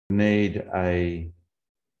need a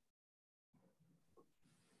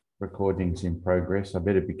recordings in progress. I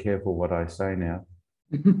better be careful what I say now.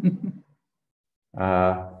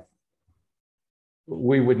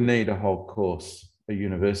 We would need a whole course, a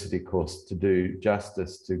university course, to do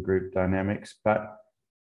justice to group dynamics, but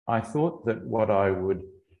I thought that what I would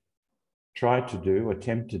try to do,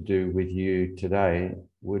 attempt to do with you today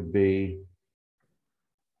would be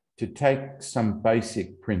to take some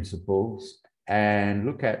basic principles and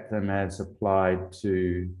look at them as applied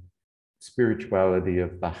to spirituality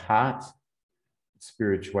of the heart,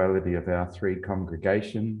 spirituality of our three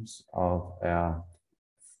congregations, of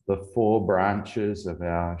the four branches of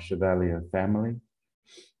our Chevalier family.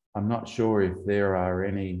 I'm not sure if there are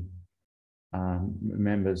any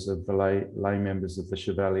members of the lay members of the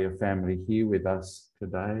Chevalier family here with us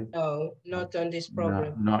today. No, not on this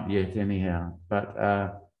program. No, not yet anyhow, but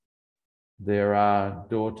there are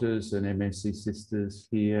daughters and MSc sisters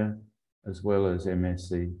here, as well as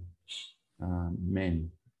MSc men,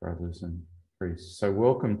 brothers and priests. So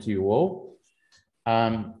welcome to you all.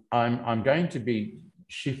 I'm going to be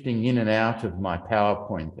shifting in and out of my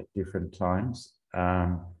PowerPoint at different times.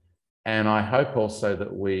 And I hope also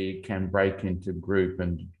that we can break into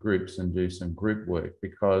groups and do some group work,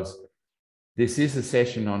 because this is a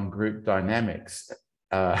session on group dynamics.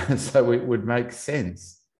 So it would make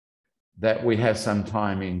sense that we have some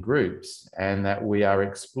time in groups and that we are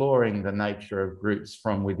exploring the nature of groups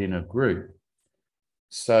from within a group.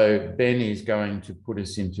 So Ben is going to put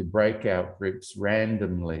us into breakout groups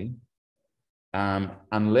randomly.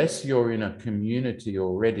 Unless you're in a community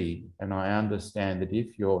already, and I understand that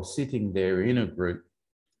if you're sitting there in a group,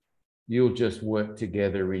 you'll just work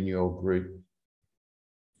together in your group.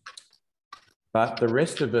 But the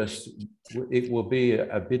rest of us, it will be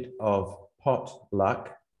a bit of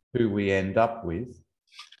potluck who we end up with.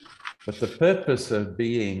 But the purpose of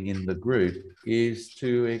being in the group is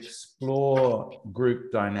to explore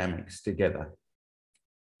group dynamics together,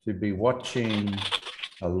 to be watching,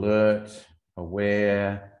 alert,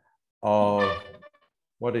 aware of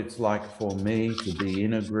what it's like for me to be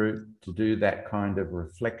in a group, to do that kind of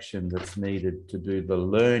reflection that's needed to do the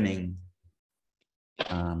learning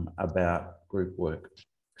about group work.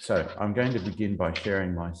 So I'm going to begin by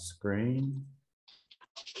sharing my screen.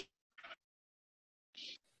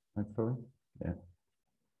 Hopefully, yeah.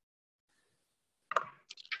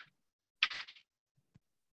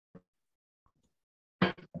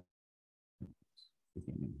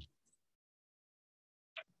 Beginning.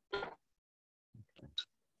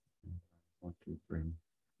 Want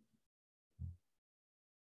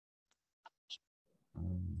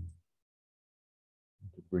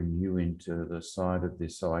to bring you into the side of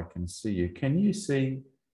this so I can see you. Can you see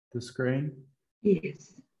the screen?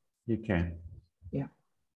 Yes. You can. Yeah.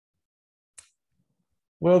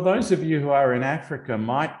 Well, those of you who are in Africa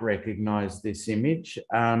might recognize this image,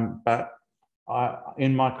 but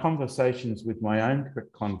in my conversations with my own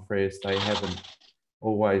confreres, they haven't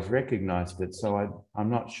always recognized it. So I'm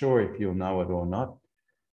not sure if you'll know it or not.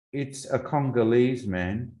 It's a Congolese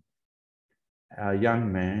man, a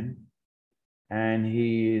young man, and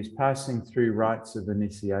he is passing through rites of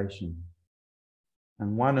initiation.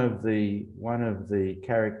 And one of the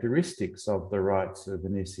characteristics of the rites of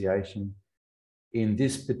initiation in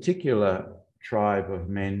this particular tribe of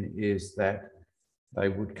men is that they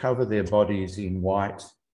would cover their bodies in white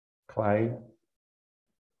clay,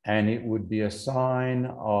 and it would be a sign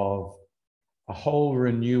of a whole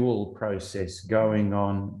renewal process going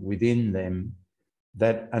on within them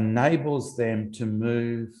that enables them to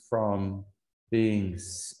move from being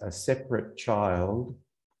a separate child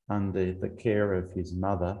under the care of his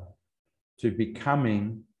mother to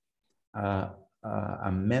becoming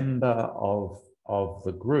a member of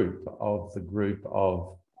the group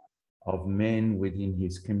of men within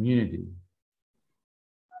his community.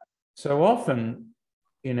 So often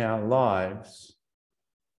in our lives,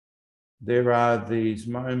 there are these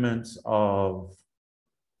moments of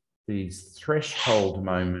these threshold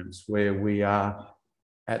moments where we are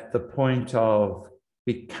at the point of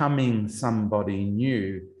becoming somebody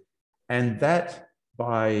new, and that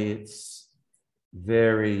by its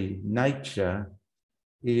very nature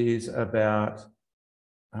is about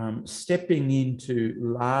stepping into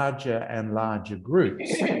larger and larger groups.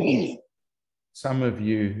 Some of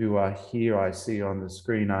you who are here, I see on the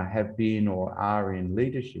screen, have been or are in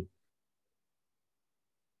leadership.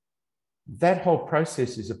 That whole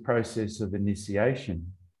process is a process of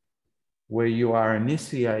initiation, where you are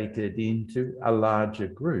initiated into a larger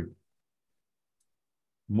group.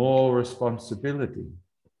 More responsibility,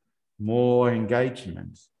 more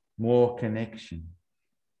engagement, more connection.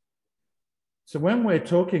 So when we're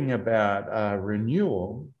talking about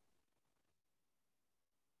renewal,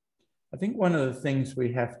 I think one of the things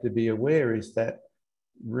we have to be aware is that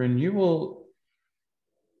renewal,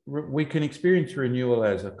 we can experience renewal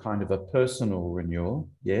as a kind of a personal renewal,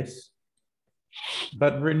 yes.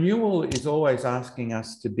 But renewal is always asking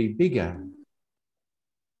us to be bigger.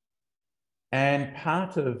 And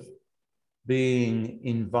part of being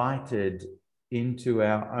invited into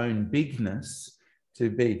our own bigness, to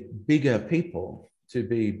be bigger people, to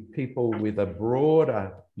be people with a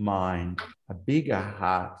broader mind, a bigger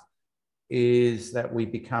heart, is that we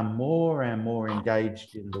become more and more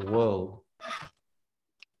engaged in the world.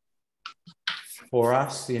 For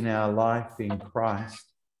us in our life in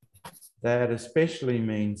Christ, that especially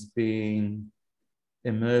means being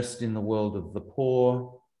immersed in the world of the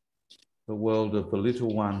poor, the world of the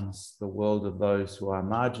little ones, the world of those who are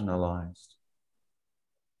marginalized.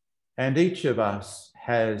 And each of us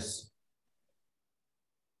has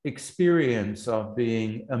experience of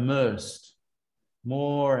being immersed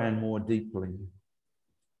more and more deeply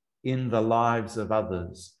in the lives of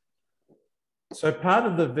others. So part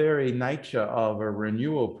of the very nature of a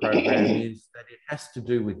renewal program is that it has to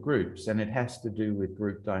do with groups, and it has to do with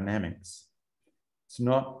group dynamics. It's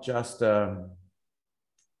not just some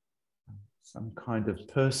kind of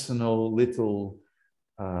personal little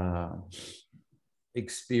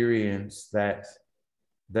experience that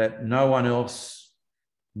no one else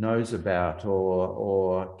knows about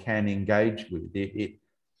or can engage with.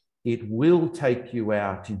 It will take you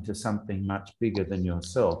out into something much bigger than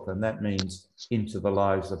yourself, and that means into the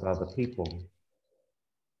lives of other people.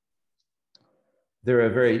 There are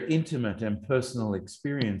very intimate and personal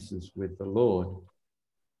experiences with the Lord,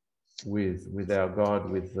 with our God,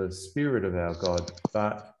 with the Spirit of our God,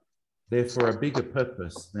 but they're for a bigger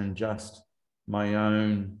purpose than just my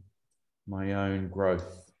own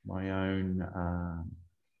growth, my own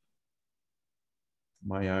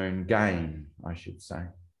gain, I should say.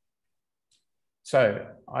 So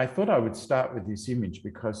I thought I would start with this image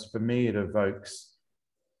because for me it evokes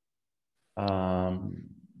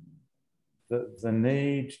the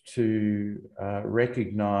need to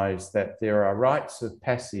recognize that there are rites of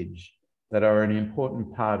passage that are an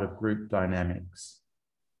important part of group dynamics.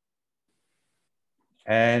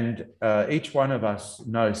 And each one of us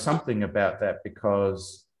knows something about that,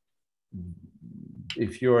 because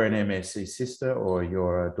if you're an MSC sister or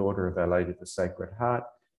you're a daughter of Our Lady of the Sacred Heart,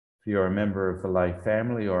 if you're a member of the lay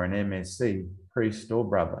family or an MSC priest or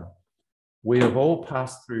brother, we have all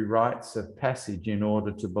passed through rites of passage in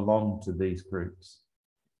order to belong to these groups.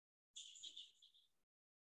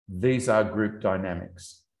 These are group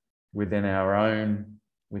dynamics within our own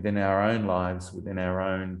lives, within our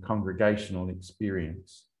own congregational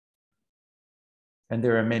experience. And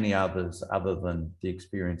there are many others other than the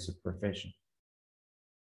experience of profession.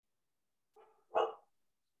 I'll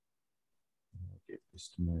get this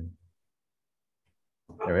to move.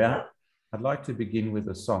 There we are. I'd like to begin with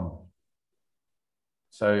a song.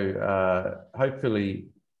 So hopefully,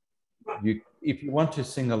 if you want to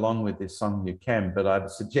sing along with this song, you can, but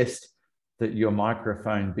I'd suggest that your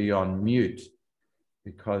microphone be on mute,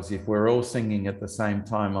 because if we're all singing at the same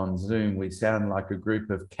time on Zoom, we sound like a group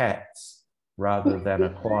of cats rather than a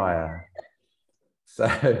choir.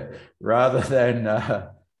 So rather than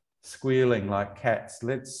squealing like cats,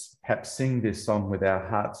 let's perhaps sing this song with our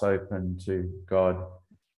hearts open to God,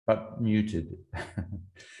 but muted.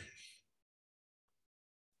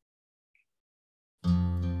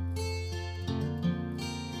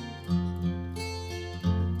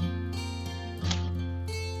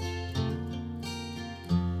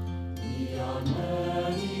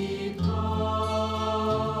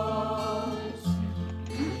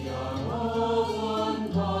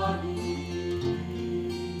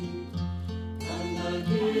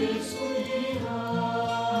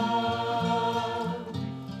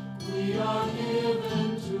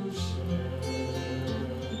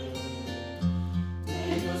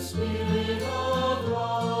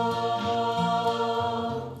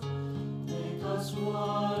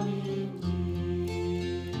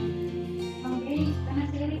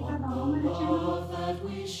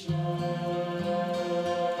 We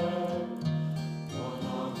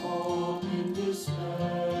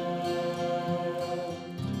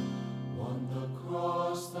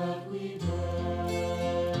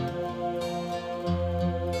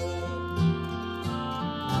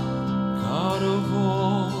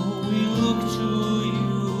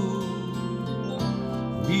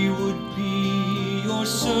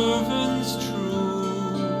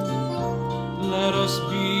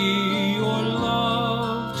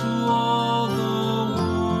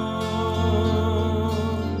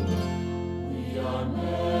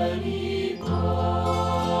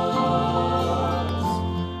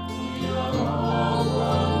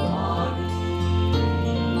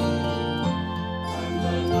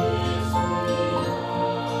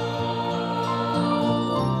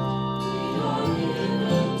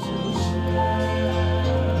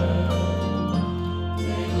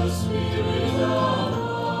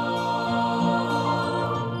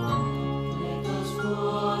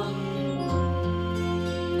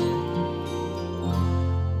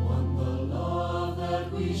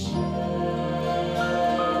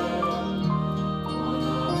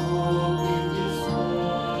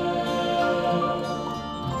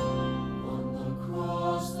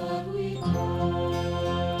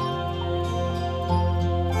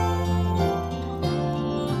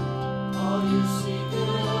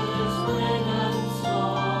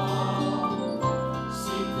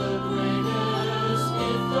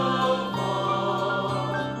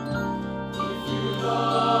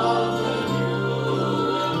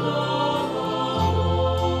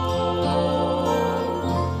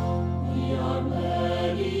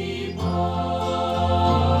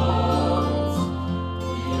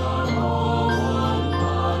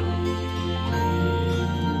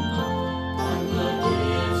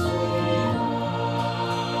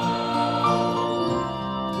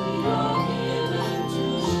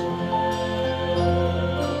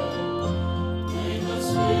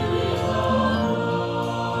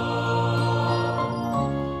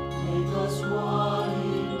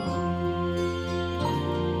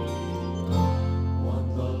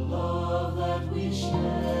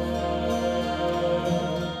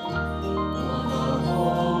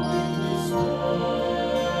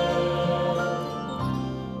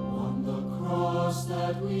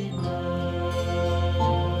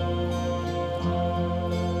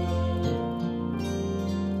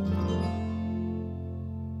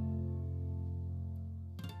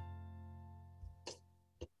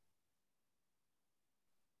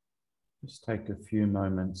Just take a few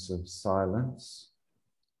moments of silence,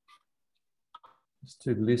 just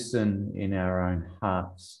to listen in our own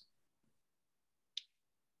hearts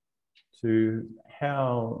to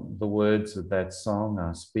how the words of that song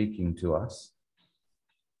are speaking to us,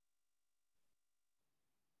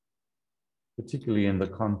 particularly in the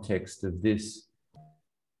context of this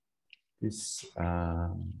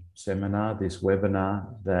seminar, this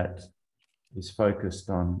webinar that is focused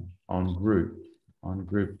on group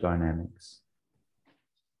dynamics.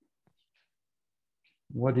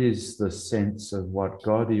 What is the sense of what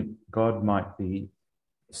God might be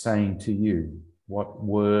saying to you? What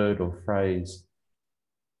word or phrase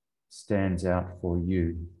stands out for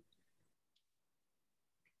you?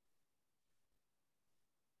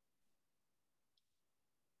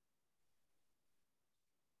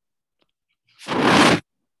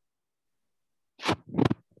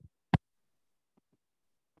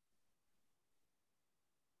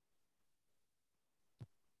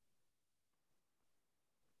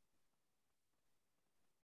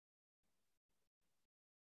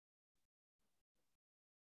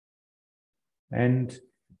 And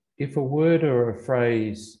if a word or a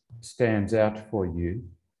phrase stands out for you,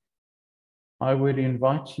 I would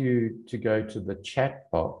invite you to go to the chat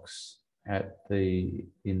box in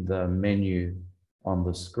the menu on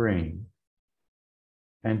the screen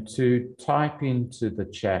and to type into the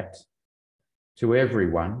chat to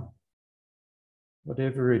everyone,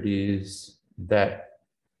 whatever it is, that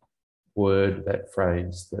word, that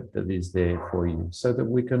phrase that is there for you, so that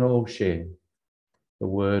we can all share the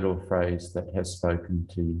word or phrase that has spoken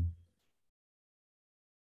to you.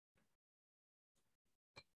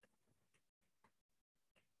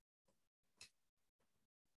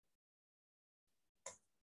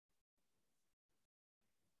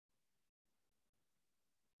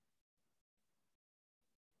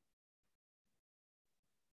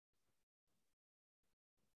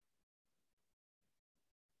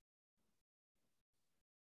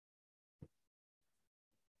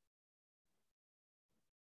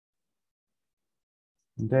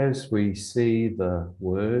 And as we see the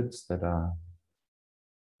words that are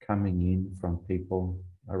coming in from people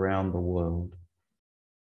around the world,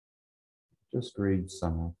 just read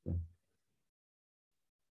some of them.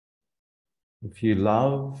 If you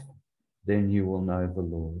love, then you will know the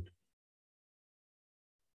Lord.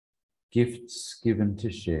 Gifts given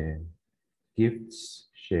to share, gifts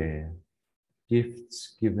share,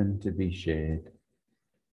 gifts given to be shared.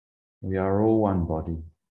 We are all one body.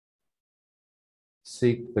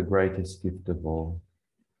 Seek the greatest gift of all.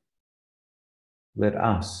 Let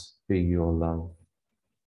us be your love.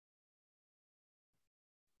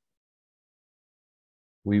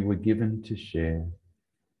 We were given to share.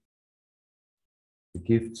 The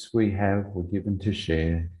gifts we have were given to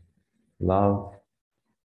share. Love,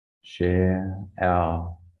 share,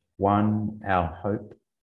 our hope.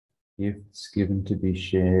 Gifts given to be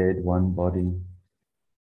shared, one body.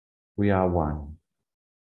 We are one.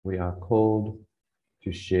 We are called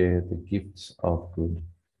to share the gifts of good.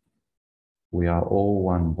 We are all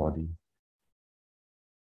one body.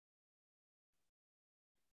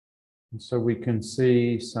 And so we can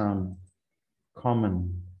see some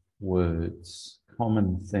common words,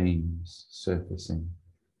 common themes surfacing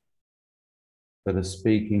that are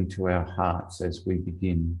speaking to our hearts as we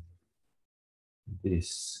begin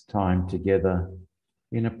this time together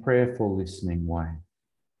in a prayerful, listening way.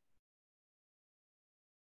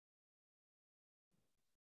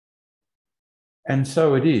 And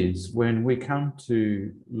so it is when we come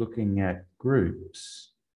to looking at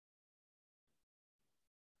groups,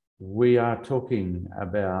 we are talking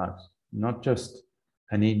about not just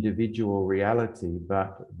an individual reality,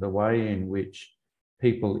 but the way in which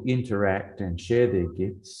people interact and share their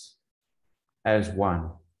gifts as one.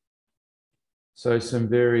 So some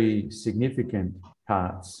very significant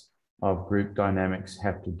parts of group dynamics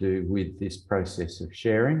have to do with this process of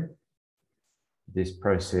sharing, this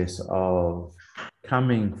process of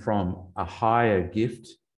coming from a higher gift,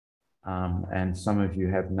 and some of you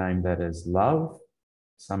have named that as love,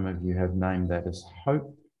 some of you have named that as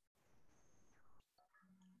hope,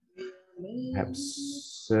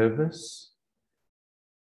 perhaps service.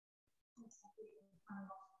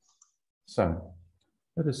 So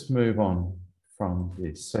let us move on from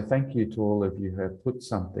this. So thank you to all of you who have put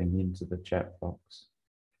something into the chat box.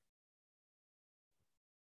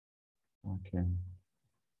 I can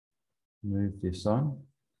move this on.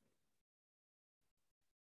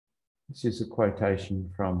 This is a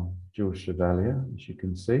quotation from Jules Chevalier, as you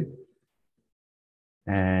can see,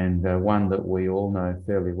 and one that we all know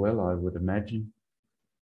fairly well, I would imagine.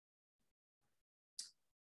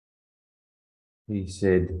 He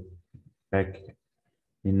said back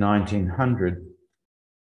in 1900,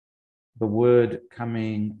 the word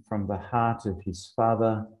coming from the heart of his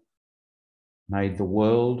Father made the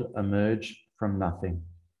world emerge from nothing.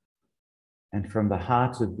 And from the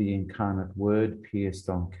heart of the incarnate Word pierced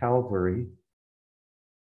on Calvary,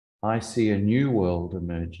 I see a new world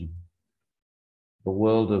emerging, the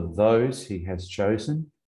world of those he has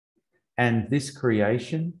chosen. And this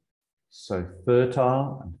creation, so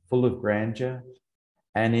fertile and full of grandeur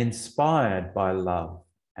and inspired by love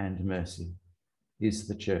and mercy, is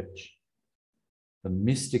the church, the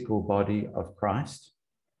mystical body of Christ,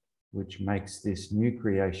 which makes this new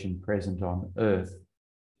creation present on earth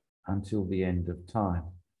until the end of time.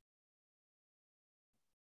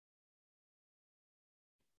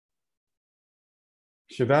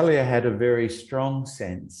 Chevalier had a very strong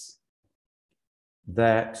sense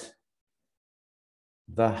that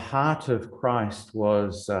the heart of Christ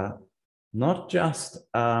was not just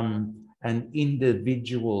an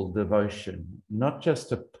individual devotion, not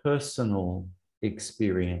just a personal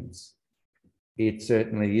experience. It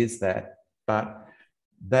certainly is that, but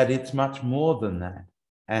that it's much more than that.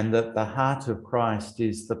 And that the heart of Christ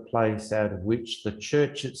is the place out of which the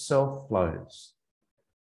church itself flows.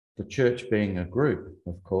 The church being a group,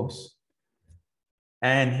 of course.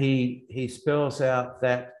 And he spells out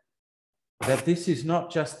that this is not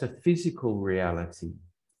just a physical reality.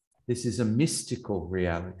 This is a mystical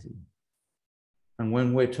reality. And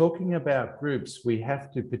when we're talking about groups, we have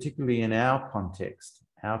to, particularly in our context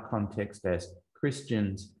as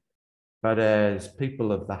Christians, but as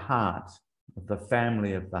people of the heart, of the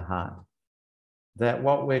family of the heart, that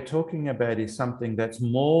what we're talking about is something that's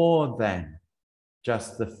more than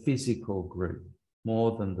just the physical group,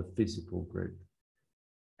 more than the physical group.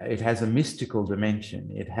 It has a mystical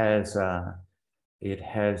dimension. It has a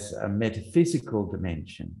metaphysical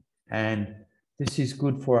dimension. And this is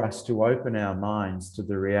good for us to open our minds to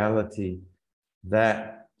the reality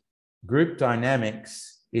that group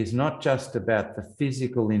dynamics is not just about the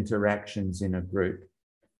physical interactions in a group,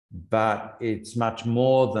 but it's much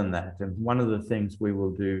more than that. And one of the things we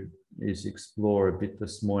will do is explore a bit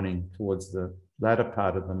this morning towards the latter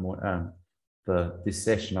part of this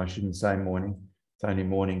session. I shouldn't say morning, it's only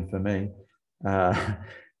morning for me.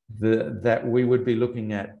 That we would be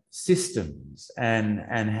looking at systems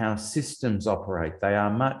and how systems operate. They are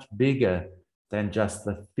much bigger than just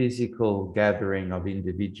the physical gathering of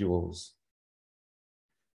individuals.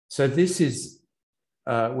 So this is,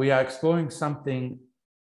 we are exploring something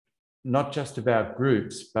not just about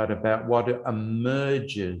groups, but about what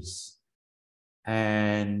emerges.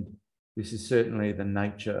 And this is certainly the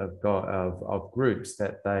nature of groups,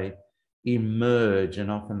 that they emerge, and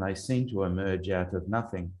often they seem to emerge out of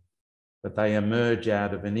nothing, but they emerge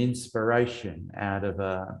out of an inspiration, out of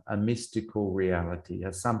a mystical reality,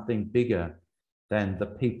 as something bigger than the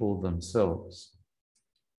people themselves.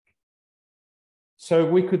 So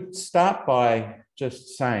we could start by just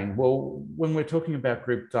saying, well, when we're talking about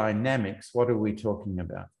group dynamics, what are we talking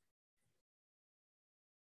about?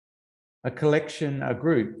 A collection, a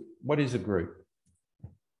group. What is a group?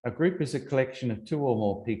 A group is a collection of two or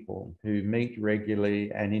more people who meet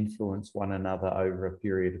regularly and influence one another over a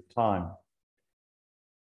period of time.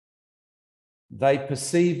 They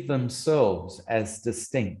perceive themselves as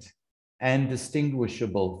distinct and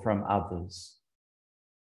distinguishable from others.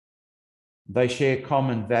 They share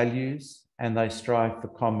common values and they strive for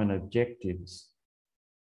common objectives.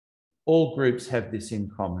 All groups have this in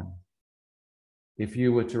common. If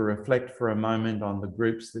you were to reflect for a moment on the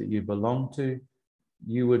groups that you belong to,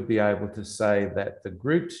 you would be able to say that the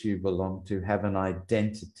groups you belong to have an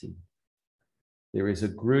identity. There is a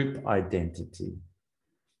group identity.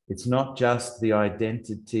 It's not just the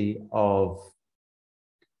identity of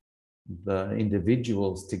the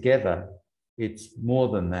individuals together, it's more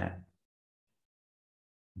than that.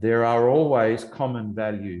 There are always common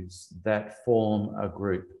values that form a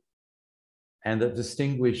group and that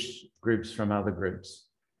distinguish groups from other groups.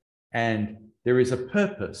 And there is a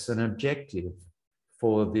purpose, an objective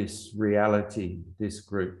for this reality, this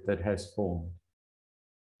group that has formed.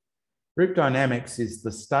 Group dynamics is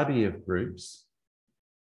the study of groups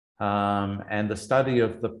and the study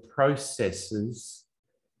of the processes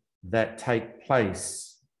that take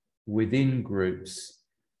place within groups,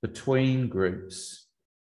 between groups,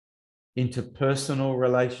 interpersonal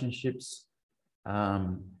relationships,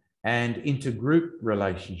 and intergroup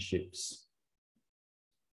relationships,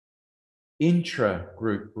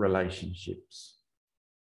 intra-group relationships.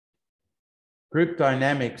 Group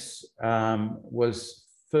dynamics was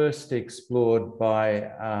first explored by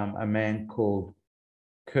a man called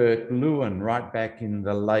Kurt Lewin right back in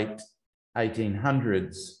the late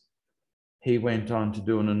 1800s. He went on to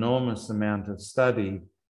do an enormous amount of study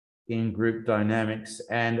in group dynamics,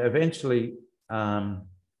 and eventually,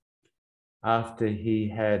 after he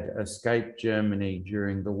had escaped Germany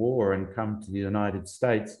during the war and come to the United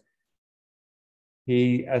States,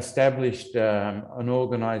 he established an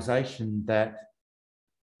organization that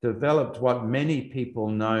developed what many people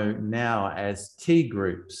know now as T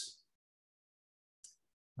groups.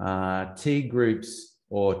 T groups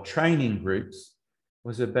or training groups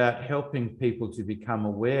was about helping people to become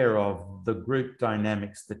aware of the group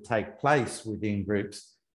dynamics that take place within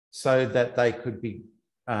groups so that they could be,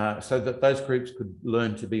 so that those groups could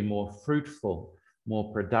learn to be more fruitful,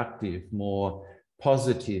 more productive, more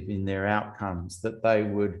positive in their outcomes, that they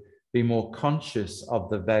would be more conscious of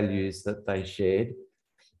the values that they shared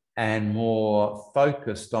and more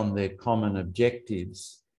focused on their common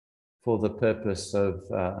objectives for the purpose of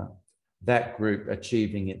that group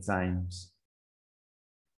achieving its aims.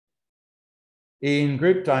 In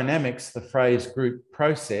group dynamics, the phrase group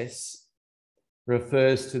process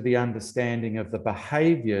refers to the understanding of the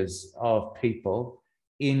behaviors of people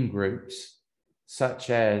in groups, such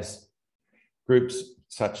as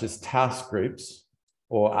task groups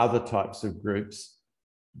or other types of groups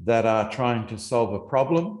that are trying to solve a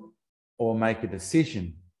problem or make a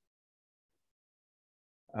decision.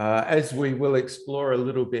 As we will explore a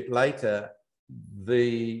little bit later,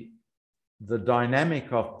 the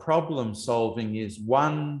dynamic of problem solving is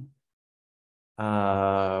one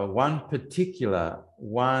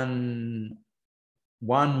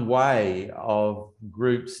way of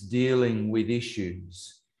groups dealing with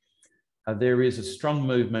issues. There is a strong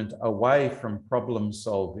movement away from problem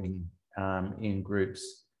solving in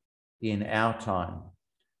groups in our time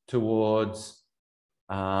towards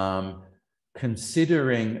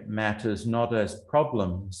considering matters not as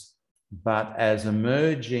problems, but as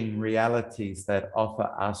emerging realities that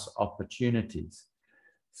offer us opportunities.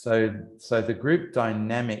 So the group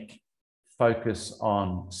dynamic focus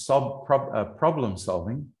on problem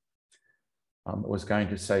solving, I was going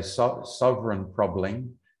to say sovereign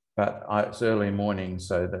probleming, but it's early morning,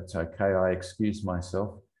 so that's okay, I excuse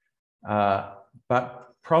myself. But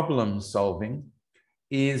problem solving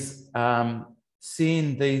is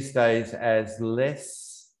seen these days as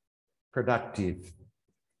less productive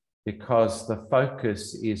because the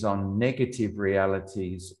focus is on negative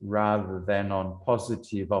realities rather than on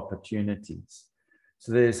positive opportunities.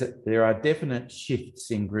 So there are definite shifts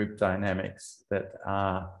in group dynamics that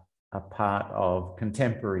are a part of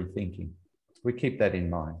contemporary thinking. We keep that in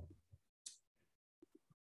mind.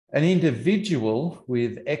 An individual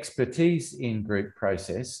with expertise in group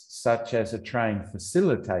process, such as a trained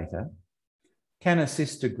facilitator, can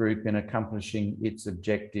assist a group in accomplishing its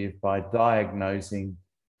objective by diagnosing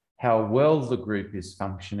how well the group is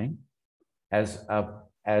functioning as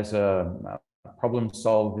a problem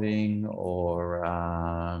solving or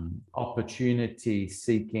opportunity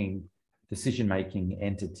seeking decision-making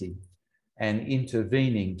entity and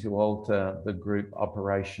intervening to alter the group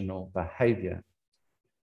operational behavior.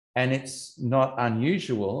 And it's not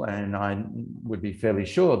unusual, and I would be fairly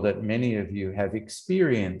sure that many of you have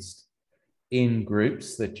experienced in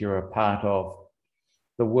groups that you're a part of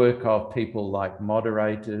the work of people like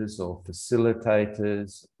moderators or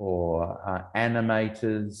facilitators or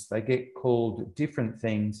animators. They get called different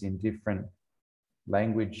things in different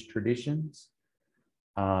language traditions.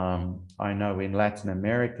 I know in Latin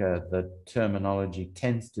America, the terminology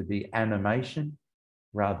tends to be animation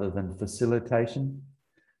rather than facilitation.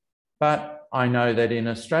 But I know that in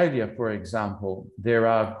Australia, for example, there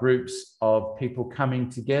are groups of people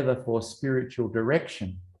coming together for spiritual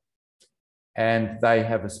direction. And they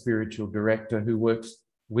have a spiritual director who works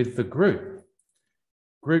with the group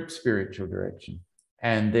spiritual direction.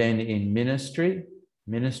 And then in ministry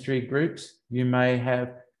groups, you may have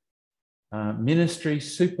ministry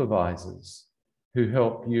supervisors who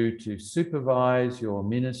help you to supervise your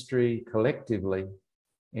ministry collectively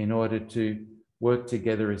in order to work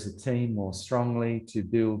together as a team more strongly to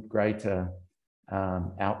build greater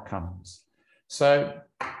outcomes. So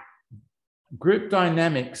group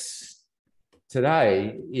dynamics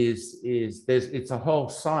today it's a whole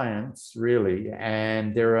science really,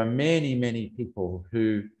 and there are many people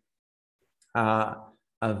who are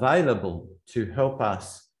available to help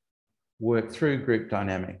us work through group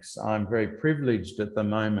dynamics. I'm very privileged at the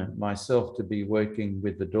moment myself to be working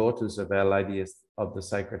with the Daughters of Our Lady of the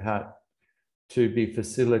Sacred Heart to be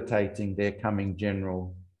facilitating their coming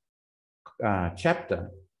general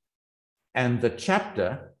chapter. And the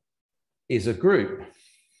chapter is a group.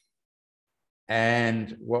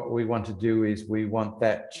 And what we want to do is we want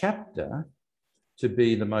that chapter to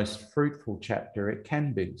be the most fruitful chapter it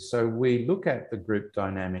can be. So we look at the group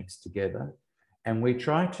dynamics together and we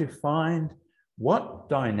try to find what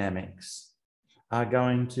dynamics are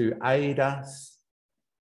going to aid us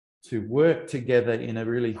to work together in a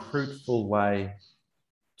really fruitful way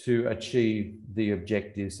to achieve the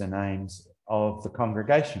objectives and aims of the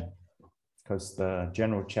congregation, because the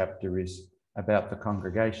general chapter is about the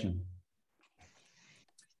congregation.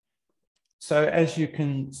 So as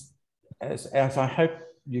I hope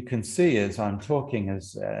you can see as I'm talking,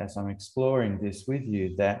 as I'm exploring this with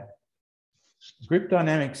you, that group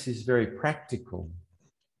dynamics is very practical.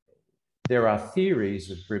 There are theories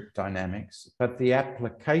of group dynamics, but the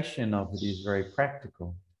application of it is very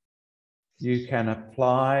practical. You can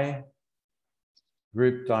apply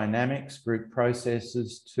group dynamics, group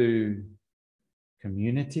processes to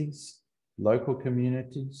communities, local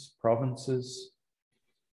communities, provinces,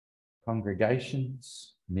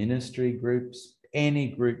 congregations, ministry groups, any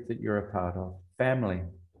group that you're a part of, family.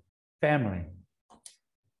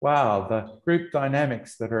 Wow, the group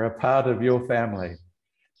dynamics that are a part of your family.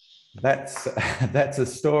 That's a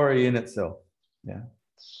story in itself, yeah.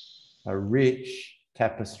 A rich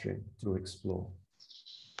tapestry to explore.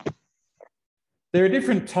 There are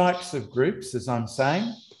different types of groups, as I'm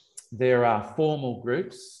saying. There are formal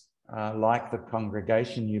groups, like the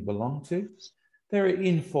congregation you belong to. There are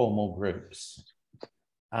informal groups.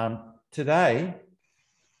 Today,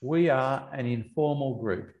 we are an informal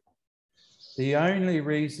group. The only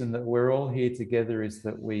reason that we're all here together is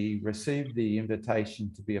that we received the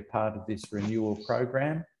invitation to be a part of this renewal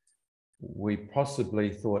program. We possibly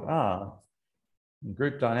thought,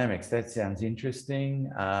 group dynamics, that sounds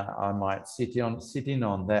interesting. I might sit in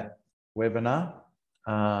on that webinar.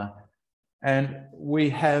 And we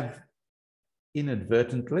have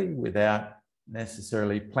inadvertently, without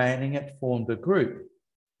necessarily planning it, formed a group.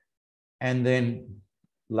 And then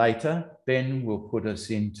later, Ben will put us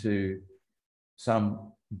into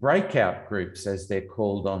some breakout groups, as they're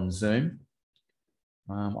called on Zoom,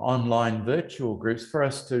 online virtual groups for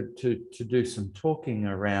us to do some talking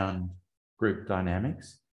around group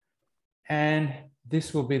dynamics. And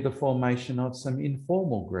this will be the formation of some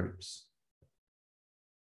informal groups.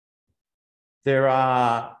 There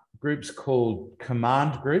are groups called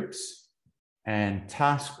command groups and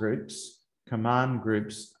task groups. Command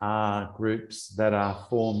groups are groups that are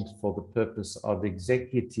formed for the purpose of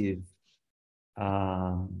executive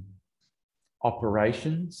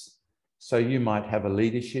operations. So you might have a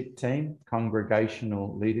leadership team,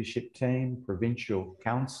 congregational leadership team, provincial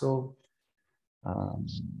council.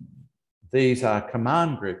 These are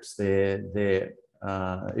command groups. They're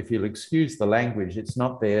if you'll excuse the language,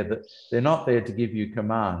 they're not there to give you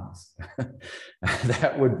commands.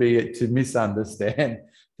 That would be to misunderstand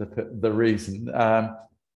the reason.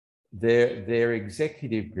 They're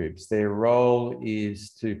executive groups. Their role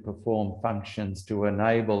is to perform functions to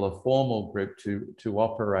enable a formal group to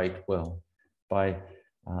operate well by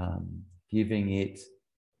giving it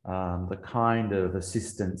the kind of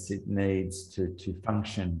assistance it needs to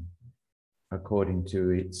function according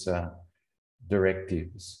to its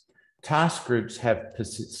directives. Task groups have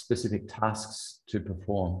specific tasks to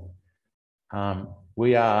perform.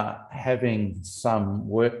 We are having some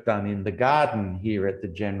work done in the garden here at the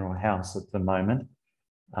General House at the moment.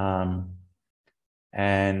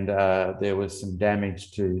 There was some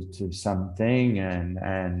damage to something,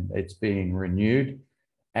 and it's being renewed.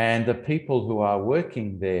 And the people who are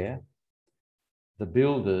working there, the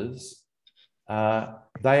builders,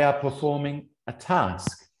 they are performing a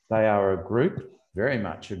task. They are a group, very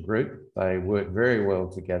much a group. They work very well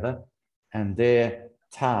together, and their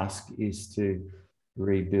task is to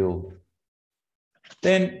rebuild.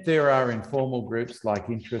 Then there are informal groups like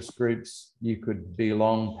interest groups. You could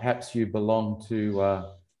belong, perhaps you belong to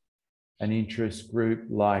an interest group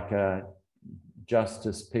like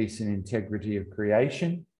Justice, Peace and Integrity of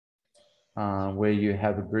Creation, where you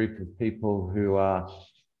have a group of people who are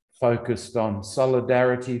focused on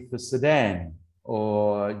solidarity for Sudan,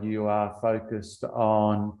 or you are focused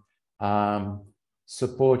on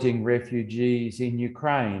supporting refugees in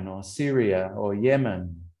Ukraine or Syria or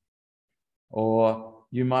Yemen. Or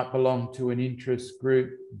you might belong to an interest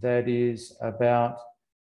group that is about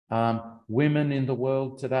women in the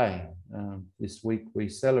world today. This week we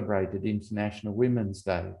celebrated International Women's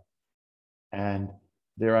Day. And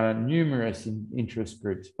there are numerous interest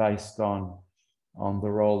groups based on the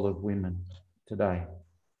role of women today.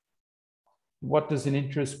 What does an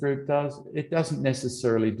interest group do? It doesn't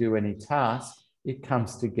necessarily do any task. It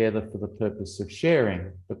comes together for the purpose of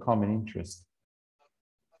sharing the common interest.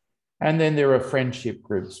 And then there are friendship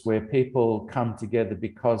groups where people come together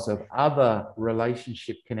because of other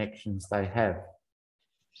relationship connections they have.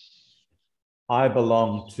 I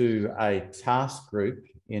belong to a task group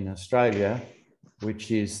in Australia, which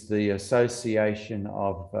is the Association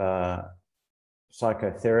of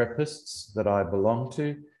Psychotherapists that I belong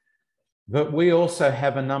to. But we also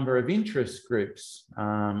have a number of interest groups.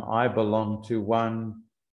 I belong to one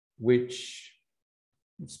which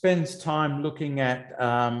spends time looking at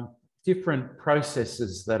different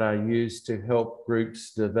processes that are used to help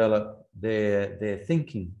groups develop their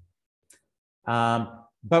thinking.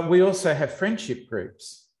 But we also have friendship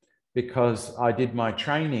groups, because I did my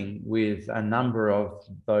training with a number of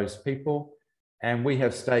those people, and we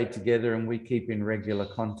have stayed together and we keep in regular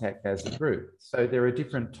contact as a group. So there are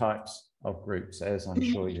different types of groups, as I'm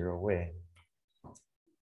sure you're aware.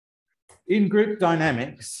 In group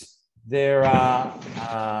dynamics, there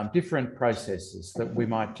are different processes that we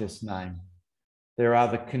might just name. There are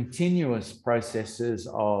the continuous processes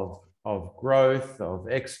of growth, of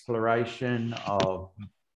exploration, of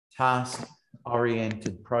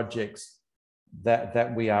task-oriented projects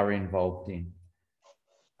that we are involved in.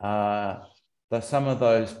 Some of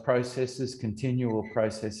those processes, continual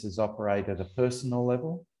processes, operate at a personal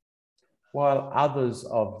level, while others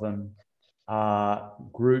of them are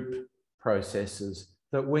group processes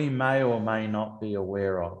that we may or may not be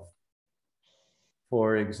aware of.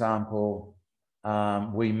 For example,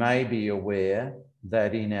 we may be aware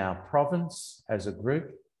that in our province as a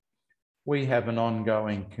group, we have an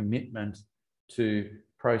ongoing commitment to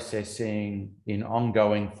processing in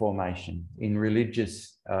ongoing formation, in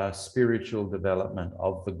religious, spiritual development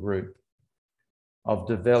of the group, of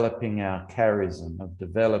developing our charism, of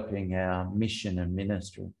developing our mission and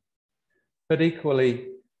ministry. But equally,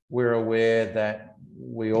 we're aware that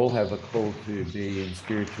we all have a call to be in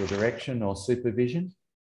spiritual direction or supervision,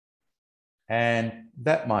 and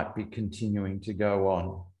that might be continuing to go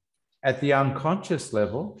on. At the unconscious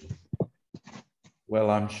level,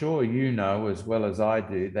 well, I'm sure you know as well as I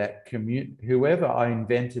do that whoever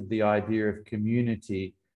invented the idea of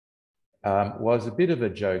community was a bit of a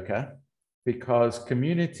joker, because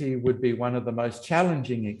community would be one of the most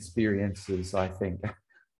challenging experiences, I think,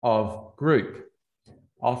 of group.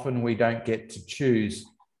 Often we don't get to choose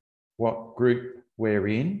what group we're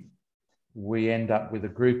in. We end up with a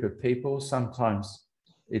group of people. Sometimes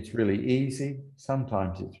it's really easy.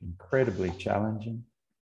 Sometimes it's incredibly challenging.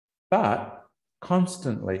 But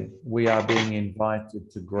constantly we are being invited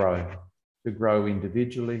to grow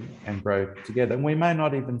individually and grow together. And we may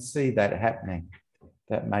not even see that happening.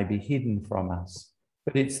 That may be hidden from us,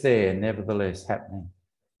 but it's there nevertheless happening.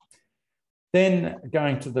 Then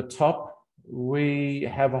going to the top, we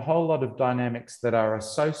have a whole lot of dynamics that are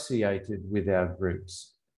associated with our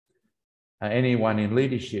groups. Anyone in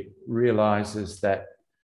leadership realizes that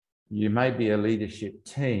you may be a leadership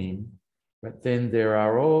team, but then there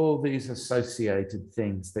are all these associated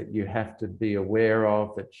things that you have to be aware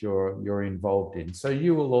of, that you're involved in. So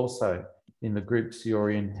you will also, in the groups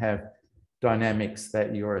you're in, have dynamics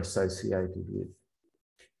that you're associated with.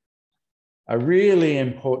 A really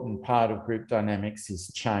important part of group dynamics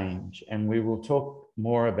is change, and we will talk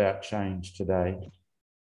more about change today,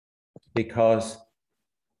 because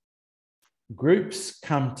groups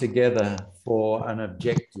come together for an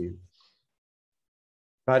objective,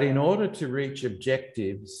 but in order to reach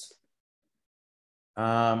objectives,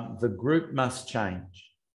 the group must change.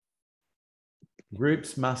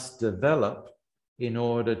 Groups must develop in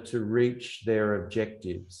order to reach their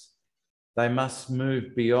objectives. They must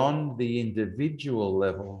move beyond the individual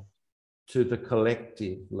level to the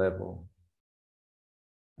collective level.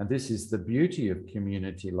 And this is the beauty of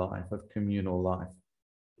community life, of communal life,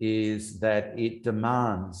 is that it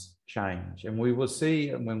demands change. And we will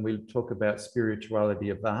see when we talk about spirituality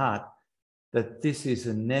of the heart, that this is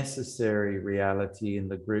a necessary reality in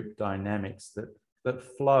the group dynamics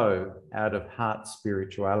that flow out of heart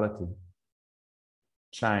spirituality.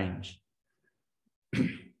 Change.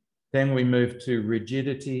 Then we move to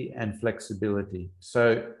rigidity and flexibility.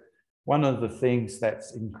 So one of the things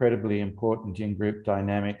that's incredibly important in group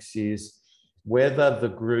dynamics is whether the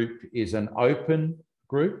group is an open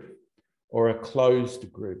group or a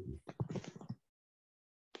closed group.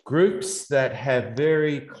 Groups that have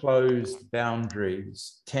very closed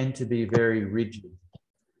boundaries tend to be very rigid.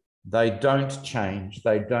 They don't change,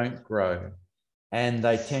 they don't grow, and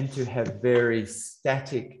they tend to have very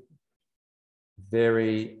static,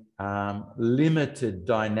 very limited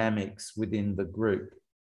dynamics within the group.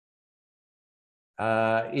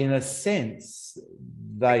 In a sense,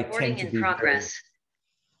 they tend to be progress.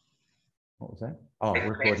 What was that? Oh,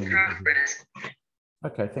 recording in progress.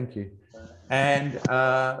 Okay, thank you. And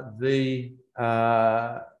the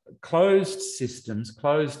closed systems,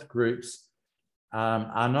 closed groups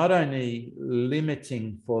are not only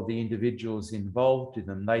limiting for the individuals involved in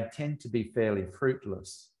them, they tend to be fairly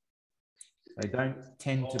fruitless. They don't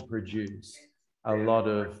tend to produce a lot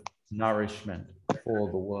of nourishment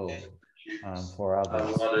for the world, for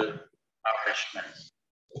others.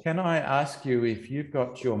 Can I ask you, if you've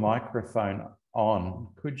got your microphone on,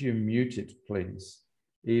 could you mute it, please,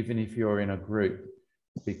 even if you're in a group,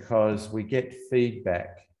 because we get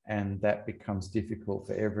feedback and that becomes difficult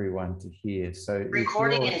for everyone to hear. So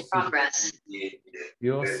recording in progress.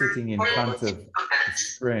 You're sitting in front of the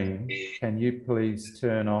screen. Can you please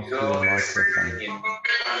turn off your microphone?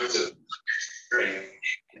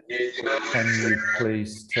 Can you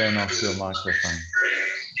please turn off your microphone?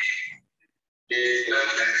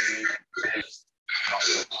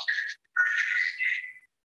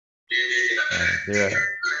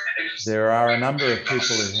 There are a number of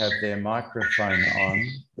people who have their microphone on,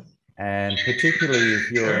 and particularly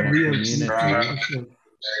if you're in a community,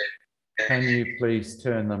 can you please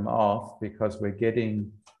turn them off, because we're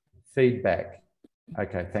getting feedback.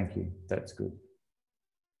 Okay, thank you. That's good.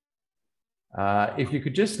 If you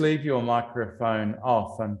could just leave your microphone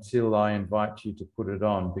off until I invite you to put it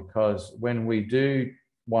on, because when we do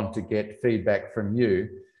want to get feedback from you,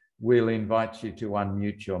 we'll invite you to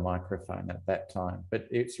unmute your microphone at that time. But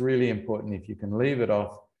it's really important if you can leave it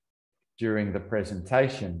off during the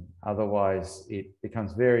presentation, otherwise it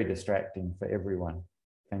becomes very distracting for everyone.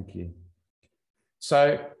 Thank you.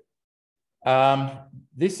 So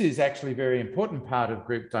this is actually a very important part of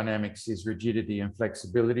group dynamics, is rigidity and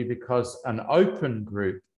flexibility, because an open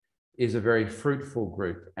group is a very fruitful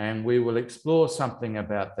group. And we will explore something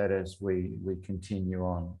about that as we continue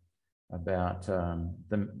on, about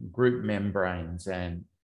the group membranes and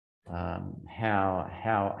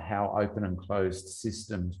how open and closed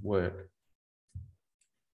systems work.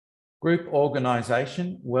 Group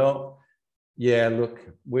organization, well, yeah, look,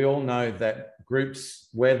 we all know that groups,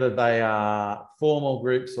 whether they are formal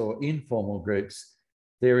groups or informal groups,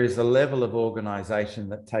 there is a level of organization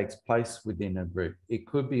that takes place within a group. It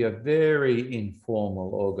could be a very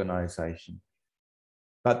informal organization,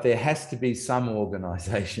 but there has to be some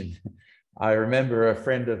organization. I remember a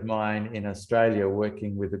friend of mine in Australia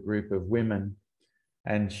working with a group of women,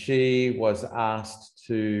 and she was asked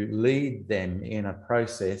to lead them in a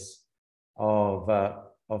process of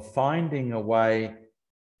finding a way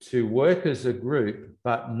to work as a group,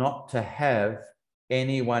 but not to have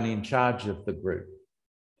anyone in charge of the group.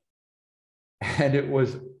 And it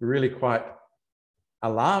was really quite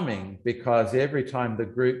alarming, because every time the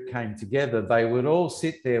group came together, they would all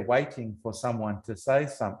sit there waiting for someone to say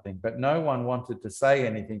something, but no one wanted to say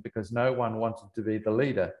anything because no one wanted to be the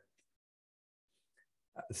leader.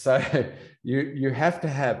 So you have to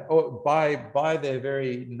have, by their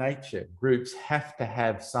very nature, groups have to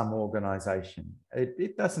have some organization.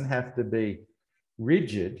 It doesn't have to be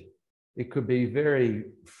rigid. It could be very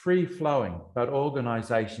free-flowing, but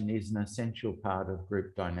organization is an essential part of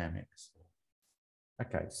group dynamics.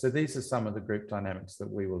 Okay, so these are some of the group dynamics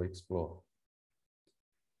that we will explore.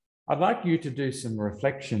 I'd like you to do some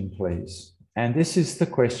reflection, please. And this is the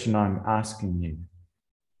question I'm asking you.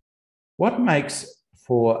 What makes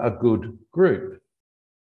for a good group?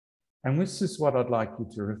 And this is what I'd like you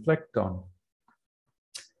to reflect on.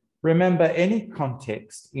 Remember any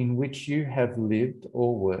context in which you have lived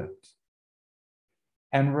or worked,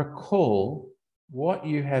 and recall what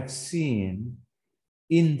you have seen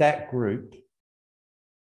in that group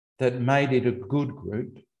that made it a good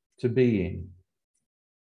group to be in,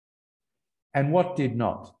 and what did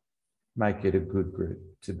not make it a good group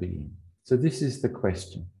to be in. So this is the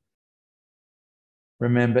question.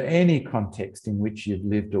 Remember any context in which you've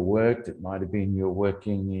lived or worked. It might have been you're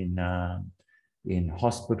working in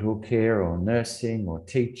hospital care or nursing or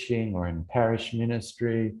teaching or in parish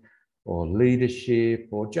ministry or leadership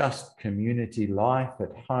or just community life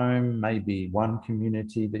at home, maybe one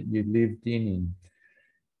community that you lived in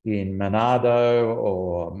Manado,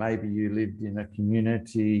 or maybe you lived in a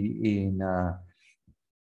community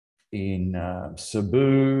in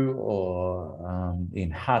Cebu or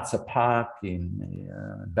in Hartsa Park, in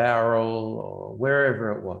Barrel, or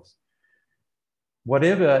wherever it was.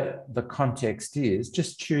 Whatever the context is,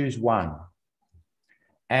 just choose one.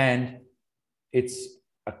 And it's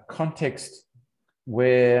a context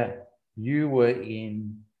where you were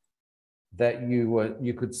in, that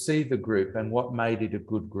you could see the group and what made it a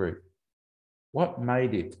good group. What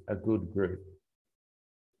made it a good group?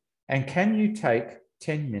 And can you take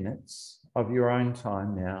 10 minutes of your own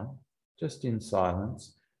time now, just in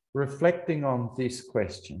silence, reflecting on this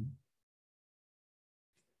question?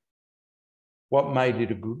 What made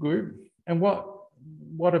it a good group? And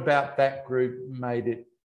what about that group made it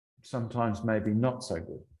sometimes maybe not so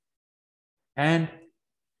good? And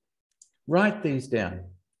write these down.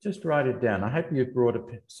 Just write it down. I hope you've brought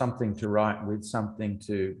something to write with, something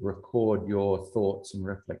to record your thoughts and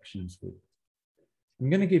reflections with. I'm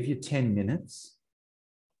going to give you 10 minutes.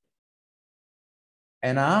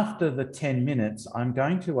 And after the 10 minutes, I'm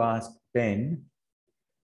going to ask Ben,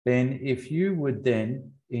 if you would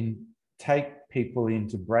then take people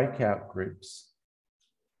into breakout groups.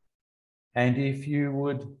 And if you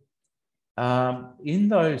would, in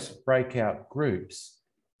those breakout groups,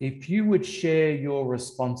 if you would share your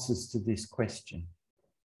responses to this question,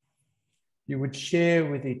 you would share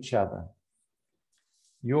with each other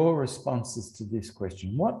your responses to this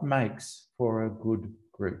question. What makes for a good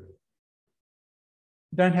group?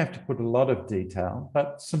 You don't have to put a lot of detail,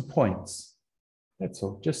 but some points. That's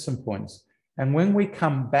all, just some points. And when we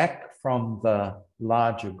come back from the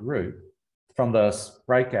larger group, from the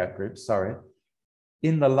breakout group, sorry,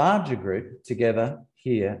 in the larger group together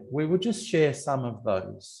here, we will just share some of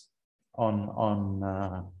those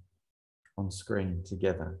on screen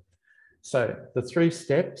together. So the 3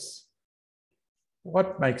 steps: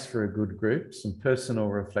 what makes for a good group? Some personal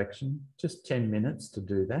reflection, just 10 minutes to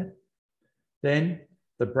do that. Then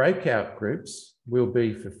the breakout groups will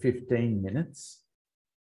be for 15 minutes.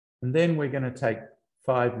 And then we're going to take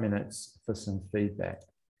 5 minutes for some feedback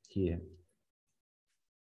here.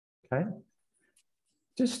 Okay?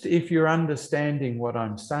 Just if you're understanding what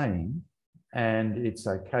I'm saying and it's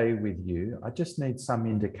okay with you, I just need some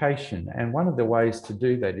indication. And one of the ways to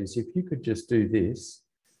do that is if you could just do this,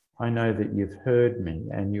 I know that you've heard me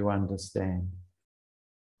and you understand.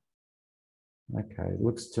 Okay, it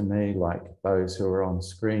looks to me like those who are on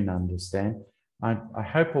screen understand. I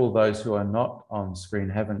hope all those who are not on screen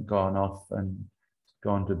haven't gone off and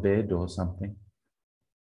gone to bed or something.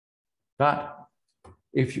 But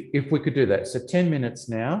if we could do that, so 10 minutes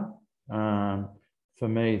now, for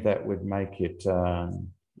me, that would make it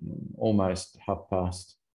almost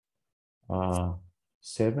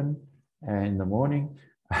 7:30 in the morning.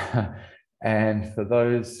 And for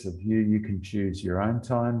those of you, you can choose your own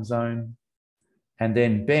time zone. And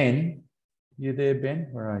then Ben, you there, Ben?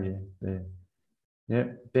 Where are you? There.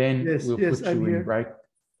 Yeah, Ben will put you in break.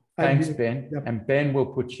 Thanks, Ben. Yep. And Ben will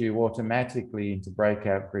put you automatically into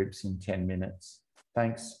breakout groups in 10 minutes.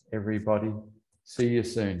 Thanks, everybody. See you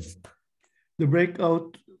soon. The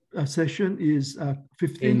breakout session is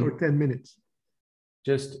 15 or 10 minutes?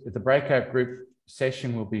 Just the breakout group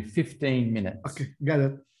session will be 15 minutes. Okay, got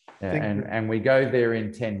it. Yeah, and we go there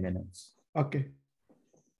in 10 minutes. Okay.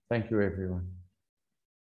 Thank you, everyone.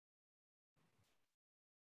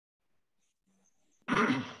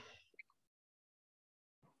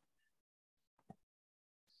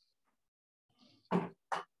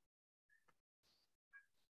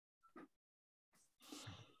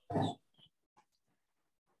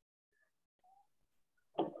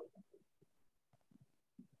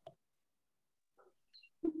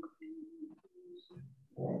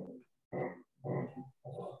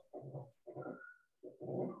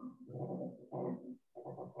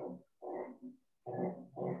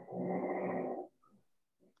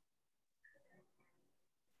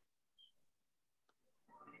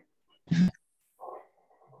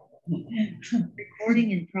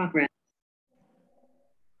 Recording in progress.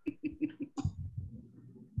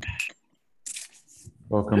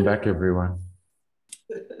 Welcome back, everyone.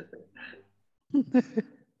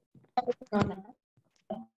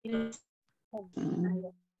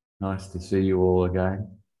 Nice to see you all again.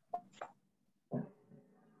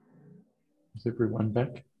 Is everyone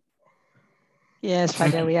back? Yes,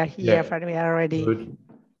 Father, we are here. Yeah. Father, we are ready. Good.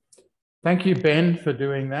 Thank you, Ben, for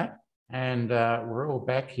doing that. And we're all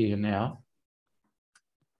back here now.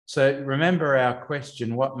 So remember our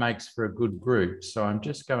question, what makes for a good group? So I'm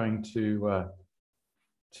just going to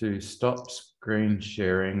stop screen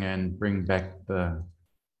sharing and bring back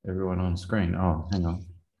everyone on screen. Oh, hang on.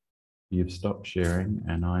 You've stopped sharing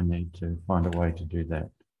and I need to find a way to do that.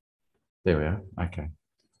 There we are. Okay.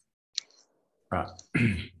 Right.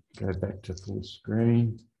 Go back to full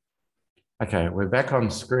screen. Okay, we're back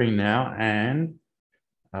on screen now and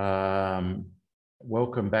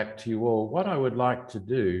welcome back to you all. What I would like to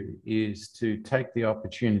do is to take the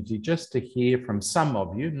opportunity just to hear from some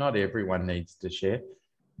of you, not everyone needs to share,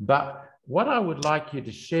 but what I would like you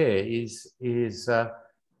to share is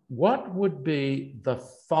what would be the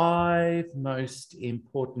 5 most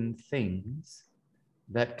important things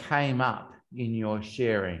that came up in your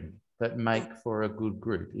sharing that make for a good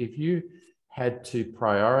group? If you had to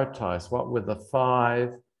prioritize, what were the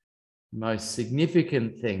 5 most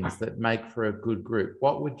significant things that make for a good group?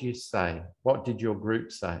 What would you say? What did your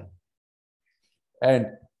group say? And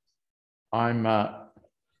I'm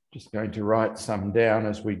just going to write some down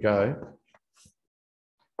as we go.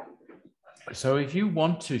 So if you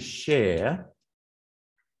want to share,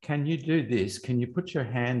 can you do this? Can you put your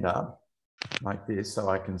hand up like this so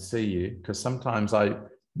I can see you? Because sometimes I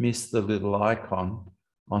miss the little icon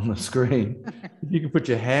on the screen. If you can put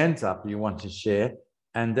your hands up, you want to share,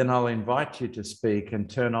 and then I'll invite you to speak and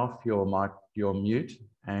turn off your mic, your mute,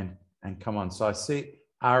 and come on. So I see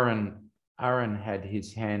Aaron had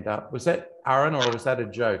his hand up. Was that Aaron or was that a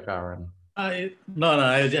joke, Aaron? No,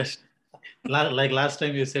 I just, like last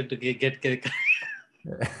time you said to get in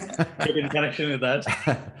connection with that.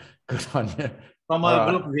 Good on you. From our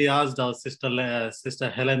group, we asked our sister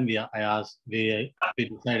Helen, we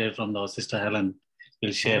decided from our sister Helen,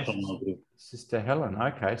 we'll share from our group. Sister Helen,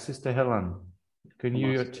 okay. Sister Helen, can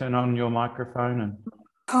you turn on your microphone? And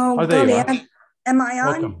oh there golly, you are. am I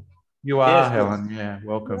on? Welcome. You are, yes, Helen, yeah,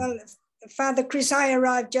 welcome. Well, Father Chris, I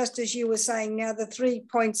arrived just as you were saying now the 3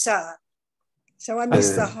 points are. So I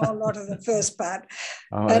missed the whole lot of the first part,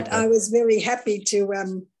 but okay. I was very happy to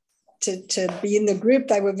be in the group.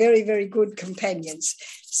 They were very, very good companions.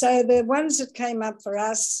 So the ones that came up for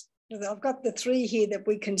us, I've got the 3 here that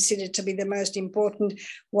we consider to be the most important,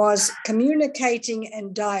 was communicating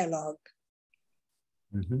and dialogue.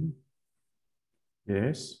 Mm-hmm.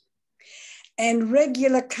 Yes. And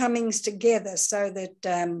regular comings together so that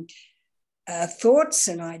thoughts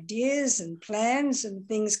and ideas and plans and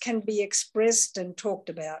things can be expressed and talked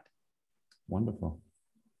about. Wonderful.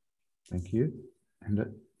 Thank you. And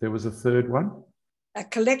there was a 3rd one? A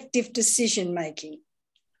collective decision-making.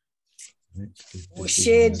 Or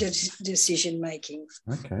shared decision-making.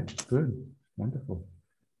 Okay, good. Wonderful.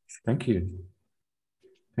 Thank you.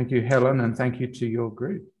 Thank you, Helen, and thank you to your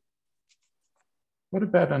group. What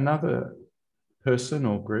about another person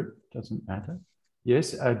or group? Doesn't matter.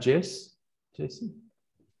 Yes, Jessie,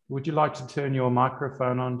 would you like to turn your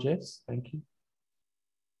microphone on, Jess? Thank you.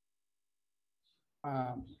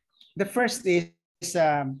 The first is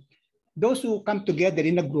those who come together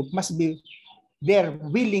in a group must be there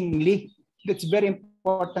willingly. That's very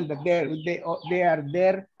important that they are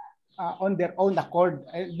there on their own accord.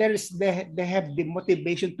 They have the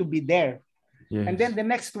motivation to be there. Yes. And then the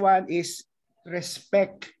next one is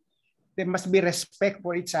respect. There must be respect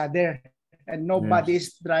for each other, and nobody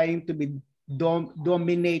is trying to be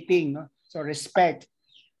dominating. So respect,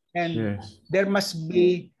 and there must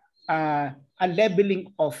be a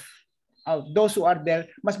leveling off. Those who are there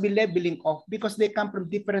must be leveling off because they come from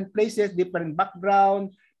different places, different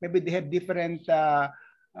background. Maybe they have different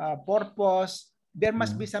purpose. There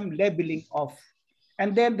must be some leveling off.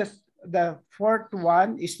 And then the 4th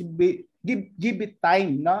one is to be give it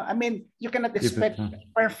time. No, I mean you cannot expect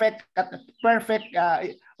perfect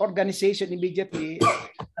organization immediately.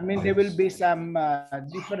 I mean there will be some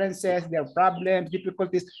differences, there are problems,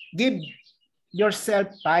 difficulties. Give yourself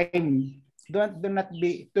time. Do not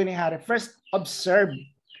be too in a hurry. First, observe.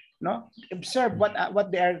 No, observe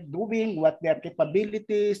what they are doing, what their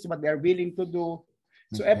capabilities, what they are willing to do.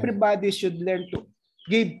 So everybody should learn to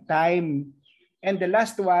give time. And the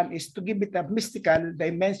last one is to give it a mystical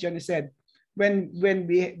dimension. He said, when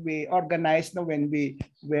we organize, no, when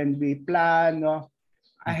we plan, no,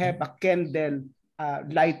 I have a candle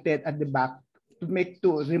lighted at the back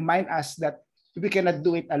to remind us that we cannot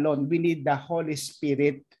do it alone. We need the Holy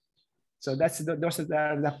Spirit. So those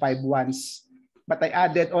are the 5 ones. But I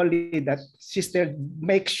added only that, sister,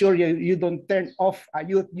 make sure you don't turn off.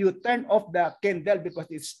 You turn off the candle because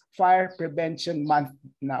it's fire prevention month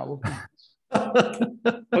now.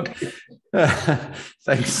 Okay.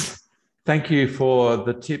 Thanks. Thank you for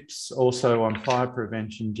the tips also on fire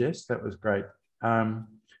prevention, Jess. That was great.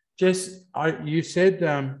 Jess, you said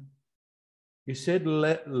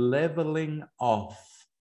leveling off.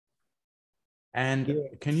 And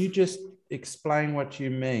can you just explain what you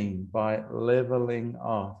mean by leveling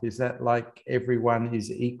off? Is that like everyone is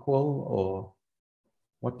equal, or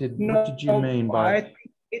what did you mean by? I think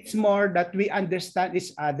it's more that we understand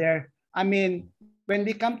each other. I mean, when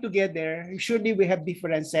we come together, surely we have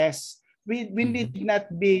differences. We need not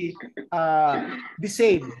be the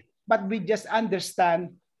same, but we just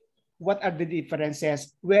understand what are the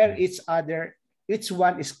differences, where each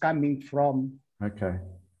one is coming from. Okay.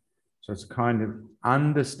 So it's kind of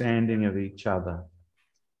understanding of each other.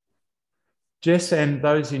 Jess and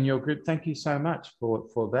those in your group, thank you so much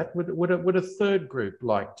for that. Would a third group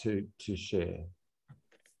like to share?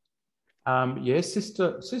 Yes,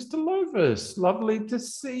 Sister Lovis, lovely to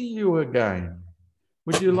see you again.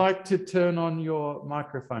 Would you like to turn on your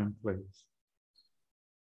microphone, please?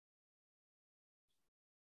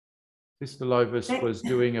 Sister Lovis was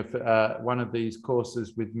doing one of these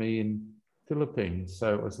courses with me in Philippines,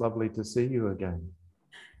 so it was lovely to see you again.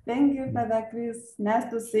 Thank you, Father Chris.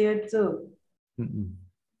 Nice to see you too.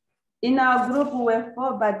 In our group, we were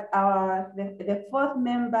 4, but the 4th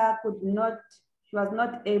member she was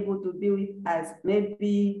not able to be with us,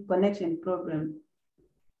 maybe connection problem.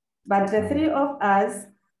 But the 3 of us,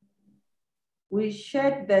 we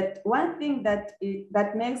shared that one thing that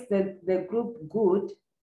makes the group good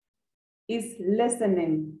is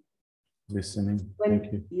listening. Listening, thank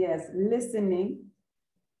you. Yes, listening.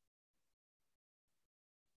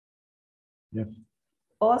 Yep.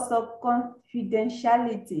 Also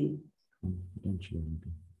confidentiality.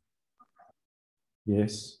 Confidentiality.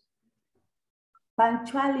 Yes.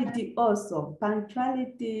 Punctuality also.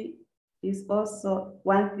 Punctuality is also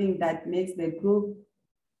one thing that makes the group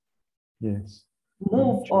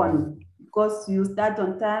move on, because you start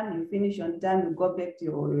on time, you finish on time, you go back to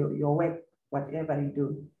your work, whatever you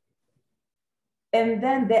do. And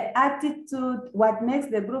then the attitude, what makes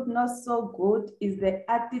the group not so good is the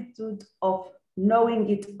attitude of knowing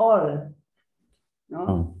it all. No?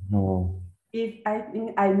 Oh, no. If I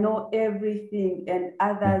think I know everything and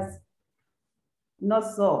others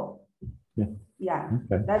not so. Yeah,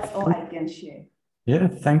 okay. That's all I can share. Yeah,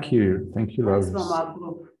 thank you. Thank you, Lovis. From our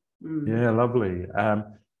group. Yeah, lovely.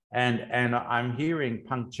 And I'm hearing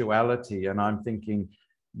punctuality, and I'm thinking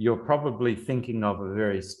you're probably thinking of a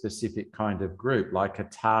very specific kind of group, like a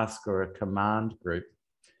task or a command group.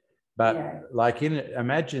 But like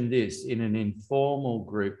imagine this in an informal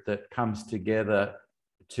group that comes together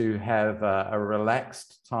to have a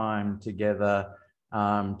relaxed time together,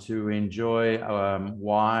 to enjoy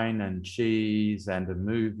wine and cheese and a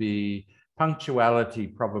movie. Punctuality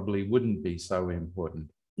probably wouldn't be so important.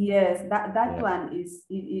 Yes, that one is,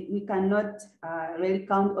 we cannot really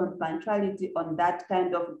count on punctuality on that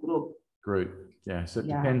kind of group. Yeah, so it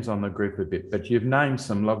depends on the group a bit, but you've named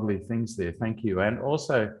some lovely things there. Thank you. And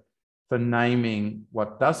also for naming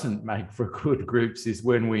what doesn't make for good groups is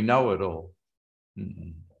when we know it all.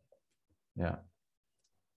 Yeah.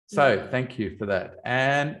 So thank you for that.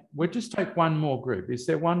 And we'll just take one more group. Is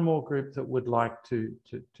there one more group that would like to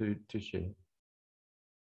share?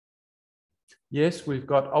 Yes, we've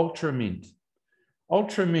got Ultramint.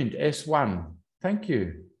 Ultramint S1. Thank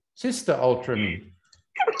you. Sister Ultramint.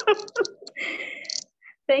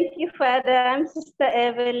 Thank you, Father. I'm Sister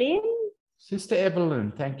Evelyn. Sister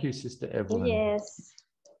Evelyn. Thank you, Sister Evelyn. Yes.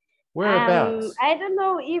 Whereabouts? I don't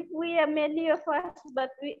know if we are many of us, but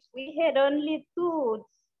we had only 2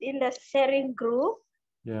 in the sharing group.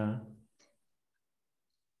 Yeah.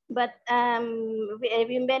 But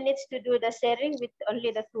we managed to do the sharing with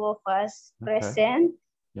only the 2 of us present.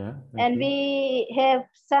 Yeah. And we have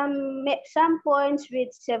some points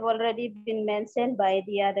which have already been mentioned by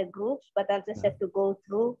the other groups, but I'll just have to go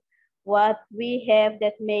through what we have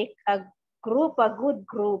that make a group a good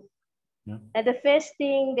group. Yeah. And the first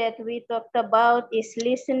thing that we talked about is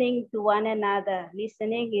listening to one another.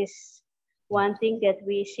 Listening is one thing that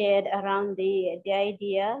we shared around the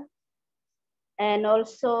idea. And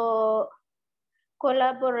also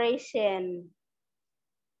collaboration.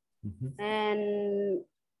 And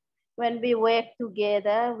when we work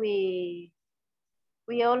together, we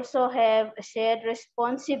we also have shared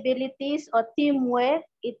responsibilities or teamwork.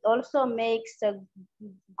 It also makes the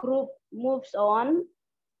group moves on.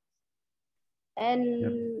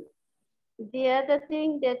 And the other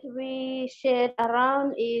thing that we shared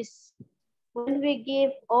around is when we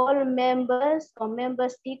give all members or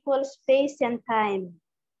members equal space and time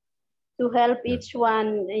to help each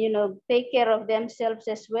one, take care of themselves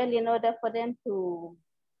as well in order for them to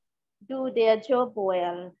do their job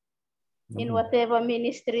well in whatever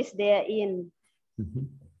ministries they are in.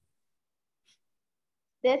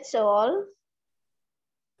 That's all.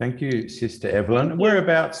 Thank you, Sister Evelyn.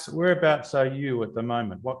 Whereabouts are you at the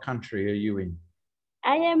moment? What country are you in?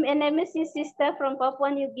 I am an MSc sister from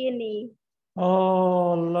Papua New Guinea.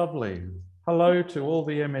 Oh, lovely. Hello to all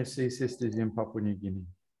the MSc sisters in Papua New Guinea.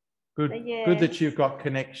 Good, good that you've got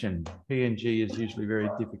connection. PNG is usually very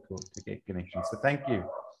difficult to get connection. So thank you.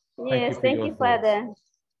 Yes, thank you, Father.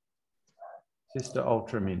 Sister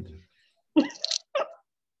Ultramint.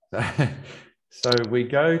 So we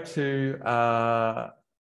go to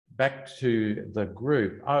back to the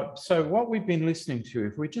group. So what we've been listening to,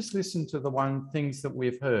 if we just listen to the things that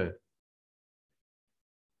we've heard,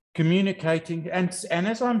 communicating, and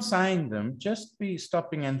as I'm saying them, just be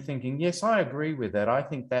stopping and thinking, yes, I agree with that. I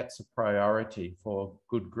think that's a priority for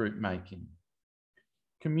good group making.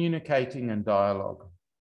 Communicating and dialogue.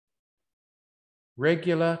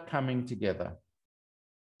 Regular coming together.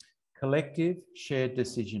 Collective shared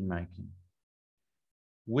decision making.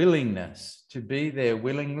 Willingness to be there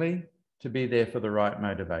willingly, to be there for the right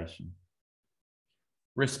motivation.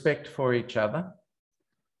 Respect for each other.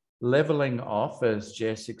 Leveling off, as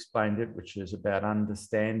Jess explained it, which is about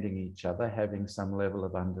understanding each other, having some level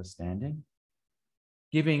of understanding.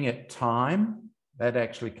 Giving it time, that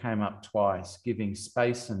actually came up twice, giving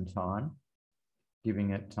space and time, giving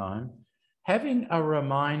it time. Having a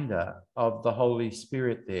reminder of the Holy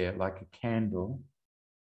Spirit there, like a candle,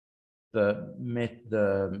 the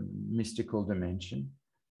mystical dimension.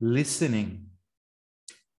 Listening,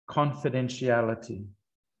 confidentiality,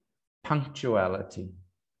 punctuality,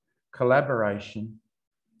 collaboration,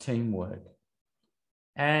 teamwork.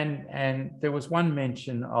 And there was one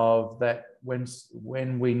mention of that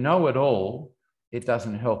when we know it all, it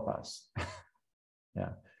doesn't help us.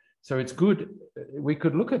 So it's good. We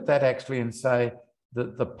could look at that actually and say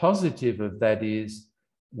that the positive of that is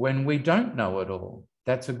when we don't know it all,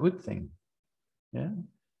 that's a good thing.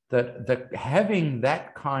 That having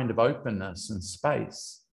that kind of openness and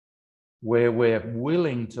space where we're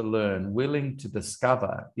willing to learn, willing to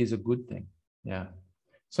discover is a good thing.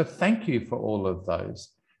 So thank you for all of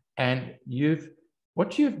those. And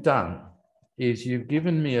what you've done is you've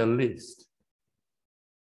given me a list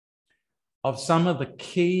of some of the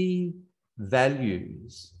key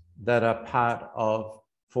values that are part of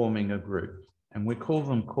forming a group. And we call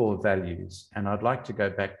them core values. And I'd like to go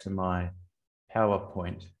back to my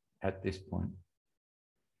PowerPoint at this point.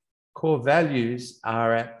 Core values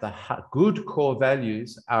are good core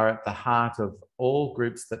values are at the heart of all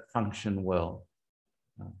groups that function well.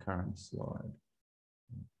 Current slide.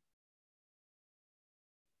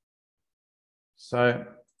 So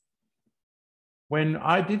when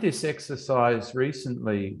I did this exercise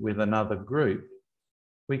recently with another group,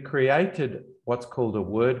 we created what's called a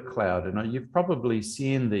word cloud. And you've probably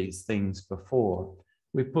seen these things before.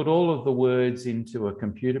 We put all of the words into a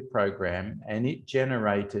computer program and it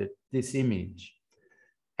generated this image.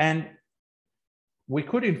 And we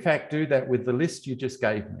could in fact do that with the list you just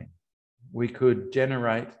gave me. We could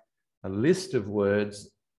generate a list of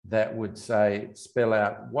words that would spell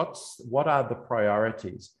out what are the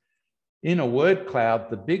priorities. In a word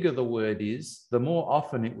cloud, the bigger the word is, the more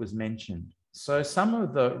often it was mentioned. So some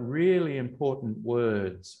of the really important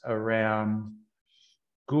words around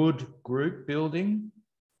good group building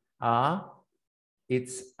are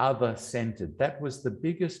it's other-centered. That was the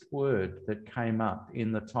biggest word that came up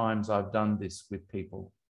in the times I've done this with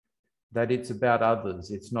people, that it's about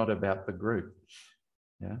others, it's not about the group.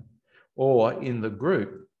 Or in the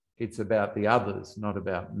group, it's about the others, not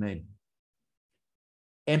about me.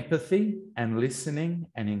 Empathy and listening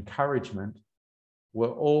and encouragement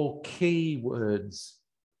were all key words,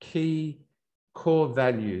 key core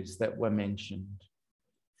values that were mentioned.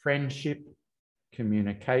 Friendship,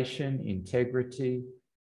 communication, integrity,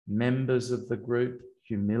 members of the group,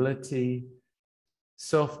 humility,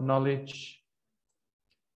 self-knowledge,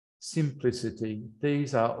 simplicity.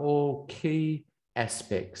 These are all key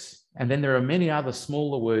aspects. And then there are many other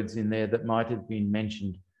smaller words in there that might have been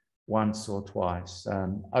mentioned once or twice.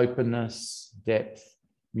 Openness, depth,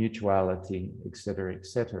 mutuality, etc.,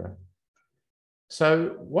 etc.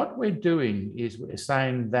 So what we're doing is we're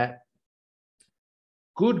saying that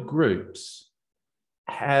good groups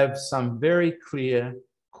have some very clear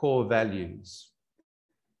core values,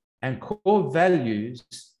 and core values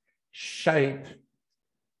shape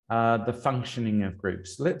the functioning of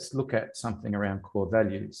groups. Let's look at something around core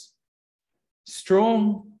values.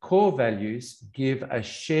 Strong core values give a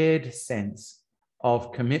shared sense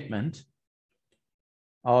of commitment,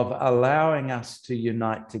 of allowing us to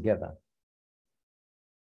unite together.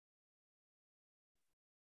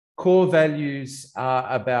 Core values are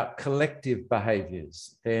about collective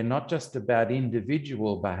behaviours. They're not just about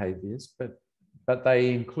individual behaviours, but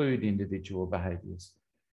they include individual behaviours.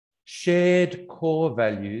 Shared core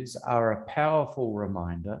values are a powerful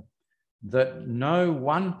reminder that no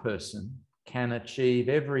one person can achieve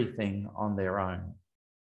everything on their own.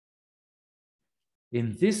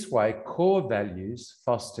 In this way, core values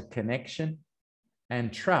foster connection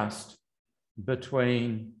and trust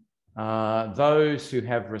between those who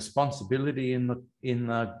have responsibility in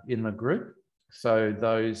the group, so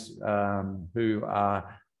those who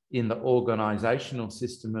are in the organisational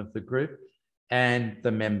system of the group, and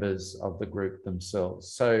the members of the group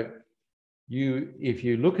themselves. So if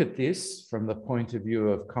you look at this from the point of view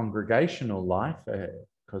of congregational life,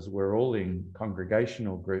 because we're all in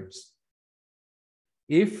congregational groups,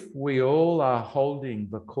 if we all are holding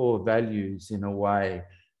the core values in a way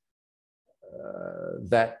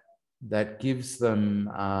that gives them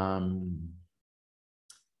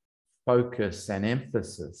focus and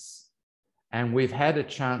emphasis, and we've had a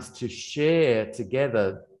chance to share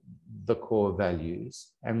together the core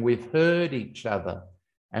values, and we've heard each other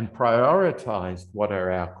and prioritized what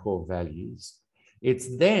are our core values,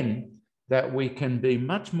 it's then that we can be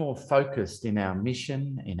much more focused in our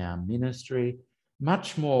mission, in our ministry,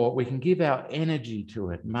 much more, we can give our energy to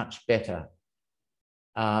it much better.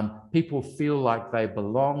 People feel like they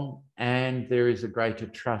belong, and there is a greater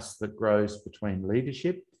trust that grows between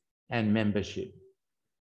leadership and membership.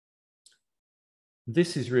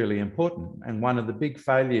 This is really important, and one of the big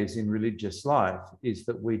failures in religious life is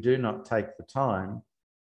that we do not take the time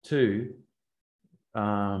to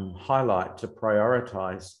highlight, to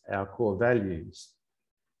prioritize our core values.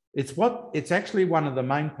 It's actually one of the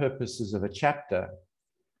main purposes of a chapter.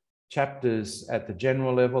 Chapters at the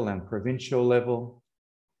general level and provincial level,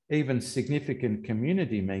 even significant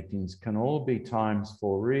community meetings can all be times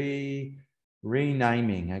for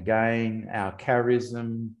renaming again our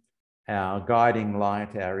charism, our guiding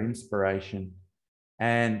light, our inspiration,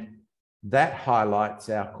 and that highlights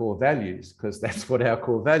our core values, because that's what our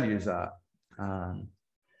core values are.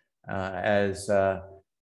 As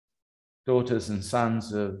daughters and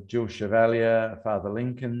sons of Jill Chevalier, Father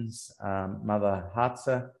Lincoln's, Mother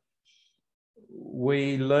Hartzer,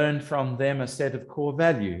 we learn from them a set of core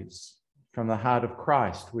values. From the heart of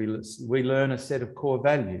Christ, we learn a set of core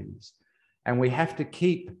values, and we have to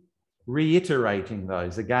keep reiterating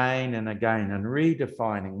those again and again and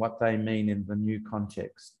redefining what they mean in the new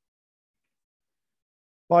context.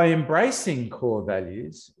 By embracing core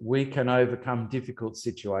values, we can overcome difficult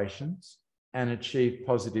situations and achieve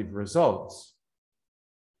positive results.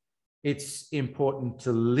 It's important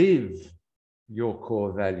to live your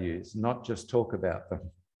core values, not just talk about them.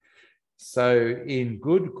 So in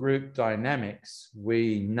good group dynamics,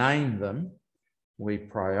 we name them, we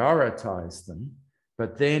prioritize them,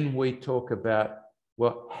 but then we talk about,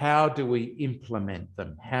 well, how do we implement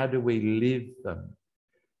them? How do we live them?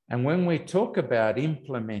 And when we talk about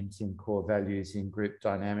implementing core values in group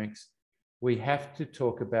dynamics, we have to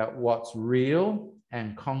talk about what's real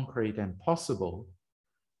and concrete and possible,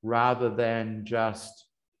 rather than just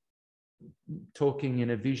talking in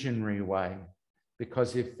a visionary way.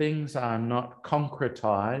 Because if things are not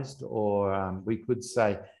concretized, or we could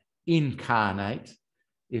say incarnate,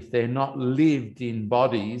 if they're not lived in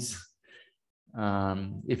bodies,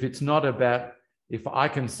 if it's not about, if I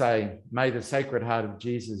can say, may the Sacred Heart of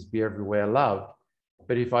Jesus be everywhere loved,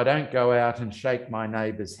 but if I don't go out and shake my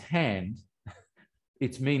neighbour's hand,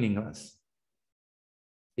 it's meaningless.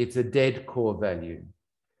 It's a dead core value.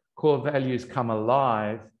 Core values come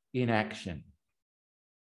alive in action.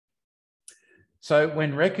 So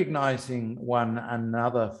when recognizing one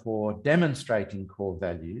another for demonstrating core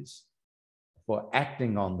values, for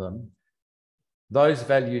acting on them, those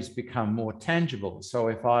values become more tangible. So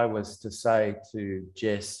if I was to say to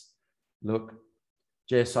Jess, look,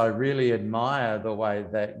 Jess, I really admire the way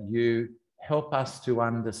that you help us to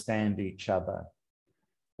understand each other.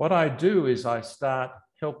 What I do is I start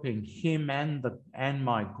helping him and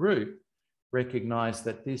my group recognize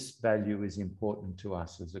that this value is important to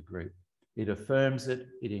us as a group. It affirms it,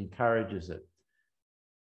 it encourages it.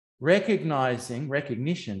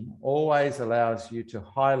 Recognition always allows you to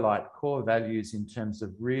highlight core values in terms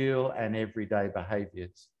of real and everyday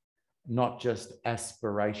behaviors, not just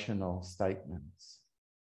aspirational statements.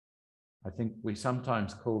 I think we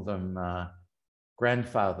sometimes call them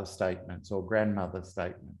grandfather statements or grandmother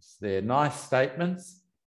statements. They're nice statements,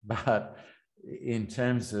 but in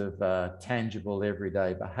terms of tangible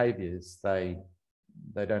everyday behaviors, they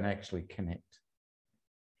don't actually connect.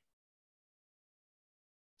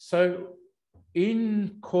 So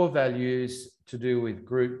in core values to do with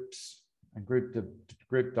groups and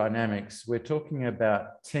group dynamics, we're talking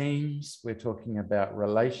about teams, we're talking about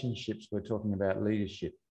relationships, we're talking about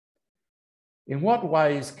leadership. In what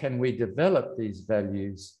ways can we develop these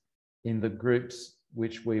values in the groups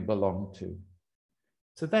which we belong to?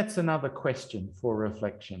 So that's another question for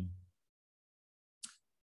reflection.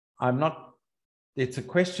 It's a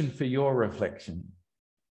question for your reflection.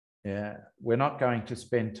 Yeah, we're not going to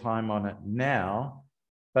spend time on it now,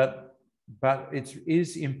 but it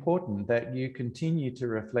is important that you continue to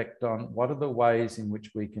reflect on what are the ways in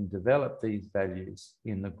which we can develop these values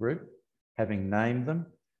in the group, having named them,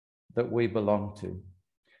 that we belong to.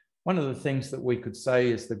 One of the things that we could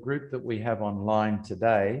say is the group that we have online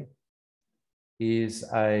today is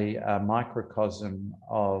a microcosm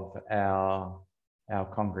of our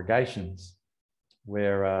congregations,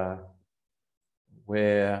 where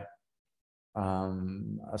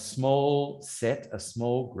a small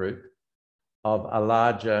group of a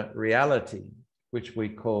larger reality, which we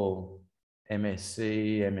call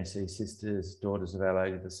MSC Sisters, Daughters of Our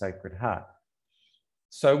Lady of the Sacred Heart.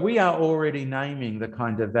 So we are already naming the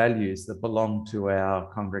kind of values that belong to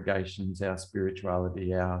our congregations, our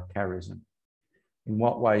spirituality, our charism. In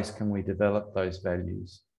what ways can we develop those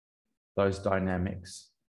values, those dynamics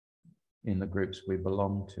in the groups we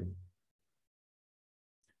belong to?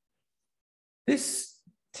 This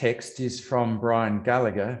text is from Brian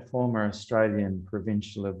Gallagher, former Australian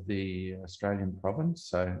provincial of the Australian province.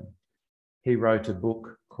 So he wrote a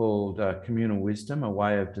book called Communal Wisdom, A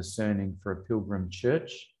Way of Discerning for a Pilgrim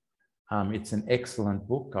Church. It's an excellent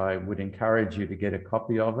book. I would encourage you to get a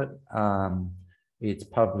copy of it. It's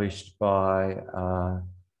published by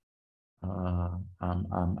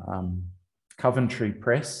Coventry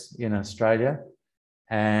Press in Australia.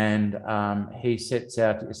 And he sets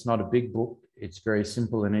out, it's not a big book, it's very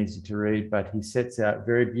simple and easy to read, but he sets out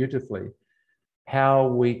very beautifully how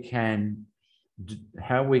we can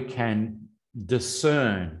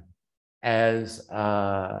discern as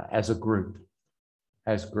a group,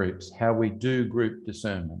 as groups, how we do group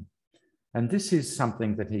discernment. And this is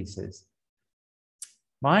something that he says.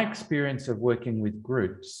 My experience of working with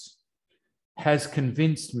groups has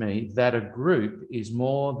convinced me that a group is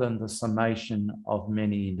more than the summation of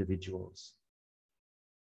many individuals.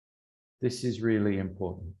 This is really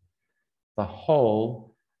important. The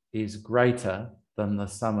whole is greater than the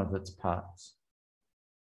sum of its parts.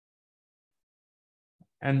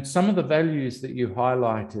 And some of the values that you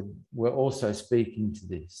highlighted were also speaking to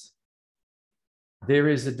this. There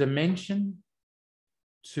is a dimension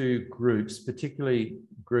to groups, particularly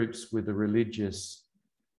groups with a religious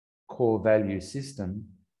core value system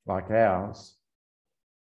like ours,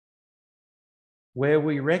 where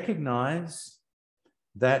we recognize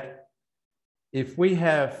that if we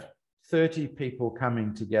have 30 people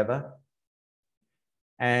coming together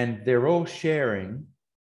and they're all sharing,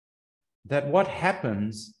 that what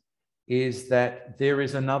happens is that there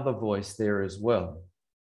is another voice there as well.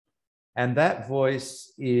 And that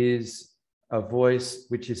voice is a voice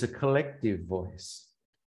which is a collective voice.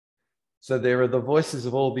 So there are the voices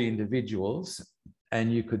of all the individuals,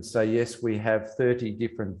 and you could say, yes, we have 30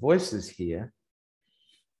 different voices here,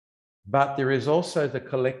 but there is also the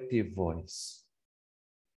collective voice.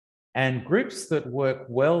 And groups that work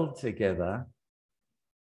well together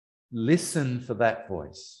listen for that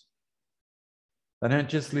voice. They don't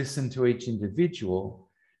just listen to each individual,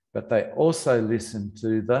 but they also listen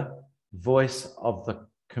to the voice of the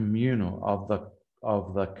communal,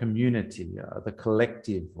 of the community, the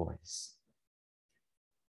collective voice.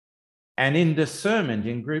 And in discernment,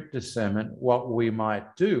 in group discernment, what we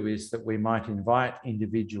might do is that we might invite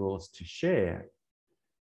individuals to share.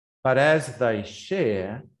 But as they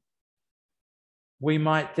share, we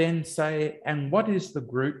might then say, and what is the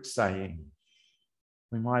group saying?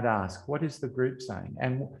 We might ask, what is the group saying?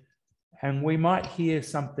 And we might hear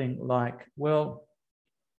something like, well,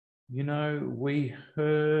 you know, we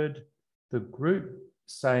heard the group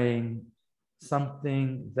saying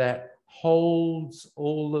something that holds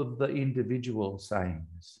all of the individual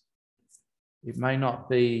sayings. It may not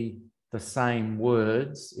be the same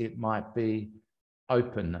words, it might be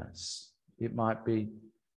openness, it might be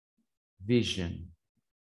vision,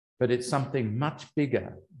 but it's something much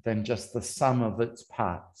bigger than just the sum of its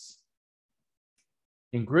parts.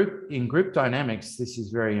 In group dynamics, this is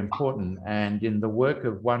very important. And in the work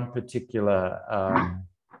of one particular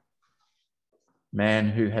man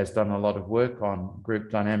who has done a lot of work on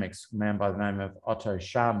group dynamics, a man by the name of Otto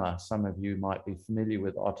Scharmer. Some of you might be familiar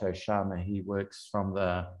with Otto Scharmer. He works from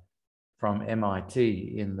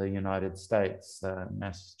MIT in the United States,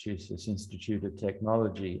 Massachusetts Institute of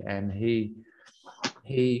Technology, and he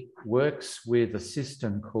works with a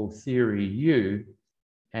system called Theory U,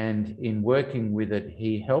 and in working with it,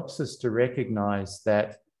 he helps us to recognize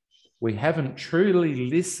that we haven't truly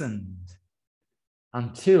listened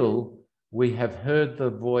until we have heard the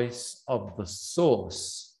voice of the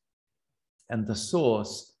source, and the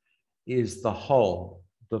source is the whole,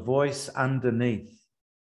 the voice underneath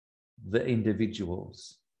the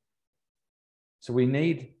individuals. So we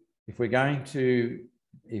need, if we're going to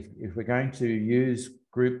use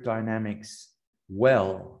group dynamics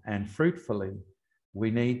well and fruitfully, we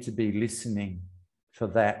need to be listening for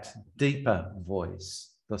that deeper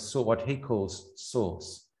voice, what he calls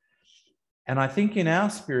source. And I think in our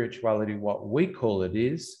spirituality, what we call it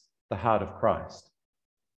is the heart of Christ.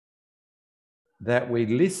 That we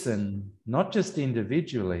listen, not just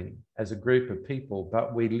individually as a group of people,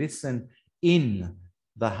 but we listen in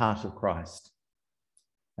the heart of Christ.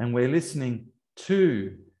 And we're listening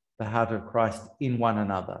to the heart of Christ in one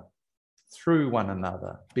another, through one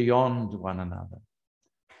another, beyond one another.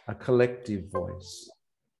 A collective voice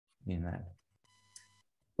in that.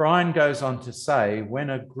 Brian goes on to say, when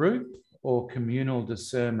a group or communal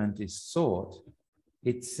discernment is sought,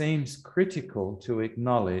 it seems critical to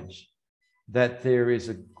acknowledge that there is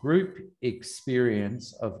a group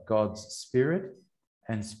experience of God's Spirit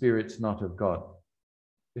and spirits not of God.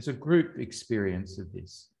 There's a group experience of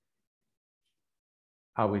this.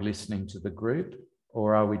 Are we listening to the group,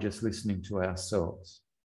 or are we just listening to ourselves?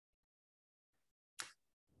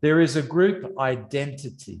 There is a group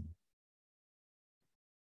identity.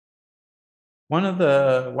 One of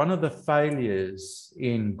the failures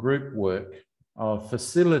in group work, of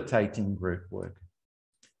facilitating group work,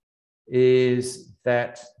 is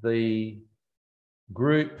that the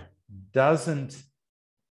group doesn't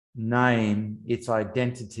name its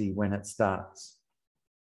identity when it starts.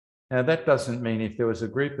 Now, that doesn't mean if there was a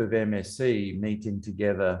group of MSc meeting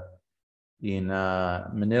together in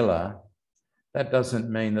Manila, that doesn't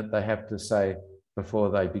mean that they have to say before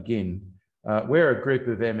they begin, we're a group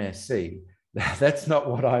of MSc. That's not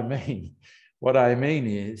what I mean. What I mean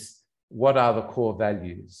is, what are the core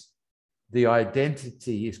values? The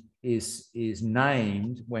identity is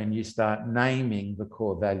named when you start naming the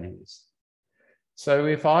core values. So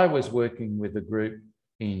if I was working with a group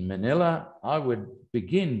in Manila, I would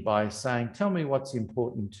begin by saying, tell me what's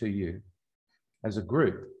important to you as a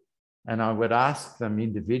group. And I would ask them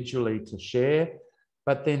individually to share,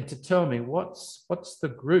 but then to tell me what's the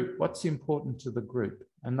group, what's important to the group.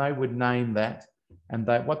 And they would name that, and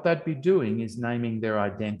what they'd be doing is naming their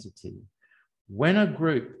identity. When a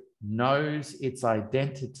group knows its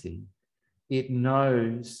identity, it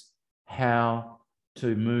knows how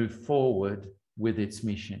to move forward with its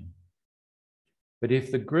mission. But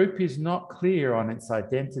if the group is not clear on its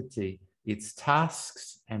identity, its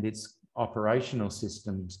tasks and its operational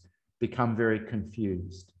systems become very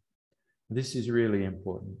confused. This is really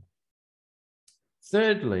important.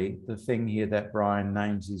 Thirdly, the thing here that Brian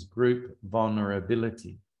names is group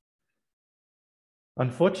vulnerability.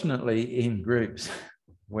 Unfortunately, in groups,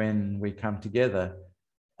 when we come together,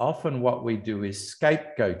 often what we do is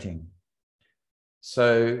scapegoating.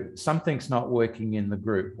 So something's not working in the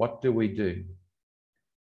group. What do?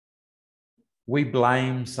 We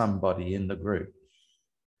blame somebody in the group.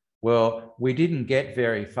 Well, we didn't get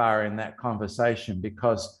very far in that conversation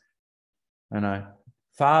because,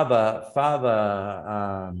 Father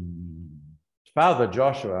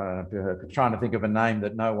Joshua, I'm trying to think of a name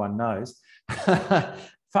that no one knows,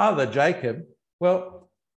 Father Jacob,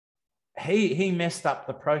 well, he messed up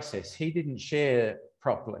the process. He didn't share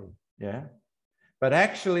properly, yeah? But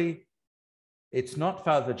actually, it's not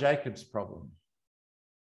Father Jacob's problem.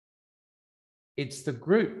 It's the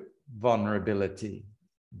group vulnerability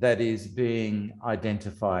that is being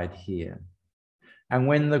identified here. And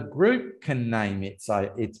when the group can name its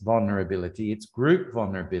vulnerability, its group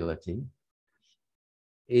vulnerability,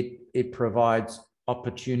 it provides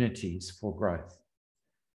opportunities for growth.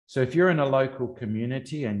 So if you're in a local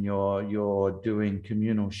community and you're doing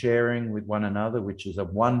communal sharing with one another, which is a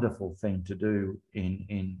wonderful thing to do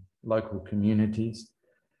in local communities,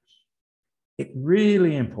 it's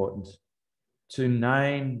really important to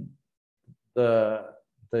name the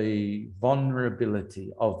the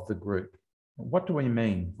vulnerability of the group. What do we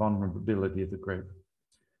mean, vulnerability of the group?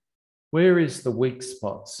 Where is the weak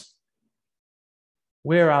spots?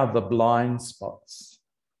 Where are the blind spots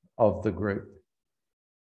of the group?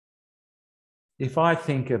 If I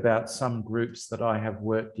think about some groups that I have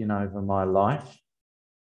worked in over my life,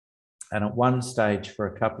 and at one stage for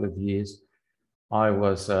a couple of years, I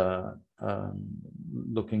was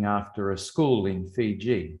looking after a school in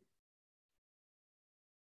Fiji.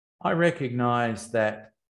 I recognized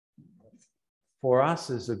that for us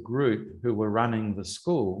as a group who were running the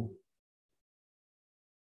school,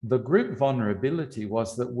 the group vulnerability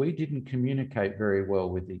was that we didn't communicate very well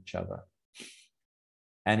with each other.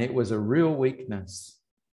 And it was a real weakness.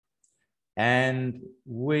 And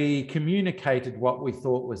we communicated what we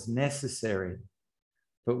thought was necessary,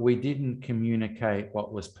 but we didn't communicate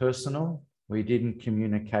what was personal. We didn't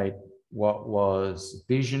communicate what was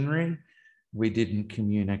visionary. We didn't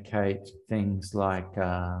communicate things like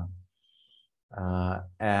our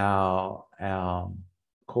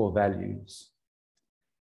core values.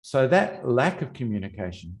 So that lack of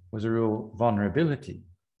communication was a real vulnerability.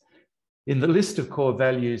 In the list of core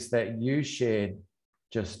values that you shared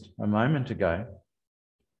just a moment ago,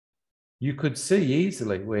 you could see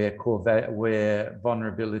easily where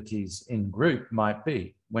vulnerabilities in group might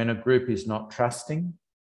be. When a group is not trusting,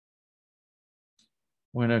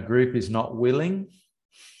 when a group is not willing.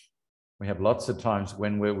 We have lots of times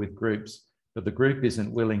when we're with groups, but the group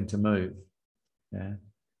isn't willing to move. Yeah.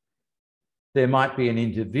 There might be an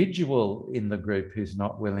individual in the group who's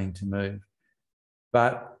not willing to move,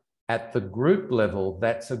 but at the group level,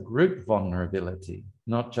 that's a group vulnerability,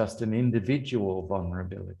 not just an individual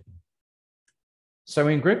vulnerability. So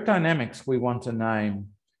in group dynamics, we want to name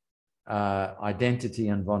identity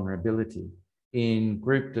and vulnerability. In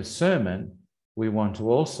group discernment, we want to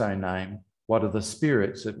also name what are the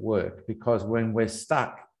spirits at work, because when we're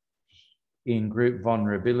stuck in group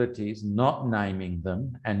vulnerabilities, not naming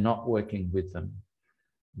them and not working with them,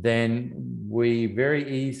 then we very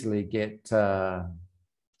easily get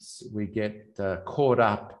caught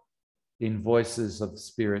up in voices of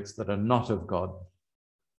spirits that are not of God.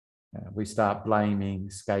 We start blaming,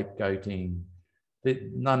 scapegoating.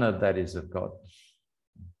 None of that is of God.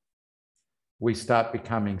 We start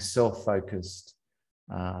becoming self-focused,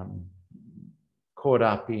 caught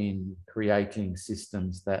up in creating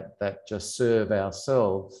systems that just serve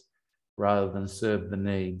ourselves rather than serve the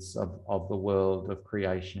needs of the world of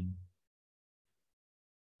creation.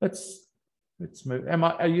 Let's move.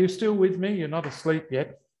 Are you still with me? You're not asleep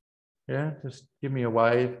yet? Yeah, just give me a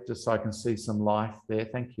wave just so I can see some life there.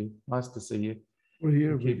 Thank you. Nice to see you. We're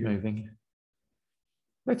here. Keep moving.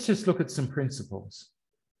 Let's just look at some principles.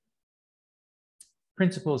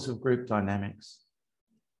 Principles of group dynamics.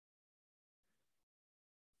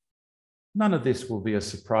 None of this will be a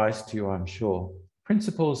surprise to you, I'm sure.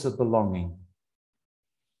 Principles of belonging.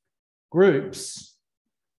 Groups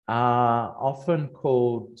are often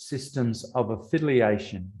called systems of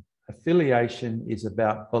affiliation. Affiliation is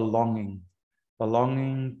about belonging.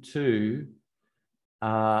 Belonging to,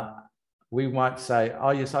 we might say,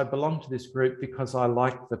 oh yes, I belong to this group because I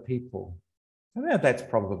like the people. Now, that's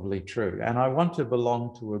probably true. And I want to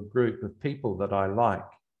belong to a group of people that I like.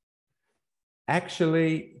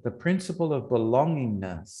 Actually, the principle of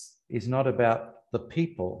belongingness is not about the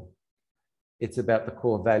people. It's about the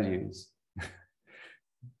core values.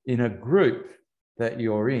 In a group that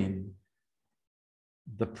you're in,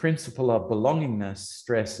 the principle of belongingness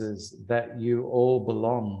stresses that you all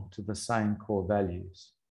belong to the same core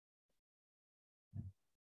values.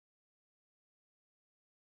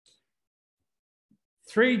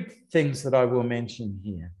 Three things that I will mention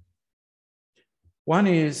here. One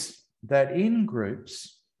is that in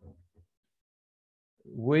groups,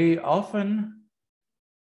 we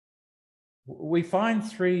find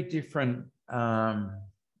three different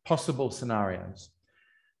possible scenarios.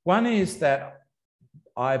 One is that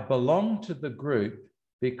I belong to the group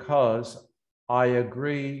because I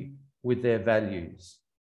agree with their values.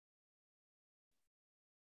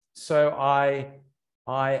 So I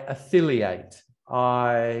affiliate.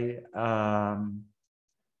 I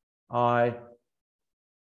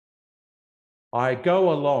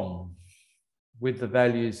go along with the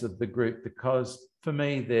values of the group because for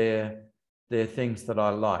me they're things that I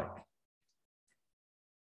like.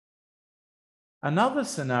 Another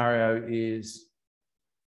scenario is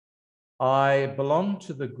I belong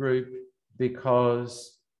to the group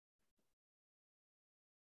because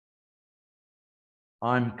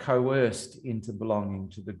I'm coerced into belonging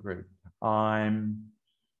to the group.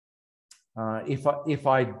 If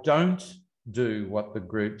I don't do what the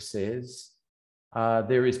group says,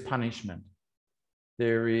 there is punishment,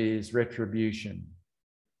 there is retribution.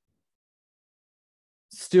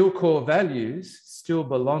 Still core values, still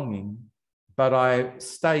belonging, but I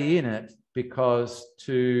stay in it because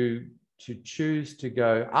to choose to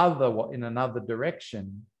go in another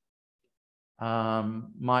direction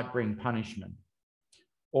might bring punishment.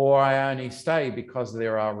 Or I only stay because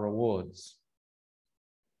there are rewards.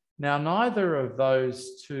 Now, neither of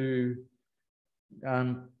those two,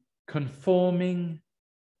 conforming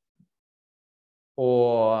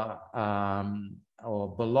or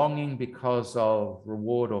belonging because of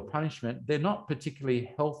reward or punishment, they're not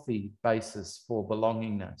particularly healthy basis for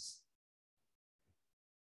belongingness.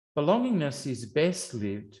 Belongingness is best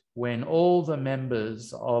lived when all the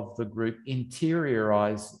members of the group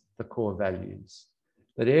interiorize the core values,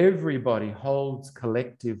 that everybody holds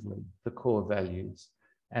collectively the core values,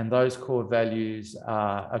 and those core values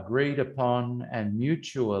are agreed upon and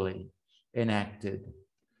mutually enacted.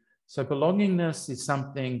 So belongingness is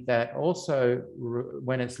something that also,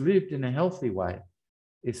 when it's lived in a healthy way,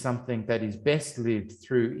 is something that is best lived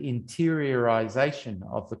through interiorization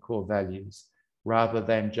of the core values rather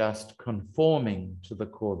than just conforming to the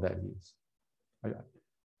core values.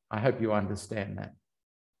 I hope you understand that.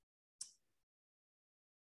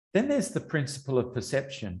 Then there's the principle of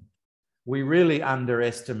perception. We really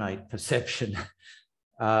underestimate perception.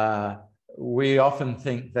 We often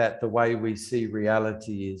think that the way we see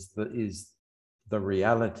reality is the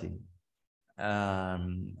reality.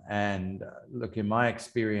 And look, in my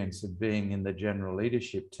experience of being in the general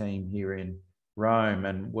leadership team here in Rome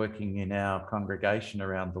and working in our congregation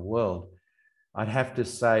around the world, I'd have to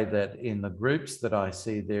say that in the groups that I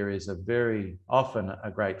see, there is very often a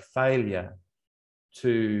great failure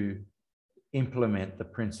to implement the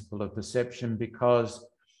principle of perception because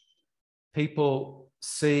people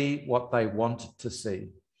see what they want to see.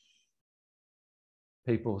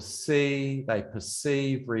 People they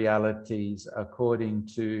perceive realities according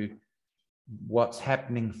to what's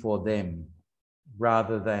happening for them,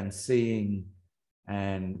 rather than seeing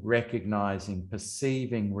and recognizing,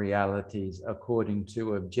 perceiving realities according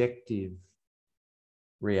to objective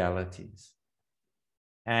realities.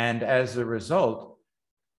 And as a result,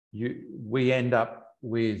 we end up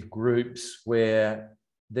with groups where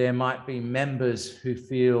there might be members who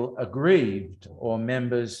feel aggrieved or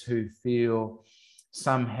members who feel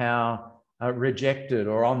somehow rejected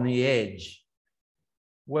or on the edge.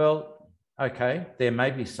 Well, okay, there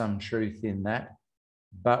may be some truth in that,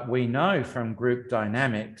 but we know from group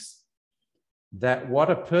dynamics that what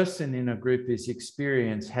a person in a group is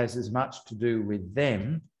experiencing has as much to do with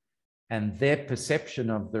them and their perception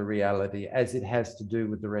of the reality as it has to do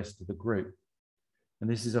with the rest of the group. And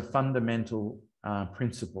this is a fundamental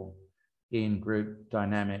principle in group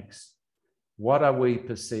dynamics. What are we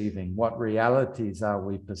perceiving? What realities are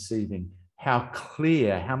we perceiving? How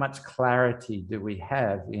clear, how much clarity do we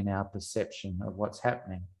have in our perception of what's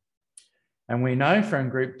happening? And we know from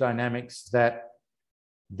group dynamics that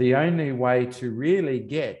the only way to really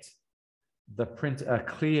get a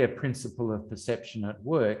clear principle of perception at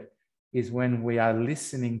work is when we are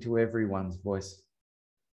listening to everyone's voice.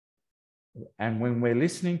 And when we're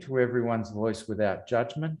listening to everyone's voice without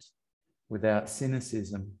judgment, without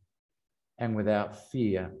cynicism, and without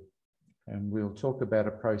fear. And we'll talk about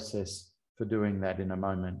a process for doing that in a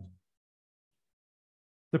moment.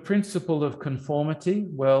 The principle of conformity,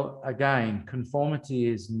 well, again, conformity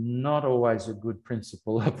is not always a good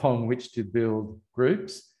principle upon which to build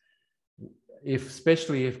groups,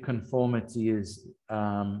 especially if conformity is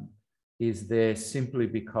there simply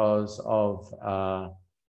because of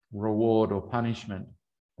reward or punishment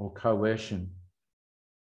or coercion.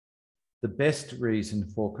 The best reason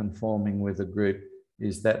for conforming with a group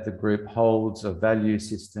is that the group holds a value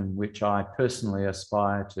system which I personally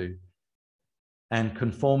aspire to, and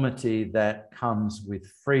conformity that comes with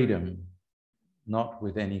freedom, not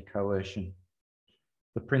with any coercion.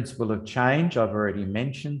 The principle of change I've already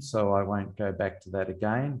mentioned, so I won't go back to that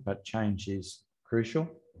again, but change is crucial.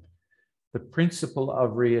 The principle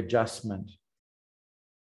of readjustment.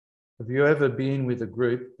 Have you ever been with a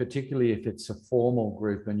group, particularly if it's a formal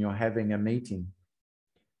group and you're having a meeting,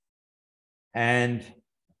 and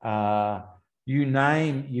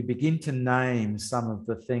you begin to name some of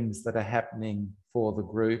the things that are happening for the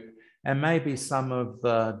group, and maybe some of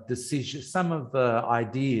the decisions, some of the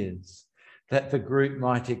ideas that the group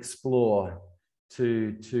might explore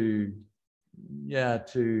to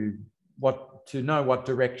know what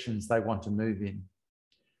directions they want to move in.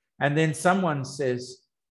 And then someone says,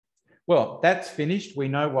 well, that's finished. We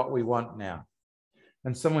know what we want now.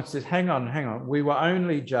 And someone says, hang on. We were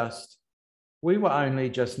only just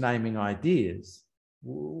naming ideas.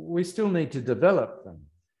 we still need to develop them.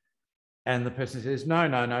 And the person says,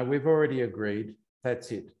 no, we've already agreed.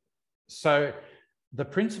 That's it. So the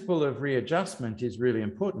principle of readjustment is really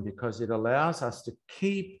important because it allows us to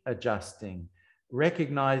keep adjusting,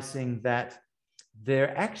 recognizing that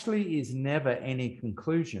there actually is never any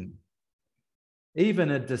conclusion.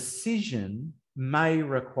 Even a decision may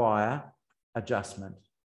require adjustment.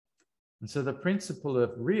 And so the principle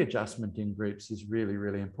of readjustment in groups is really,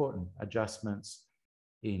 really important. Adjustments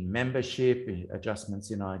in membership,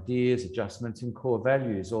 adjustments in ideas, adjustments in core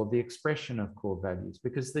values, or the expression of core values,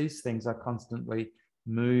 because these things are constantly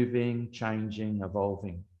moving, changing,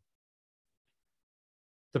 evolving.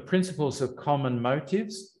 The principles of common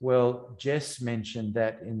motives, well, Jess mentioned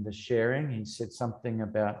that in the sharing. He said something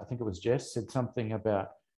about, I think it was Jess, said something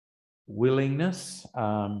about willingness,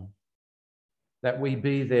 that we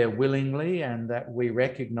be there willingly and that we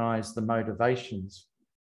recognize the motivations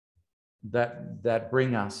that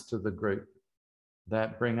bring us to the group,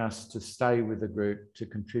 that bring us to stay with the group, to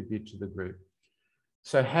contribute to the group.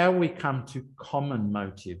 So how we come to common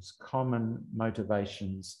motives, common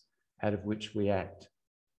motivations out of which we act.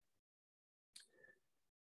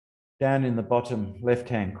 Down in the bottom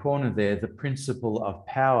left-hand corner there, the principle of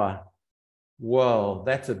power. Well,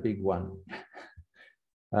 that's a big one.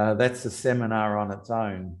 That's a seminar on its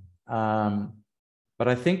own. But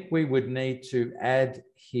I think we would need to add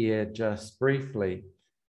here just briefly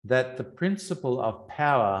that the principle of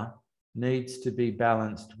power needs to be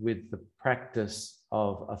balanced with the practice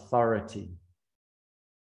of authority.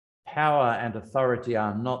 Power and authority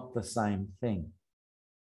are not the same thing.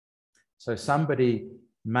 So somebody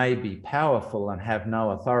may be powerful and have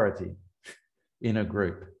no authority in a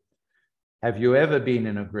group. Have you ever been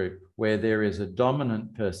in a group where there is a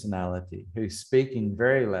dominant personality who's speaking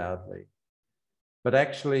very loudly, but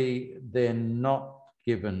actually they're not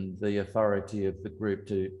given the authority of the group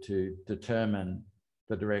to determine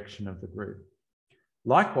the direction of the group?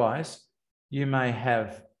 Likewise, you may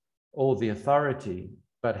have all the authority,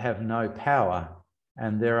 but have no power.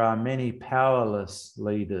 And there are many powerless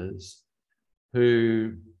leaders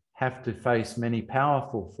who have to face many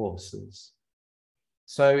powerful forces.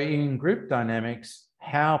 So in group dynamics,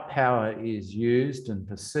 how power is used and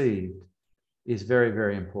perceived is very,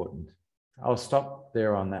 very important. I'll stop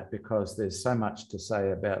there on that because there's so much to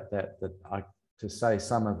say about that to say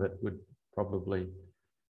some of it would probably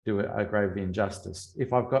do a grave injustice.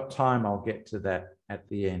 If I've got time, I'll get to that at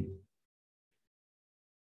the end.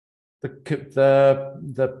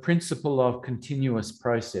 The principle of continuous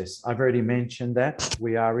process, I've already mentioned that.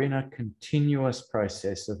 We are in a continuous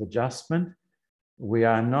process of adjustment. We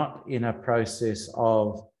are not in a process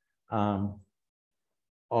of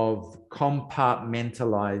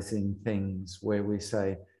compartmentalizing things where we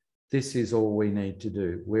say, this is all we need to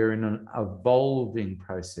do. We're in an evolving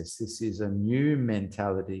process. This is a new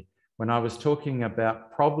mentality. When I was talking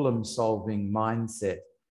about problem-solving mindset,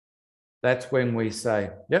 that's when we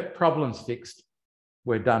say, yep, problem's fixed.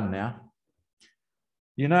 We're done now.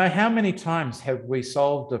 You know, how many times have we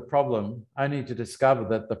solved a problem only to discover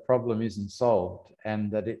that the problem isn't solved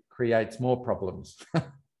and that it creates more problems?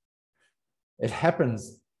 It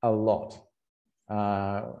happens a lot.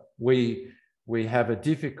 We have a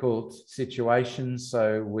difficult situation,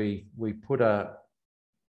 so we put I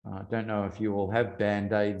don't know if you all have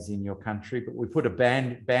Band-Aids in your country, but we put a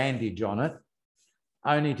bandage on it,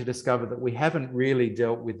 only to discover that we haven't really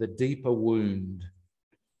dealt with the deeper wound,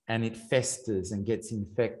 and it festers and gets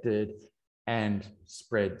infected and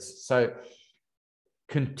spreads. So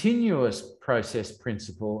continuous process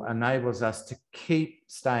principle enables us to keep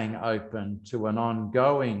staying open to an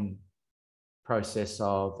ongoing process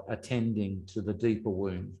of attending to the deeper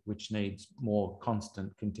wound, which needs more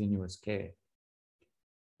constant, continuous care.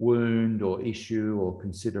 Wound or issue or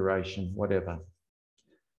consideration, whatever.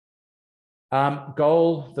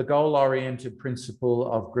 The goal-oriented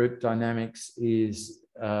principle of group dynamics is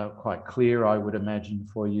quite clear, I would imagine,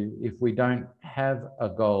 for you. If we don't have a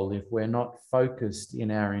goal, if we're not focused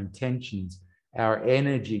in our intentions, our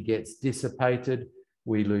energy gets dissipated,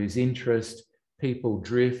 we lose interest, people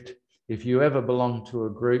drift. If you ever belong to a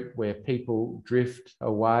group where people drift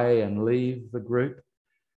away and leave the group,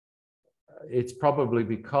 it's probably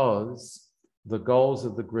because the goals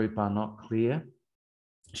of the group are not clear.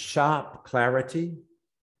 Sharp clarity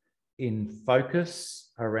in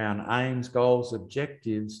focus around aims, goals,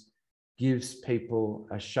 objectives gives people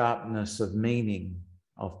a sharpness of meaning,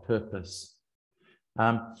 of purpose.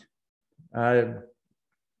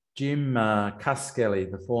 Jim Cuskelly,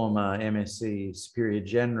 the former MSc Superior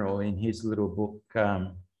General, in his little book,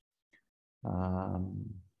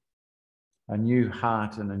 A New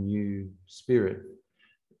Heart and a New Spirit,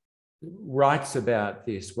 writes about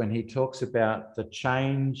this when he talks about the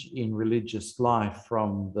change in religious life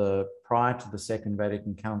from the prior to the Second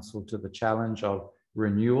Vatican Council to the challenge of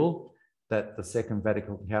renewal that the Second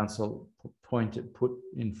Vatican Council put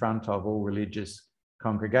in front of all religious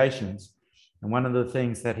congregations. And one of the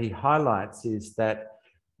things that he highlights is that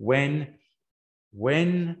when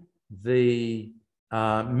the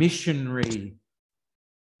missionary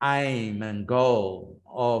aim and goal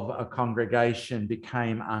of a congregation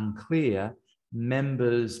became unclear,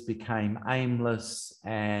 members became aimless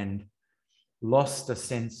and lost a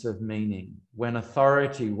sense of meaning. When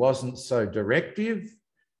authority wasn't so directive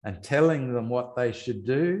and telling them what they should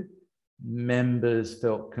do, members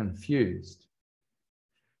felt confused.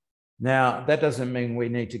 Now, that doesn't mean we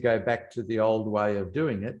need to go back to the old way of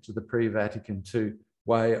doing it, to the pre-Vatican II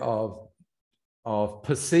way of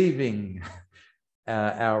perceiving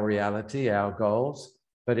our reality, our goals,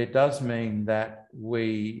 but it does mean that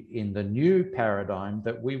we, in the new paradigm,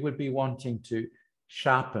 that we would be wanting to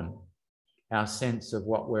sharpen our sense of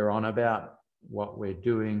what we're on about, what we're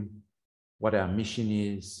doing, what our mission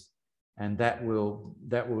is, and that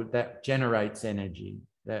generates energy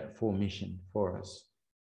for mission for us.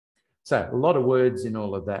 So a lot of words in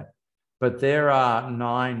all of that, but there are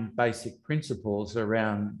 9 basic principles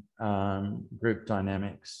around group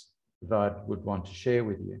dynamics that I would want to share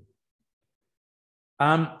with you.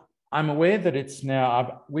 I'm aware that it's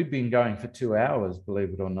now, we've been going for 2 hours, believe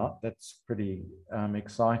it or not. That's pretty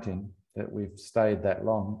exciting that we've stayed that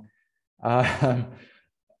long.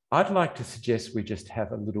 I'd like to suggest we just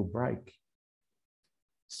have a little break.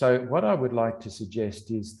 So what I would like to suggest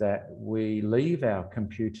is that we leave our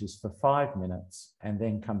computers for 5 minutes and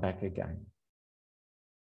then come back again.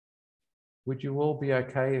 Would you all be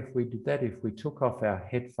okay if we did that? If we took off our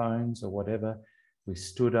headphones or whatever, we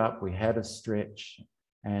stood up, we had a stretch,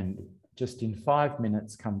 and just in 5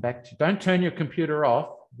 minutes come back to, don't turn your computer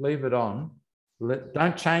off, leave it on.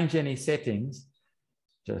 Don't change any settings.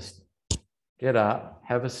 Just get up,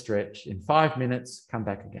 have a stretch. In 5 minutes, come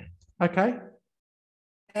back again. Okay?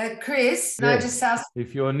 Chris, can I just ask?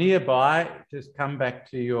 If you're nearby, just come back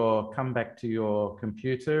to your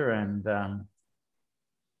computer and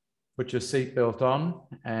put your seatbelt on,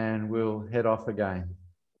 and we'll head off again.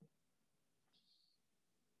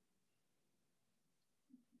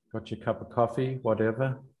 Got your cup of coffee,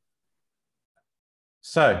 whatever.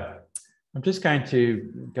 So I'm just going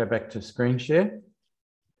to go back to screen share,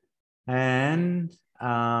 and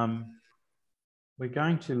we're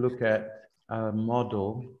going to look at a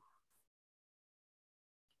model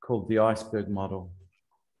called the iceberg model.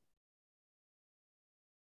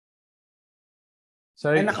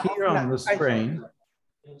 So here on the screen,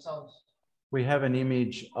 we have an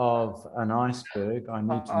image of an iceberg. I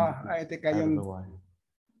need to get out of the way.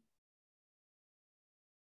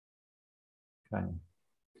 Okay.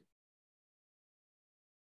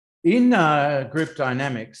 In group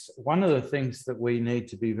dynamics, one of the things that we need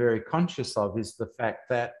to be very conscious of is the fact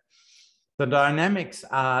that the dynamics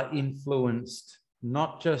are influenced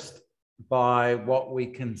not just by what we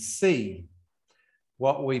can see,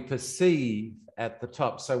 what we perceive at the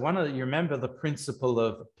top. So you remember the principle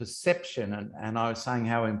of perception, and I was saying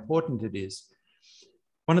how important it is.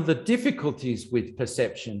 One of the difficulties with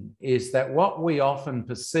perception is that what we often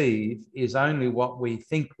perceive is only what we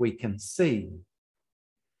think we can see.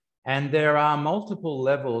 And there are multiple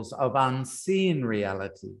levels of unseen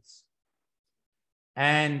realities.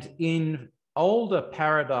 And in older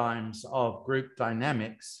paradigms of group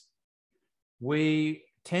dynamics, we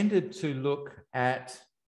tended to look at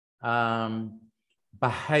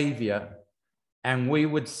behavior, and we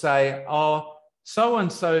would say, oh,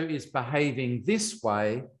 so-and-so is behaving this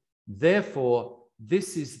way, therefore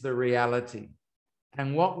this is the reality.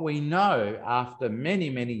 And what we know after many,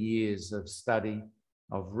 many years of study,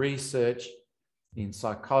 of research in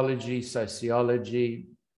psychology, sociology,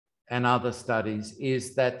 and other studies,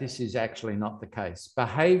 is that this is actually not the case.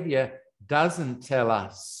 Behavior doesn't tell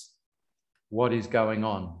us what is going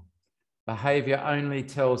on. Behavior only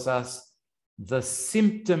tells us the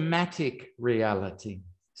symptomatic reality.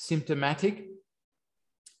 Symptomatic?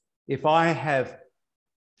 If I have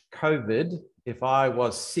COVID, if I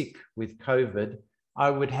was sick with COVID,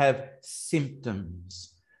 I would have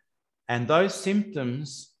symptoms. And those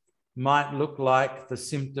symptoms might look like the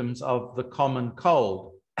symptoms of the common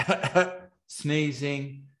cold,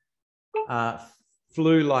 sneezing,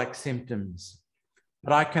 flu-like symptoms.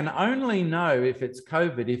 But I can only know if it's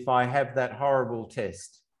COVID if I have that horrible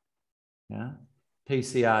test,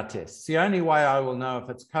 PCR test. It's the only way I will know if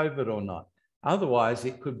it's COVID or not. Otherwise,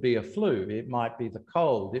 it could be a flu. It might be the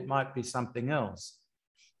cold. It might be something else.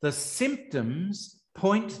 The symptoms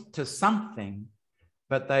point to something,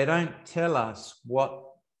 but they don't tell us what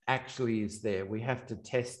actually is there. We have to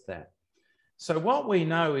test that. So what we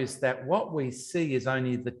know is that what we see is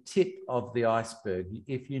only the tip of the iceberg.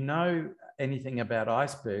 If you know anything about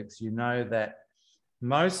icebergs, you know that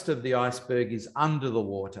most of the iceberg is under the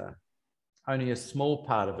water. Only a small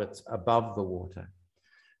part of it's above the water.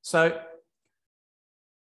 So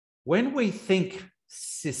when we think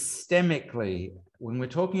systemically, when we're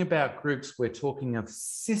talking about groups, we're talking of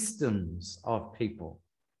systems of people.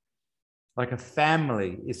 Like a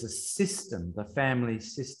family is a system, the family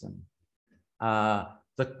system,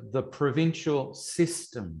 the provincial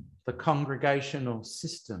system, the congregational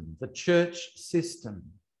system, the church system,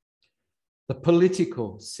 the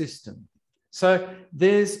political system. So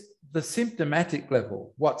there's the symptomatic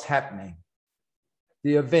level, what's happening,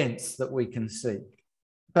 the events that we can see.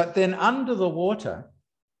 But then under the water,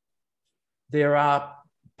 there are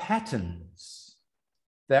patterns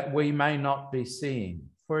that we may not be seeing.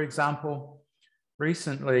 For example,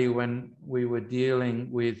 recently when we were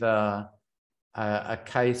dealing with a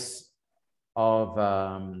case of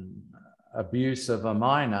abuse of a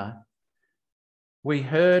minor, we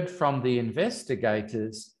heard from the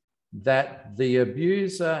investigators that the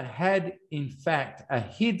abuser had in fact a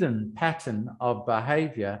hidden pattern of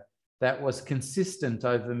behavior that was consistent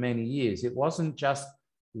over many years. It wasn't just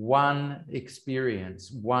one experience,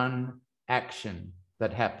 one action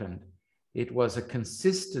that happened. It was a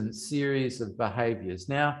consistent series of behaviors.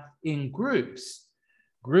 Now, in groups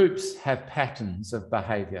have patterns of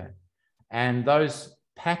behavior, and those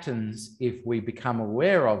patterns, if we become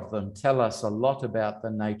aware of them, tell us a lot about the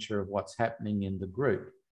nature of what's happening in the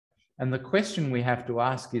group. And the question we have to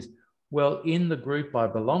ask is, well, in the group I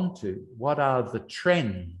belong to, what are the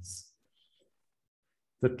trends,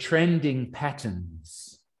 the trending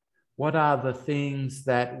patterns? What are the things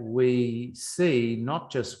that we see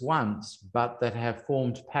not just once, but that have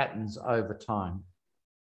formed patterns over time?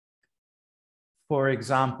 For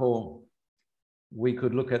example, we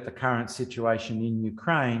could look at the current situation in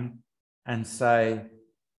Ukraine and say,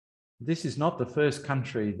 this is not the first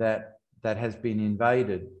country that has been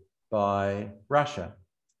invaded by Russia.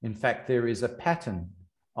 In fact, there is a pattern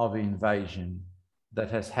of invasion that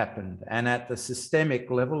has happened. And at the systemic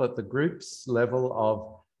level, at the group's level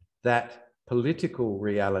of that political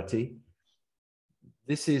reality,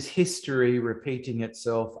 this is history repeating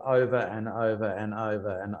itself over and over and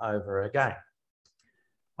over and over again.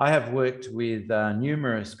 I have worked with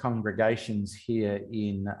numerous congregations here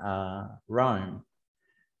in Rome,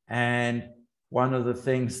 and one of the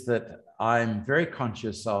things that I'm very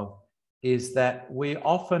conscious of is that we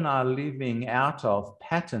often are living out of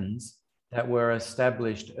patterns that were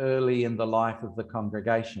established early in the life of the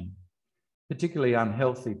congregation, particularly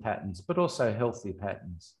unhealthy patterns, but also healthy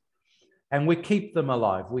patterns. And we keep them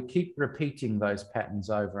alive. We keep repeating those patterns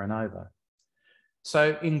over and over.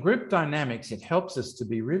 So in group dynamics, it helps us to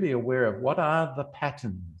be really aware of what are the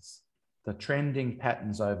patterns, the trending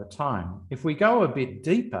patterns over time. If we go a bit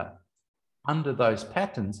deeper under those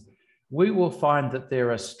patterns, we will find that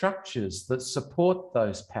there are structures that support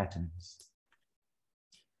those patterns.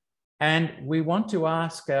 And we want to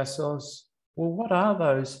ask ourselves, well, what are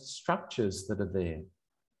those structures that are there?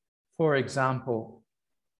 For example,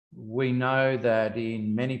 we know that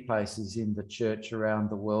in many places in the church around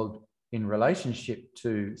the world, in relationship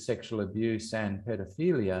to sexual abuse and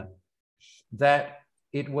pedophilia, that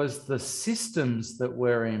it was the systems that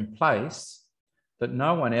were in place that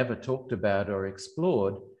no one ever talked about or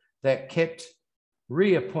explored that kept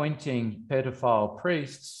reappointing pedophile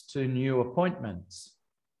priests to new appointments.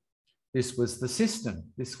 This was the system.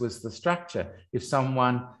 This was the structure. If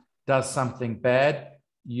someone does something bad,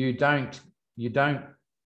 you don't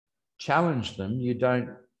challenge them. You don't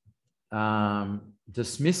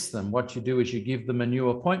dismiss them. What you do is you give them a new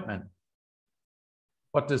appointment.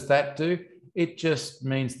 What does that do? It just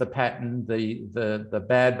means the pattern, the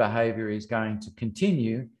bad behavior is going to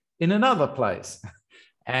continue in another place.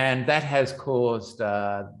 And that has caused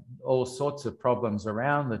all sorts of problems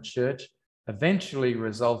around the church, eventually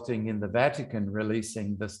resulting in the Vatican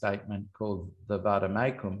releasing the statement called the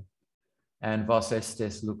Vitae and Vos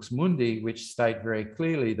Estes Lux Mundi, which state very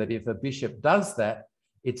clearly that if a bishop does that,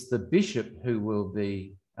 it's the bishop who will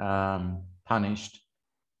be punished,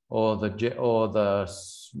 or the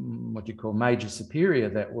what you call major superior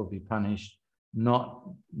that will be punished, not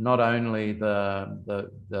only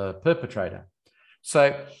the perpetrator.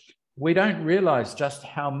 So we don't realize just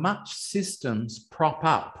how much systems prop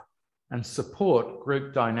up and support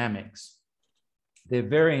group dynamics. They're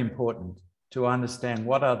very important to understand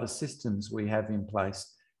what are the systems we have in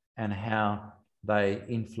place and how they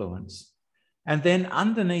influence. And then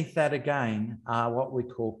underneath that again are what we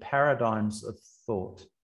call paradigms of thought.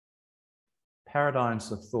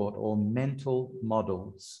 Paradigms of thought, or mental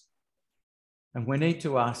models. And we need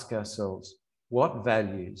to ask ourselves, what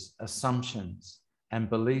values, assumptions, and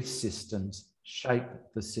belief systems shape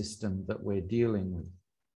the system that we're dealing with?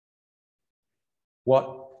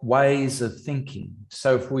 What ways of thinking?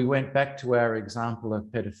 So if we went back to our example of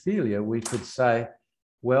pedophilia, we could say,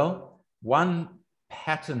 well, one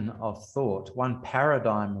pattern of thought, one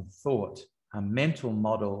paradigm of thought, a mental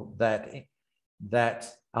model that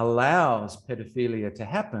allows pedophilia to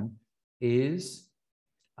happen is,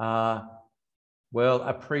 well,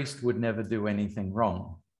 a priest would never do anything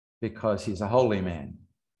wrong because he's a holy man.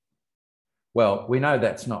 Well, we know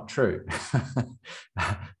that's not true.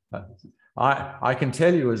 I can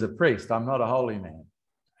tell you as a priest, I'm not a holy man.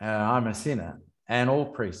 I'm a sinner, and all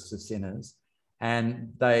priests are sinners.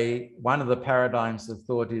 And one of the paradigms of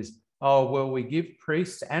thought is, oh, well, we give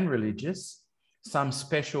priests and religious some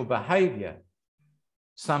special behavior,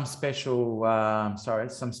 some special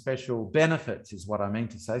benefits is what I mean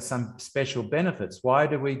to say, some special benefits. Why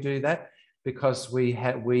do we do that? Because we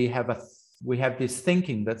have this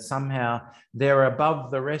thinking that somehow they're above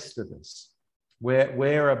the rest of us.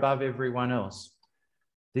 We're above everyone else.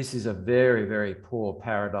 This is a very, very poor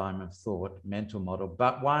paradigm of thought, mental model,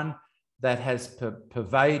 but one that has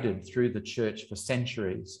pervaded through the church for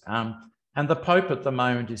centuries. And the Pope at the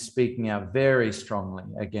moment is speaking out very strongly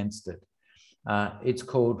against it. It's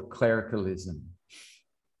called clericalism.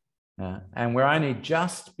 And we're only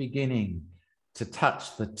just beginning to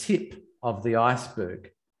touch the tip of the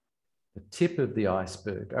iceberg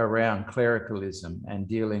around clericalism and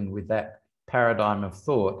dealing with that paradigm of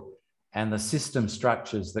thought and the system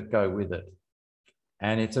structures that go with it.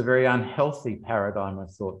 And it's a very unhealthy paradigm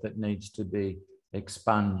of thought that needs to be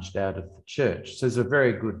expunged out of the church. So it's a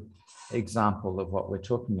very good example of what we're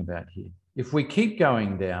talking about here. If we keep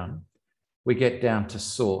going down, we get down to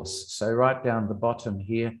source. So right down the bottom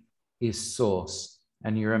here is source.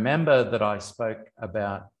 And you remember that I spoke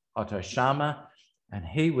about Otto Schama, and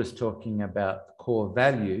he was talking about core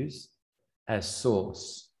values as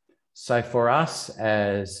source. So for us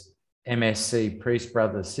as MSC priest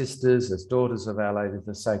brothers, sisters, as daughters of Our Lady of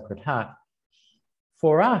the Sacred Heart,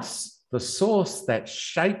 for us, the source that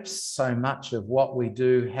shapes so much of what we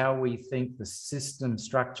do, how we think, the system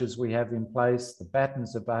structures we have in place, the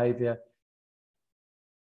patterns of behavior,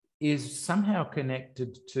 is somehow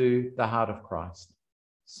connected to the heart of Christ.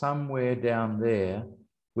 Somewhere down there,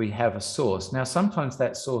 we have a source. Now, sometimes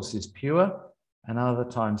that source is pure, and other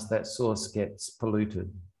times that source gets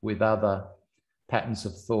polluted with other patterns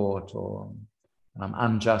of thought or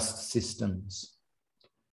unjust systems.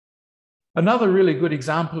 Another really good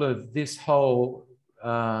example of this whole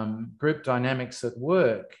group dynamics at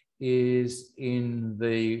work is in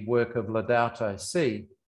the work of Laudato Si.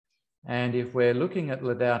 And if we're looking at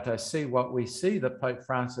Laudato Si, what we see that Pope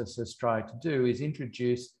Francis has tried to do is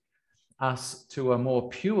introduce us to a more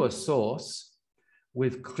pure source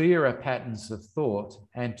with clearer patterns of thought,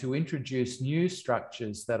 and to introduce new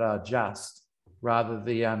structures that are just rather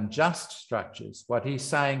than unjust structures. What he's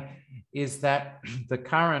saying is that the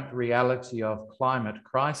current reality of climate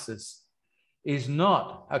crisis is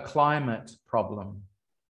not a climate problem.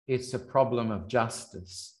 It's a problem of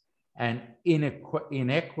justice and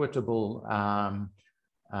inequitable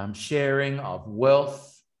sharing of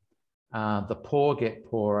wealth. The poor get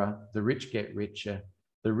poorer, the rich get richer,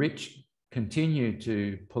 the rich continue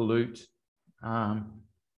to pollute,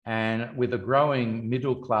 and with a growing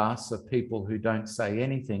middle class of people who don't say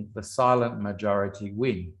anything, the silent majority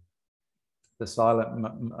win. The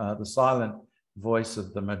silent voice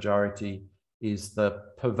of the majority is the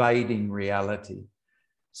pervading reality.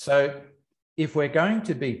 So if we're going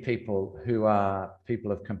to be people who are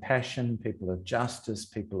people of compassion, people of justice,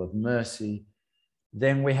 people of mercy,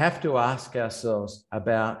 then we have to ask ourselves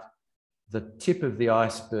about the tip of the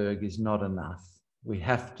iceberg is not enough. We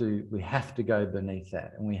have to go beneath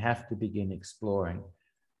that, and we have to begin exploring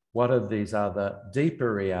what are these other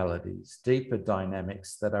deeper realities, deeper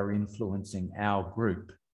dynamics that are influencing our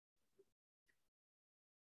group.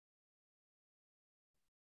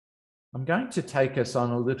 I'm going to take us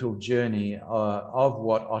on a little journey of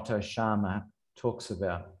what Otto Schama talks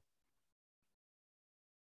about.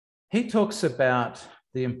 He talks about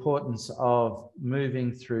the importance of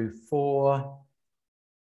moving through four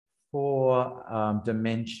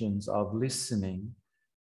dimensions of listening,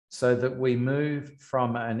 so that we move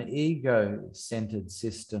from an ego-centered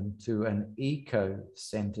system to an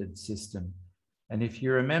eco-centered system. And if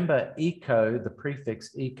you remember, eco, the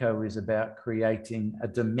prefix eco is about creating a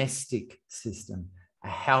domestic system, a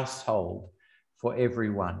household, for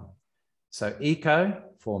everyone. So eco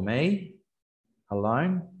for me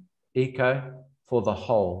alone, eco for the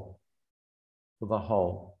whole,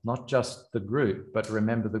 not just the group, but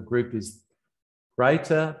remember the group is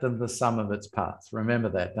greater than the sum of its parts. Remember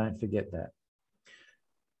that, don't forget that.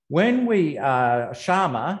 When we,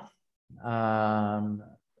 Sharma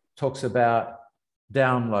talks about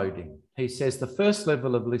downloading. He says the first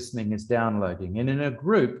level of listening is downloading. And in a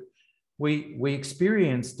group, we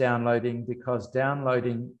experience downloading because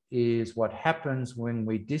downloading is what happens when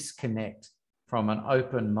we disconnect from an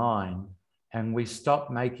open mind and we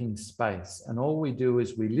stop making space. And all we do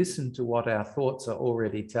is we listen to what our thoughts are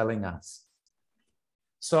already telling us.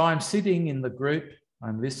 So I'm sitting in the group,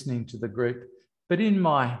 I'm listening to the group, but in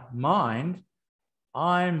my mind,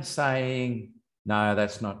 I'm saying, no,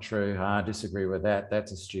 that's not true. I disagree with that.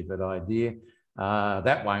 That's a stupid idea.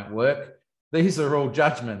 That won't work. These are all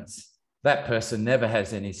judgments. That person never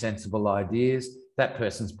has any sensible ideas. That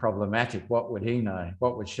person's problematic. What would he know?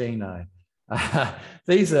 What would she know?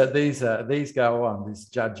 These go on, these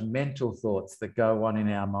judgmental thoughts that go on in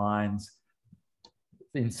our minds.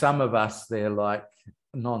 In some of us, they're like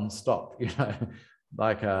non-stop, you know,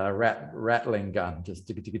 like a rattling gun, just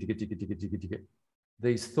tick, tick, tick, tick, tick, tick, tick, tick.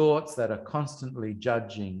 These thoughts that are constantly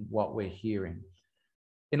judging what we're hearing.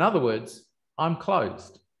 In other words, I'm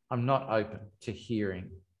closed. I'm not open to hearing.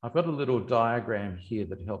 I've got a little diagram here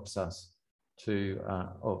that helps us to,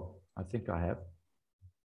 oh, I think I have.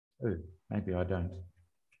 Oh, maybe I don't.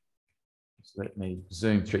 Just let me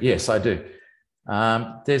zoom through. Yes, I do.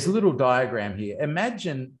 There's a little diagram here.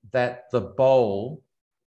 Imagine that the bowl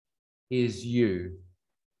is you.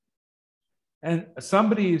 And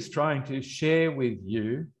somebody is trying to share with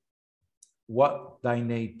you what they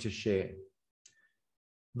need to share.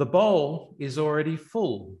 The bowl is already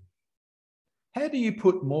full. How do you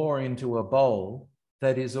put more into a bowl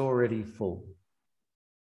that is already full?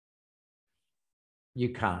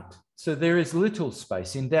 You can't. So there is little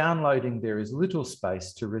space. In downloading, there is little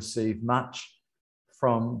space to receive much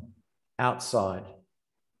from outside.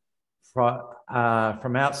 From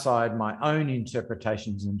outside my own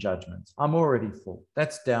interpretations and judgments. I'm already full.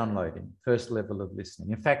 That's downloading, first level of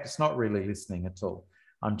listening. In fact, it's not really listening at all.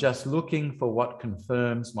 I'm just looking for what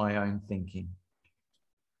confirms my own thinking.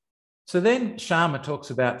 So then Sharma talks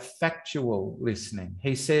about factual listening.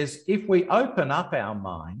 He says, if we open up our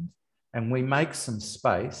mind and we make some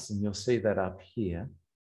space, and you'll see that up here,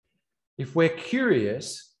 if we're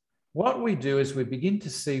curious, what we do is we begin to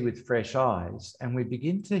see with fresh eyes and we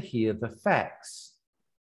begin to hear the facts.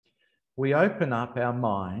 We open up our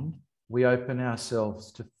mind, we open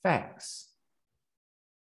ourselves to facts.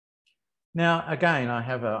 Now, again,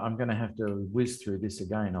 I'm going to have to whiz through this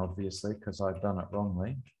again, obviously, because I've done it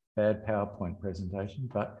wrongly. Bad PowerPoint presentation,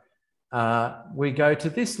 but we go to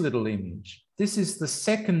this little image. This is the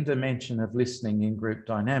second dimension of listening in group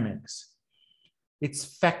dynamics.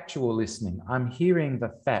 It's factual listening. I'm hearing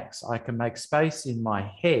the facts. I can make space in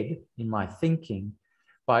my head, in my thinking,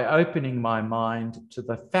 by opening my mind to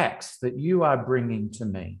the facts that you are bringing to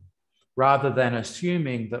me, rather than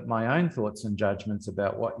assuming that my own thoughts and judgments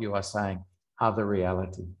about what you are saying are the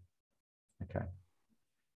reality. Okay.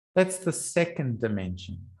 That's the second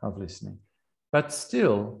dimension of listening. But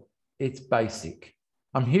still, it's basic.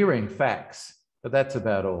 I'm hearing facts, but that's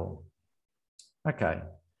about all. Okay.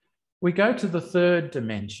 We go to the third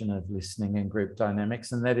dimension of listening in group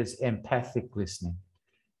dynamics, and that is empathic listening.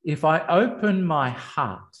 If I open my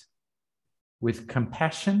heart with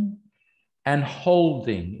compassion and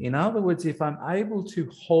holding, in other words, if I'm able to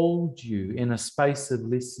hold you in a space of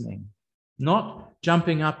listening, not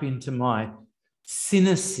jumping up into my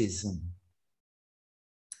cynicism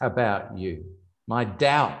about you, my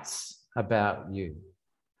doubts about you,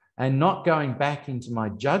 and not going back into my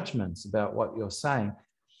judgments about what you're saying,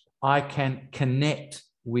 I can connect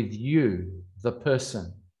with you, the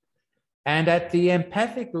person. And at the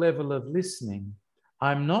empathic level of listening,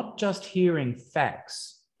 I'm not just hearing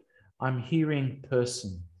facts, I'm hearing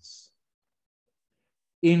persons.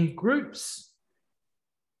 In groups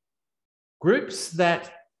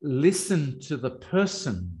that listen to the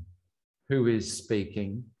person who is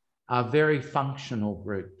speaking are very functional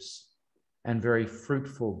groups and very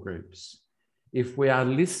fruitful groups. If we are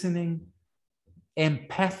listening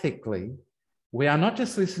empathically, we are not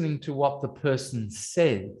just listening to what the person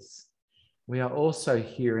says, we are also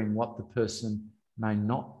hearing what the person may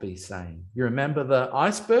not be saying. You remember the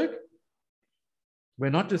iceberg? We're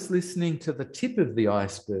not just listening to the tip of the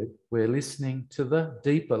iceberg, we're listening to the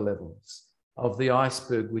deeper levels of the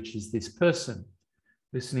iceberg, which is this person,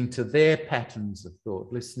 listening to their patterns of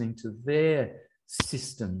thought, listening to their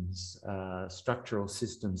systems, structural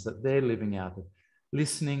systems that they're living out of,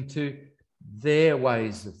 listening to their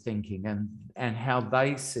ways of thinking and how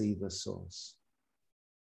they see the source.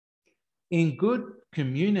 In good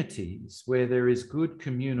communities where there is good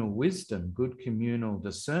communal wisdom, good communal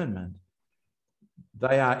discernment,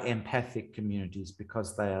 they are empathic communities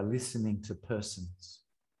because they are listening to persons.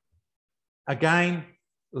 Again,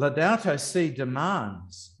 Laudato Si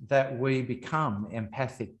demands that we become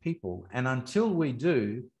empathic people. And until we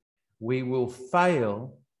do, we will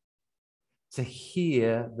fail to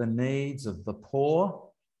hear the needs of the poor,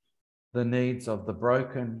 the needs of the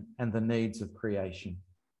broken, and the needs of creation.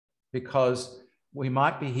 Because we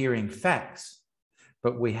might be hearing facts,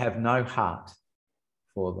 but we have no heart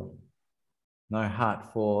for them, no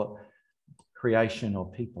heart for creation or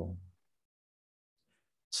people.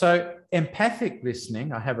 So empathic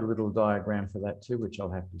listening, I have a little diagram for that too, which I'll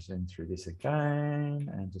have to zoom through this again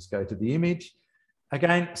and just go to the image.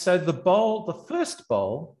 Again, so the bowl, the first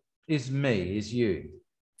bowl is me, is you.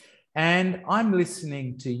 And I'm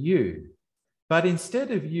listening to you. But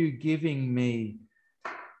instead of you giving me,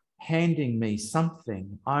 handing me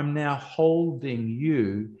something, I'm now holding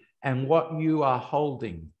you and what you are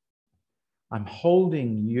holding. I'm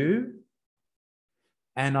holding you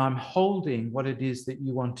and I'm holding what it is that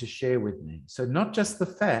you want to share with me. So not just the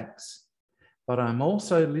facts, but I'm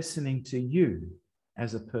also listening to you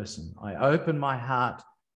as a person. I open my heart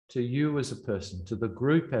to you as a person, to the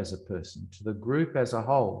group as a person, to the group as a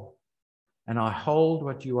whole. And I hold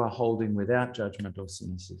what you are holding without judgment or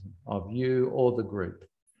cynicism of you or the group.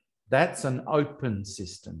 That's an open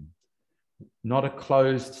system, not a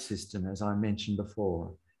closed system, as I mentioned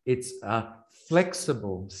before. It's a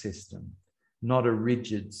flexible system, not a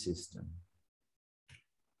rigid system.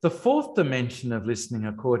 The fourth dimension of listening,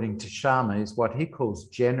 according to Sharma, is what he calls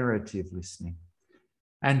generative listening.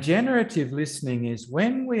 And generative listening is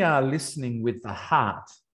when we are listening with the heart,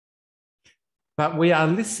 but we are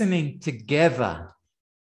listening together,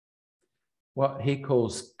 what he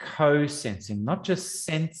calls co-sensing, not just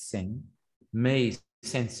sensing, me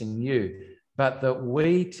sensing you, but that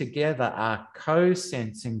we together are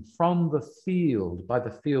co-sensing from the field. By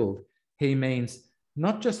the field, he means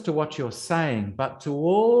not just to what you're saying, but to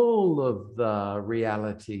all of the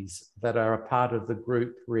realities that are a part of the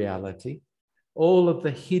group reality, all of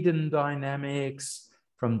the hidden dynamics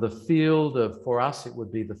from the field of, for us, it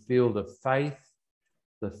would be the field of faith,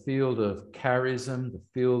 the field of charism, the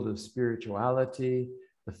field of spirituality,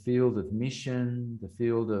 the field of mission, the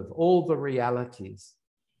field of all the realities.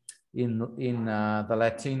 In the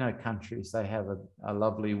Latino countries, they have a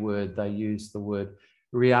lovely word. They use the word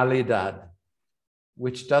realidad,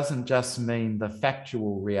 which doesn't just mean the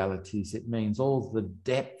factual realities. It means all the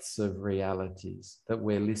depths of realities that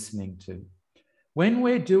we're listening to. When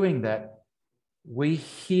we're doing that, we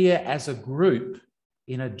hear as a group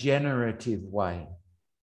in a generative way.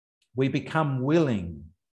 We become willing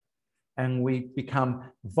and we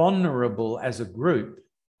become vulnerable as a group,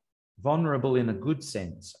 vulnerable in a good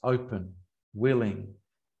sense, open, willing,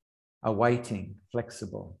 awaiting,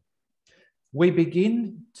 flexible. We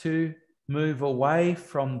begin to move away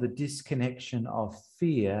from the disconnection of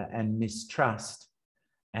fear and mistrust,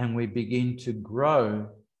 and we begin to grow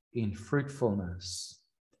in fruitfulness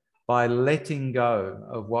by letting go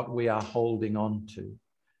of what we are holding on to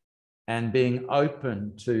and being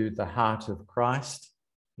open to the heart of Christ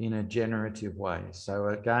in a generative way. So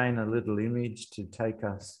again, a little image to take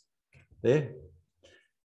us there.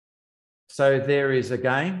 So there is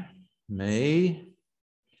again me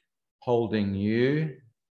holding you,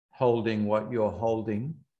 holding what you're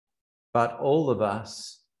holding, but all of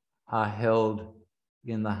us are held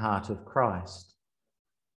in the heart of Christ.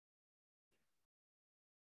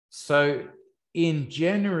 So in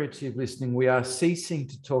generative listening, we are ceasing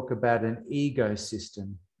to talk about an ego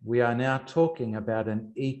system. We are now talking about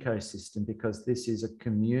an ecosystem because this is a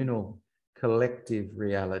communal, collective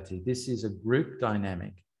reality. This is a group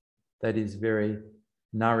dynamic that is very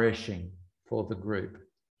nourishing for the group.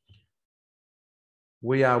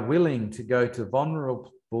 We are willing to go to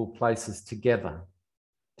vulnerable places together,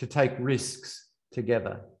 to take risks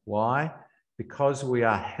together. Why? Because we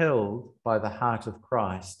are held by the heart of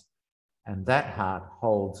Christ, and that heart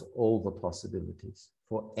holds all the possibilities,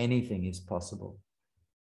 for anything is possible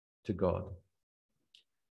to God.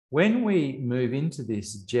 When we move into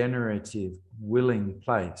this generative, willing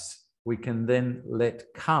place, we can then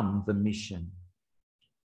let come the mission.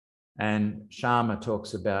 And Sharma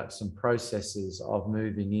talks about some processes of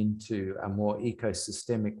moving into a more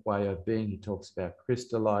ecosystemic way of being. He talks about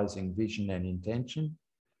crystallizing vision and intention.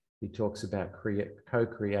 He talks about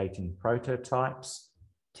co-creating prototypes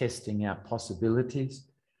testing out possibilities,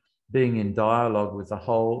 being in dialogue with the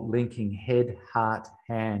whole, linking head, heart,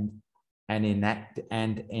 hand, and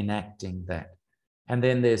enacting that. And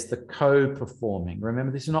then there's the co-performing.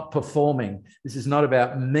 Remember, this is not performing. This is not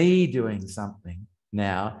about me doing something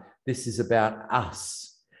now. This is about us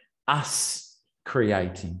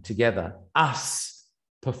creating together, us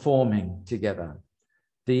performing together.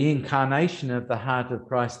 The incarnation of the heart of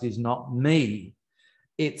Christ is not me,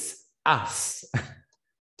 it's us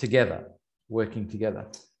together, working together.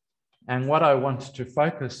 And what I wanted to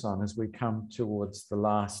focus on as we come towards the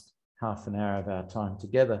last half an hour of our time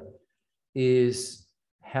together is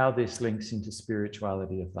how this links into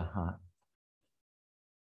spirituality of the heart.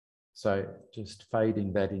 So just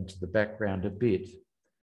fading that into the background a bit.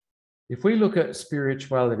 If we look at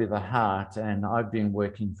spirituality of the heart, and I've been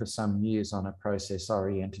working for some years on a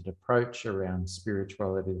process-oriented approach around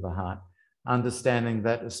spirituality of the heart, understanding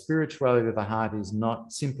that a spirituality of the heart is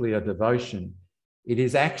not simply a devotion. It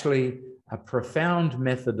is actually a profound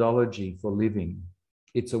methodology for living.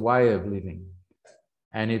 It's a way of living.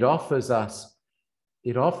 And it offers us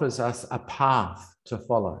a path to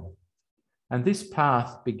follow. And this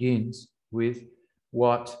path begins with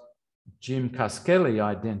what Jim Cuskelly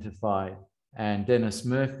identified, and Dennis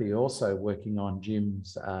Murphy also working on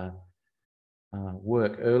Jim's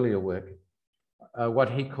earlier work,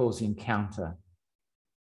 what he calls encounter.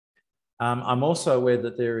 I'm also aware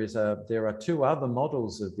that there are two other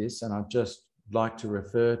models of this, and I'd just like to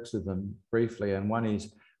refer to them briefly. And one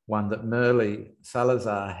is one that Merle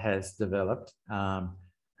Salazar has developed, and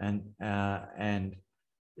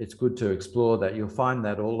it's good to explore that. You'll find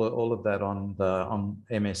that all of that on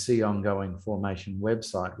MSc Ongoing Formation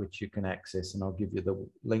website, which you can access, and I'll give you the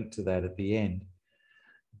link to that at the end.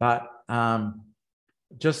 But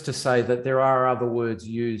just to say that there are other words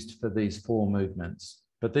used for these four movements,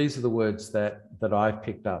 but these are the words that I've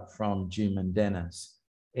picked up from Jim and Dennis.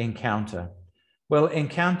 Encounter. Well,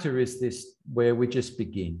 encounter is this where we just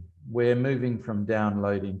begin. We're moving from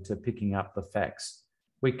downloading to picking up the facts.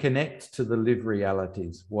 We connect to the lived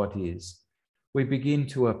realities, what is. We begin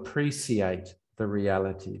to appreciate the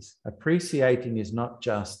realities. Appreciating is not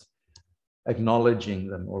just acknowledging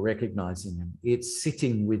them or recognizing them. It's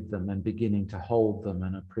sitting with them and beginning to hold them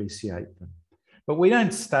and appreciate them. But we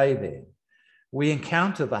don't stay there. We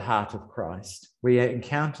encounter the heart of Christ. We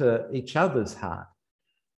encounter each other's heart.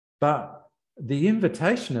 But the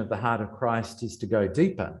invitation of the heart of Christ is to go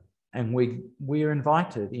deeper, and we are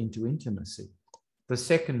invited into intimacy. The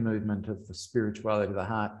second movement of the spirituality of the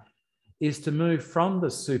heart is to move from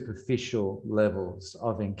the superficial levels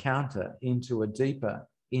of encounter into a deeper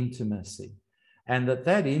intimacy, and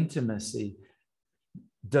that intimacy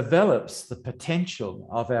develops the potential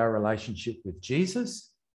of our relationship with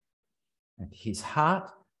Jesus and his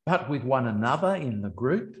heart, but with one another in the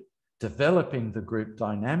group, developing the group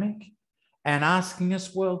dynamic and asking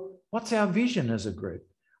us, well, what's our vision as a group?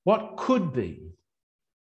 What could be?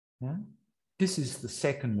 Yeah? This is the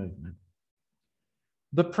second movement.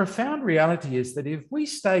 The profound reality is that if we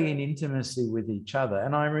stay in intimacy with each other,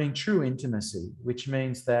 and I mean true intimacy, which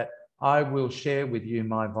means that I will share with you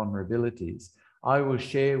my vulnerabilities, I will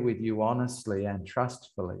share with you honestly and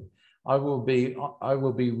trustfully, I will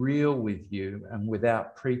be real with you and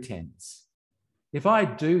without pretense. If I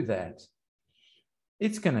do that,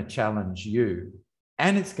 it's going to challenge you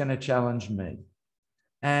and it's going to challenge me.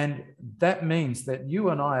 And that means that you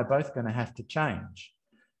and I are both going to have to change.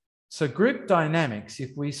 So group dynamics, if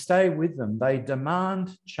we stay with them, they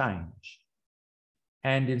demand change.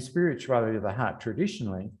 And in spirituality of the heart,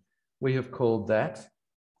 traditionally, we have called that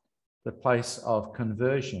the place of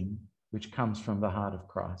conversion, which comes from the heart of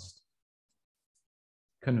Christ.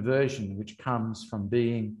 Conversion, which comes from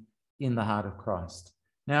being in the heart of Christ.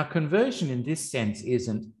 Now, conversion in this sense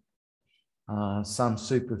isn't some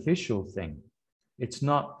superficial thing. It's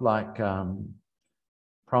not like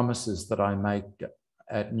promises that I make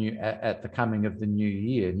at the coming of the new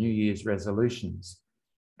year, New Year's resolutions.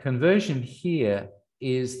 Conversion here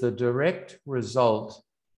is the direct result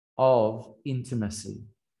of intimacy.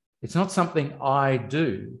 It's not something I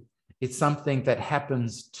do. It's something that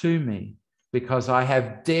happens to me because I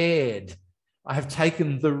have dared, I have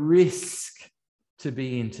taken the risk to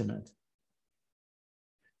be intimate.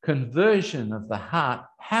 Conversion of the heart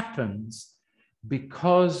happens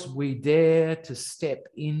because we dare to step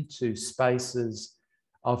into spaces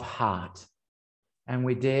of heart and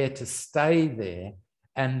we dare to stay there.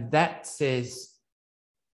 And that says,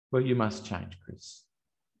 well, you must change, Chris.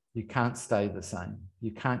 You can't stay the same.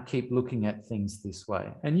 You can't keep looking at things this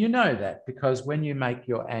way. And you know that because when you make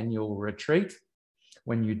your annual retreat,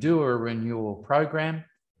 when you do a renewal program,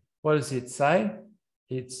 what does it say?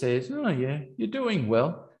 it says, oh yeah, you're doing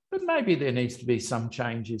well, but maybe there needs to be some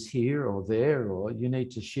changes here or there, or you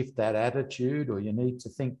need to shift that attitude, or you need to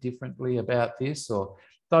think differently about this, or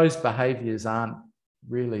those behaviors aren't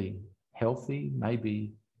really healthy.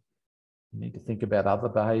 Maybe you need to think about other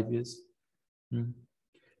behaviors.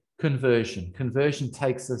 Conversion. Conversion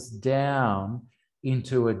takes us down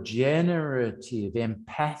into a generative,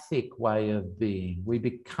 empathic way of being. We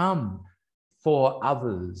become for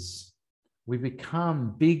others. We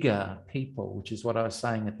become bigger people, which is what I was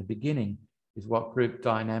saying at the beginning, is what group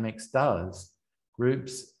dynamics does.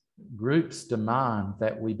 Groups demand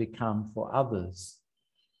that we become for others.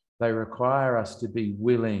 They require us to be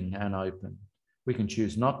willing and open. We can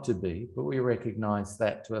choose not to be, but we recognize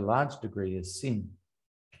that to a large degree as sin.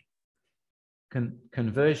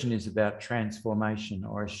 Conversion is about transformation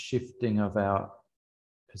or a shifting of our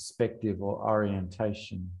perspective or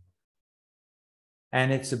orientation.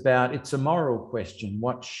 And it's a moral question,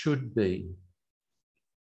 what should be?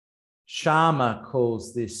 Sharma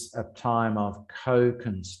calls this a time of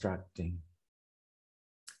co-constructing,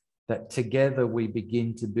 that together we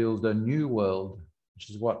begin to build a new world, which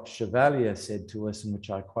is what Chevalier said to us, and which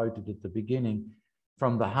I quoted at the beginning.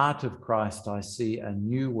 From the heart of Christ, I see a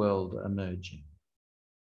new world emerging.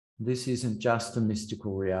 This isn't just a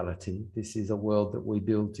mystical reality. This is a world that we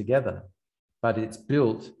build together, but it's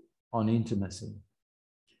built on intimacy.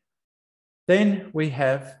 Then we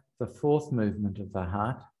have the fourth movement of the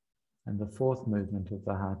heart, and the fourth movement of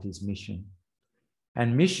the heart is mission.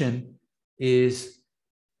 And mission is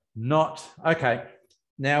not, okay,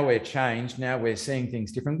 now we're changed, now we're seeing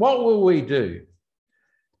things different. What will we do?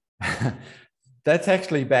 That's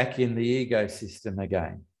actually back in the ego system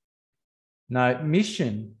again. No,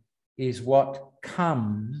 mission is what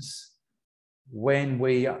comes when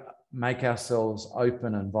we make ourselves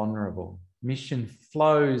open and vulnerable. Mission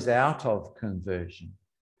flows out of conversion.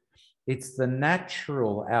 It's the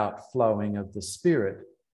natural outflowing of the Spirit.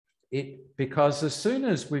 Because as soon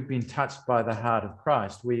as we've been touched by the heart of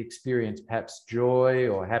Christ, we experience perhaps joy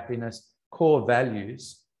or happiness, core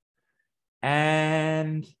values.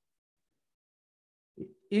 And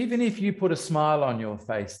even if you put a smile on your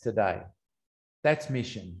face today, that's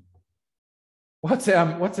mission. What's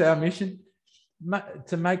our mission?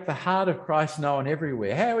 To make the heart of Christ known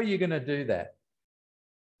everywhere. How are you going to do that?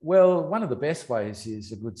 Well, one of the best ways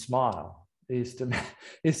is a good smile, is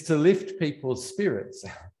to lift people's spirits.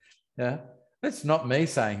 Yeah, that's not me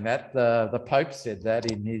saying that. The Pope said that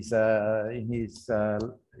in his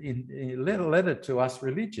letter to us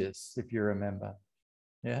religious, if you remember.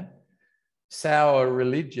 Yeah, sour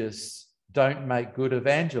religious don't make good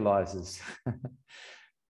evangelizers.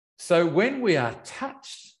 So when we are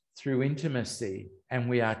touched through intimacy and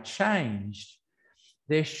we are changed,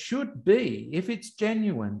 there should be, if it's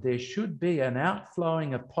genuine, there should be an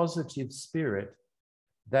outflowing of positive spirit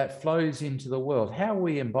that flows into the world. How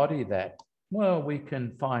we embody that? Well, we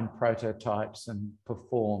can find prototypes and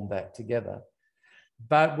perform that together.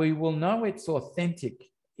 But we will know it's authentic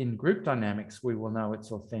in group dynamics. We will know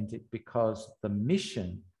it's authentic because the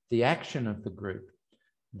mission, the action of the group,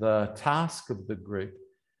 the task of the group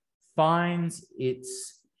finds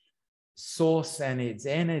its source and its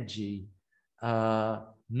energy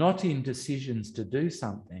not in decisions to do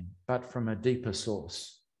something, but from a deeper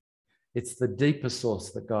source. It's the deeper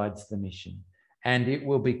source that guides the mission, and it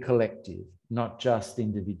will be collective, not just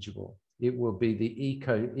individual. It will be the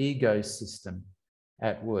ecosystem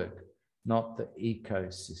at work, not the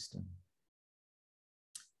ecosystem.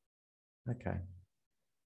 Okay.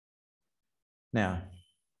 Now,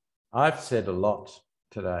 I've said a lot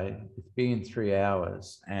today. It's been 3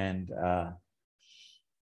 hours, and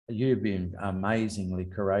you've been amazingly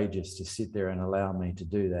courageous to sit there and allow me to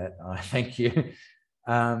do that. I thank you.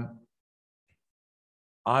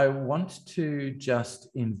 I want to just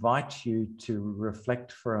invite you to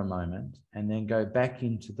reflect for a moment and then go back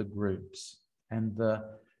into the groups. And the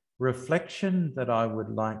reflection that I would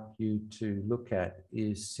like you to look at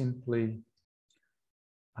is simply,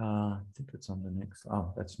 I think it's on the next,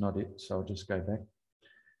 oh, that's not it. So I'll just go back.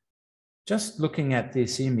 Just looking at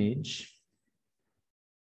this image.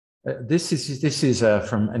 This is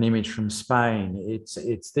from an image from Spain.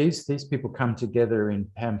 It's these people come together in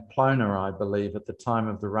Pamplona, I believe, at the time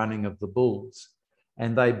of the running of the bulls,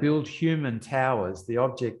 and they build human towers. The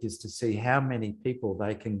object is to see how many people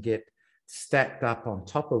they can get stacked up on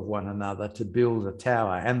top of one another to build a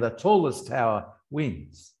tower, and the tallest tower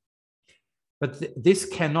wins. But this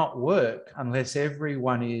cannot work unless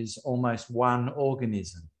everyone is almost one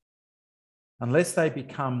organism. Unless they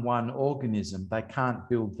become one organism, they can't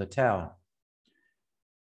build the tower.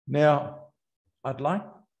 Now, I'd like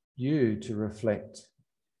you to reflect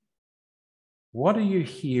What are you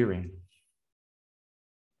hearing?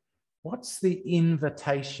 What's the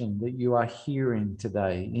invitation that you are hearing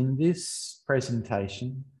today in this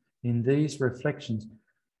presentation, in these reflections?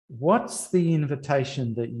 What's the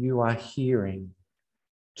invitation that you are hearing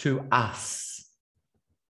to us?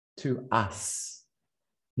 To us.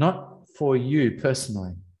 Not for you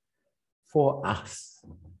personally, for us.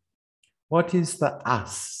 What is the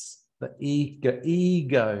us? The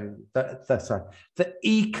the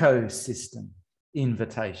ecosystem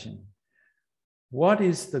invitation. What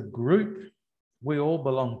is the group? We all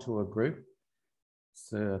belong to a group. It's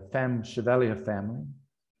the Chevalier family.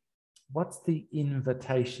 What's the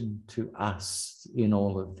invitation to us in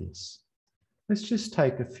all of this? Let's just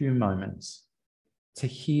take a few moments to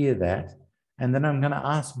hear that. And then I'm going to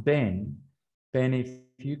ask Ben, if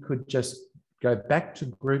you could just go back to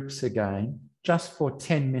groups again, just for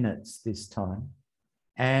 10 minutes this time.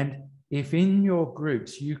 And if in your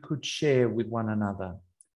groups you could share with one another,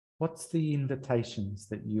 what's the invitations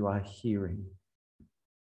that you are hearing?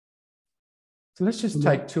 So let's just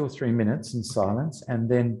take 2 or 3 minutes in silence, and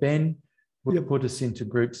then Ben will put us into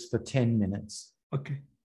groups for 10 minutes. Okay.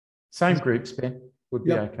 Same groups, Ben, would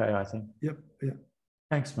be okay, I think. Yep.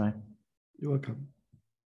 Thanks, mate. You're welcome.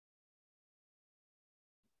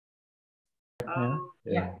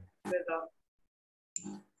 Yeah.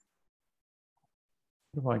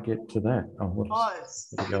 How do I get to that? Oh,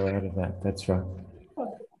 whoops. Go out of that. That's right.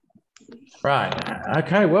 Right.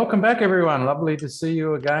 Okay. Welcome back, everyone. Lovely to see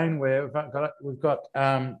you again. We've got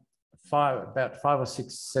about 5 or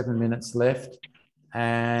 6, 7 minutes left,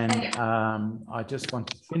 and I just want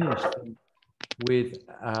to finish with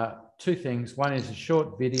 2 things. One is a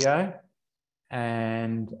short video,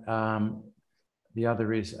 and the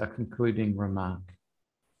other is a concluding remark.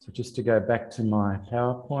 So just to go back to my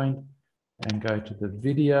PowerPoint and go to the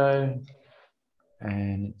video,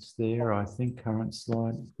 and it's there, I think, current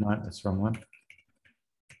slide. No, that's the wrong one.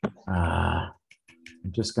 I'm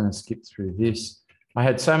just going to skip through this. I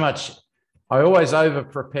had so much, I always over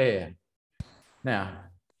prepare. Now,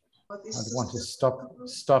 I want to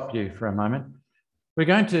stop you for a moment. We're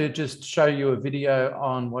going to just show you a video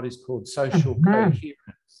on what is called social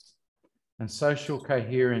coherence. And social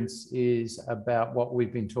coherence is about what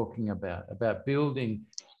we've been talking about building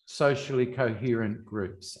socially coherent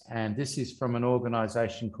groups. And this is from an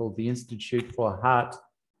organization called the Institute for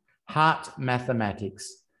Heart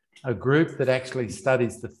Mathematics, a group that actually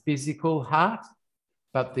studies the physical heart,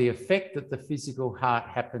 but the effect that the physical heart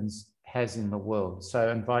has in the world. So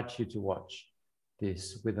I invite you to watch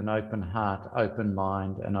this with an open heart, open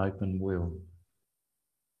mind, and open will.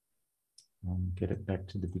 Get it back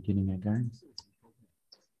to the beginning again.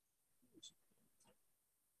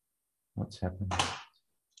 What's happened?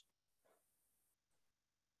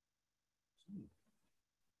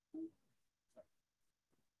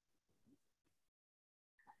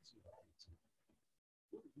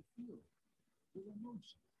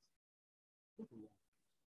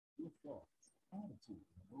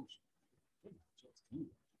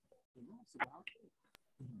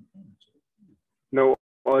 No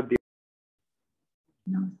audio.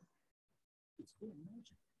 No.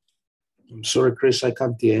 I'm sorry, Chris, I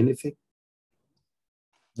can't hear anything.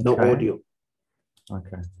 No audio.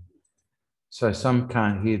 Okay. So some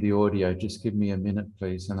can't hear the audio. Just give me a minute,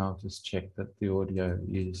 please, and I'll just check that the audio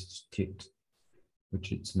is ticked,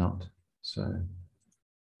 which it's not. So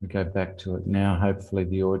we go back to it now. Hopefully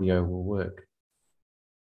the audio will work.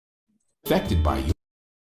 Affected by you.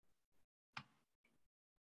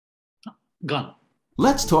 Gone.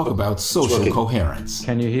 Let's talk about social coherence.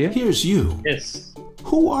 Can you hear? Here's you. Yes.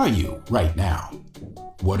 Who are you right now?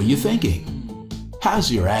 What are you thinking?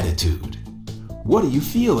 How's your attitude? What are you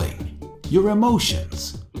feeling? Your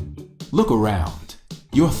emotions. Look around.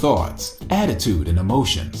 Your thoughts, attitude, and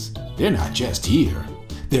emotions, they're not just here.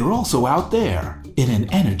 They're also out there in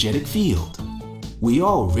an energetic field. We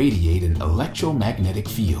all radiate an electromagnetic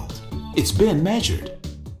field. It's been measured.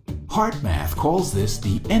 Heart math calls this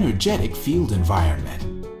the energetic field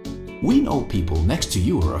environment. We know people next to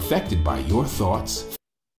you are affected by your thoughts,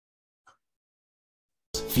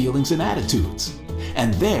 feelings, and attitudes,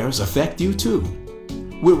 and theirs affect you too.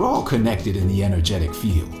 We're all connected in the energetic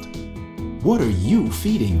field. What are you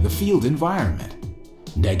feeding the field environment?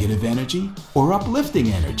 Negative energy or uplifting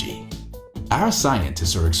energy? Our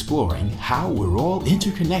scientists are exploring how we're all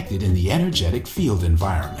interconnected in the energetic field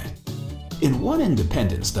environment. In one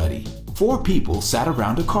independent study, 4 people sat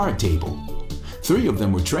around a card table. 3 of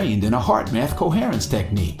them were trained in a heart math coherence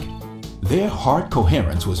technique. Their heart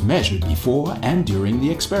coherence was measured before and during the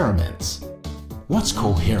experiments. What's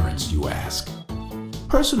coherence, you ask?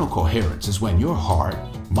 Personal coherence is when your heart,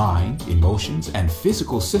 mind, emotions, and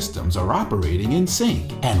physical systems are operating in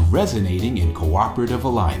sync and resonating in cooperative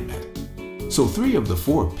alignment. So 3 of the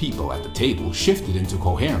 4 people at the table shifted into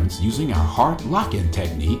coherence using our heart lock-in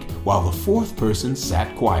technique while the 4th person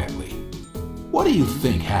sat quietly. What do you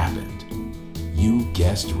think happened? You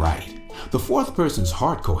guessed right. The 4th person's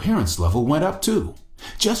heart coherence level went up too,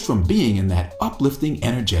 just from being in that uplifting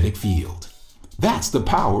energetic field. That's the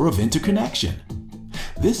power of interconnection.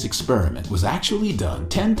 This experiment was actually done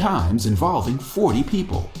 10 times involving 40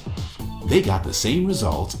 people. They got the same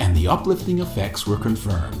results and the uplifting effects were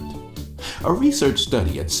confirmed. A research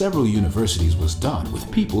study at several universities was done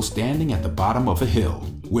with people standing at the bottom of a hill,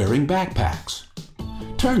 wearing backpacks.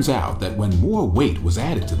 Turns out that when more weight was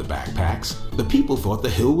added to the backpacks, the people thought the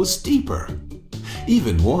hill was steeper.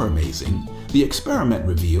 Even more amazing, the experiment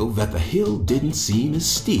revealed that the hill didn't seem as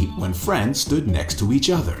steep when friends stood next to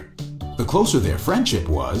each other. The closer their friendship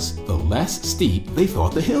was, the less steep they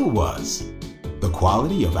thought the hill was. The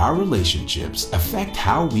quality of our relationships affect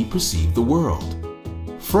how we perceive the world.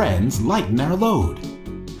 Friends lighten our load.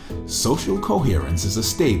 Social coherence is a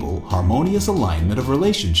stable, harmonious alignment of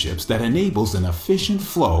relationships that enables an efficient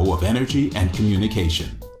flow of energy and communication.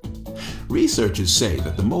 Researchers say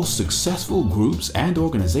that the most successful groups and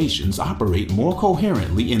organizations operate more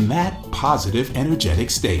coherently in that positive, energetic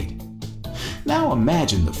state. Now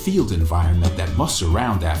imagine the field environment that must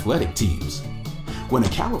surround athletic teams. When a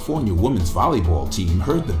California women's volleyball team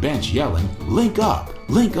heard the bench yelling, "Link up,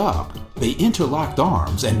 link up," they interlocked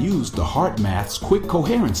arms and used the HeartMath's quick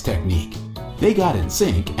coherence technique. They got in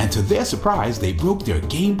sync, and to their surprise, they broke their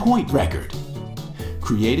game point record.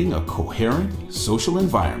 Creating a coherent, social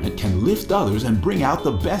environment can lift others and bring out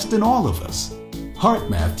the best in all of us.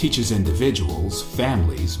 HeartMath teaches individuals,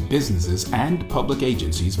 families, businesses, and public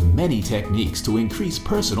agencies many techniques to increase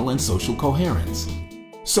personal and social coherence.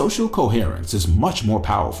 Social coherence is much more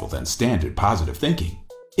powerful than standard positive thinking.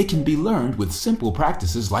 It can be learned with simple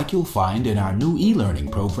practices like you'll find in our new e-learning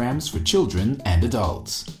programs for children and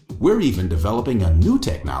adults. We're even developing a new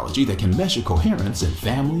technology that can measure coherence in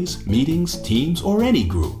families, meetings, teams, or any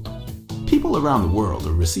group. People around the world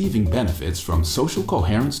are receiving benefits from social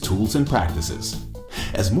coherence tools and practices.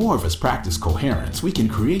 As more of us practice coherence, we can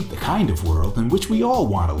create the kind of world in which we all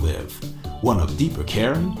want to live. One of deeper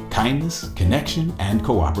caring, kindness, connection, and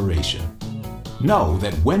cooperation. Know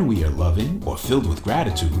that when we are loving or filled with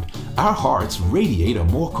gratitude, our hearts radiate a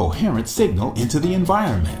more coherent signal into the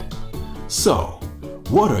environment. So,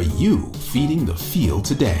 what are you feeding the field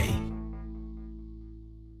today?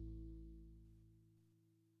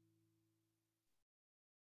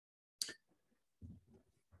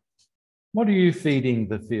 What are you feeding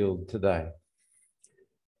the field today?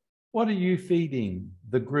 What are you feeding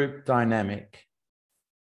the group dynamic?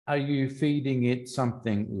 Are you feeding it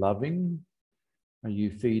something loving? Are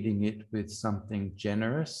you feeding it with something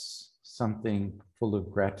generous, something full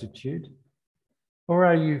of gratitude? Or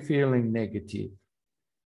are you feeling negative?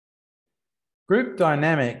 Group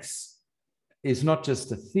dynamics is not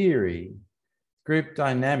just a theory. Group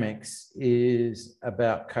dynamics is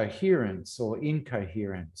about coherence or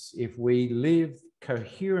incoherence. If we live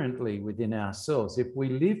coherently within ourselves, if we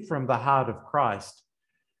live from the heart of Christ,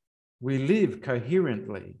 we live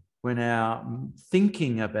coherently. When our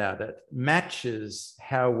thinking about it matches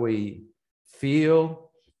how we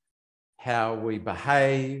feel, how we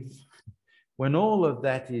behave, when all of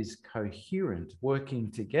that is coherent,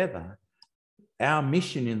 working together, our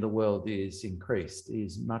mission in the world is increased,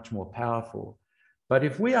 is much more powerful. But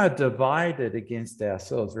if we are divided against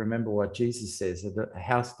ourselves, remember what Jesus says, that a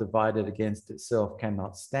house divided against itself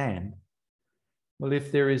cannot stand. Well,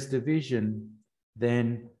 if there is division,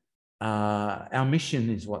 then our mission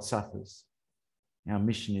is what suffers. Our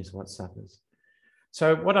mission is what suffers.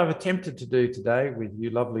 So what I've attempted to do today with you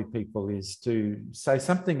lovely people is to say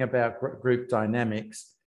something about group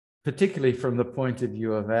dynamics, particularly from the point of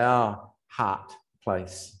view of our heart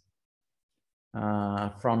place,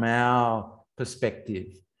 from our perspective.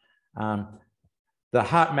 The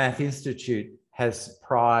HeartMath Institute has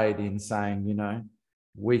pride in saying, you know,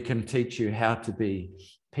 we can teach you how to be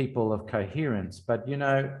people of coherence. But, you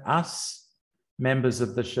know, us members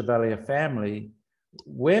of the Chevalier family,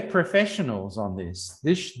 we're professionals on this.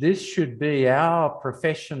 This should be our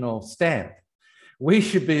professional stamp. We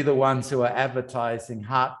should be the ones who are advertising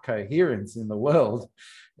heart coherence in the world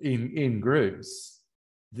in groups.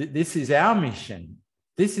 This is our mission.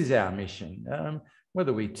 This is our mission.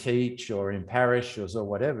 Whether we teach or in parishes or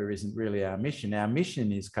whatever isn't really our mission. Our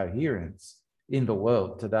mission is coherence in the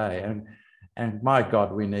world today. And my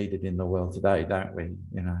God, we need it in the world today, don't we?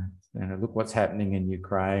 You know, look what's happening in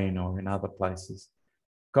Ukraine or in other places.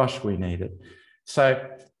 Gosh, we need it. So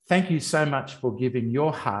thank you so much for giving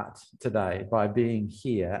your heart today by being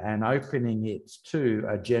here and opening it to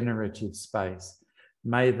a generative space.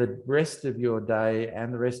 May the rest of your day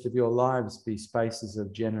and the rest of your lives be spaces of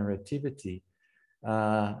generativity,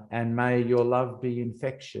 and may your love be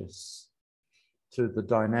infectious to the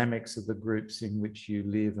dynamics of the groups in which you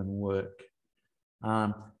live and work.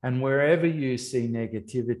 And wherever you see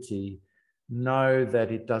negativity, know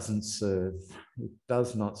that it doesn't serve. It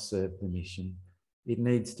does not serve the mission. It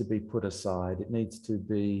needs to be put aside. It needs to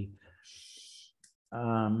be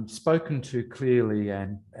spoken to clearly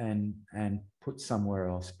and put somewhere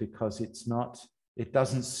else, because it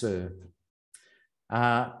doesn't serve.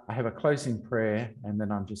 I have a closing prayer, and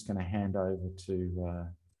then I'm just going to hand over to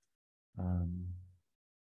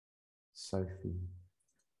Sophie.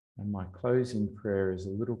 And my closing prayer is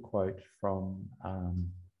a little quote from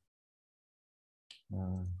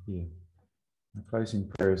here. My closing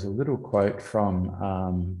prayer is a little quote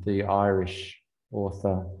from the Irish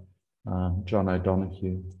author John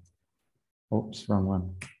O'Donoghue. Oops, wrong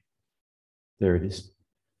one. There it is.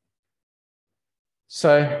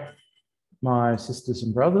 So, my sisters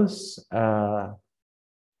and brothers,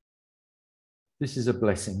 this is a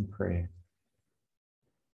blessing prayer.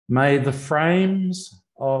 May the frames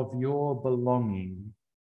of your belonging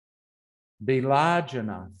be large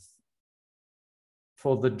enough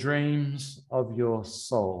for the dreams of your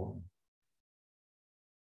soul.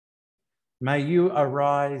 May you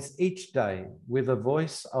arise each day with a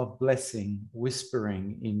voice of blessing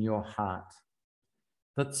whispering in your heart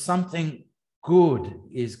that something good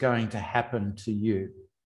is going to happen to you.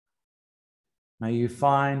 May you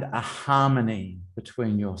find a harmony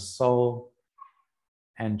between your soul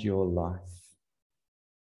and your life.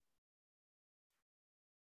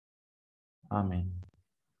 Amen.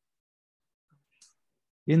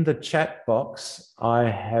 In the chat box, I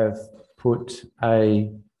have put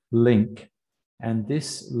a link, and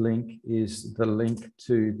this link is the link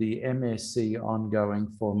to the MSc Ongoing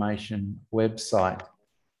Formation website.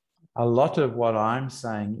 A lot of what I'm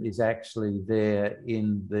saying is actually there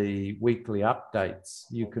in the weekly updates.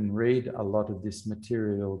 You can read a lot of this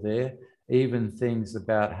material there, even things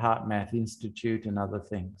about HeartMath Institute and other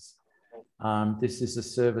things. This is a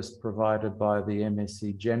service provided by the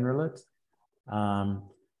MSc Generalate.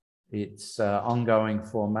 It's ongoing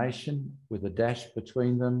formation with a dash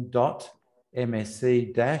between them,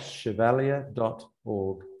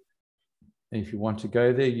 msc-chevalier.org. If you want to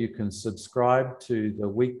go there, you can subscribe to the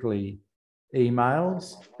weekly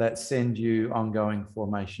emails that send you ongoing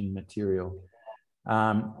formation material.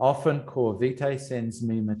 Often Core Vitae sends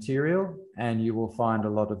me material, and you will find a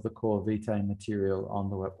lot of the Core Vitae material on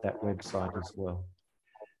that website as well.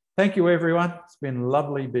 Thank you, everyone. It's been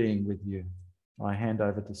lovely being with you. I hand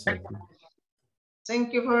over to Sophie.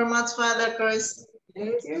 Thank you very much, Father Chris.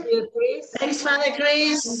 Thank you, Chris. Thanks, Father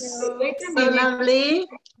Chris. So lovely.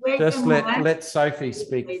 Just let Sophie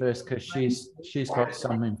speak first, because she's got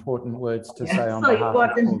some important words to say on behalf of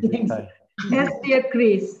Core Vitae. Yes, dear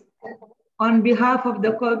Chris, on behalf of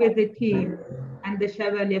the Core Vitae team and the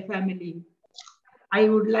Chevalier family, I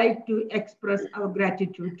would like to express our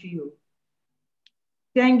gratitude to you.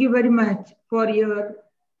 Thank you very much for your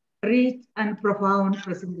rich and profound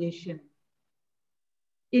presentation.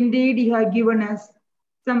 Indeed, you have given us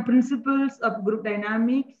some principles of group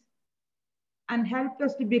dynamics and helped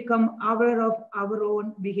us to become aware of our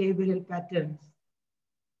own behavioral patterns.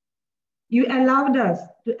 You allowed us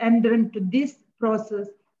to enter into this process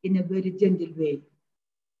in a very gentle way.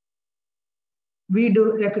 We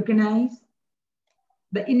do recognize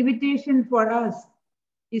the invitation for us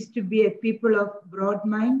is to be a people of broad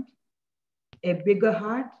mind, a bigger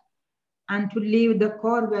heart, and to live the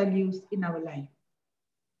core values in our life.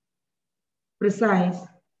 Precise,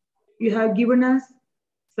 you have given us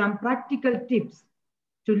some practical tips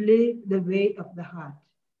to live the way of the heart.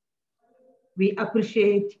 We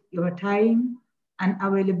appreciate your time and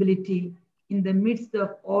availability in the midst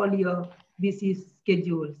of all your busy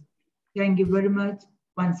schedules. Thank you very much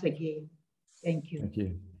once again. Thank you. Thank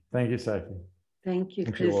you. Thank you, Sophie. Thank you,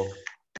 Thank Chris. you all.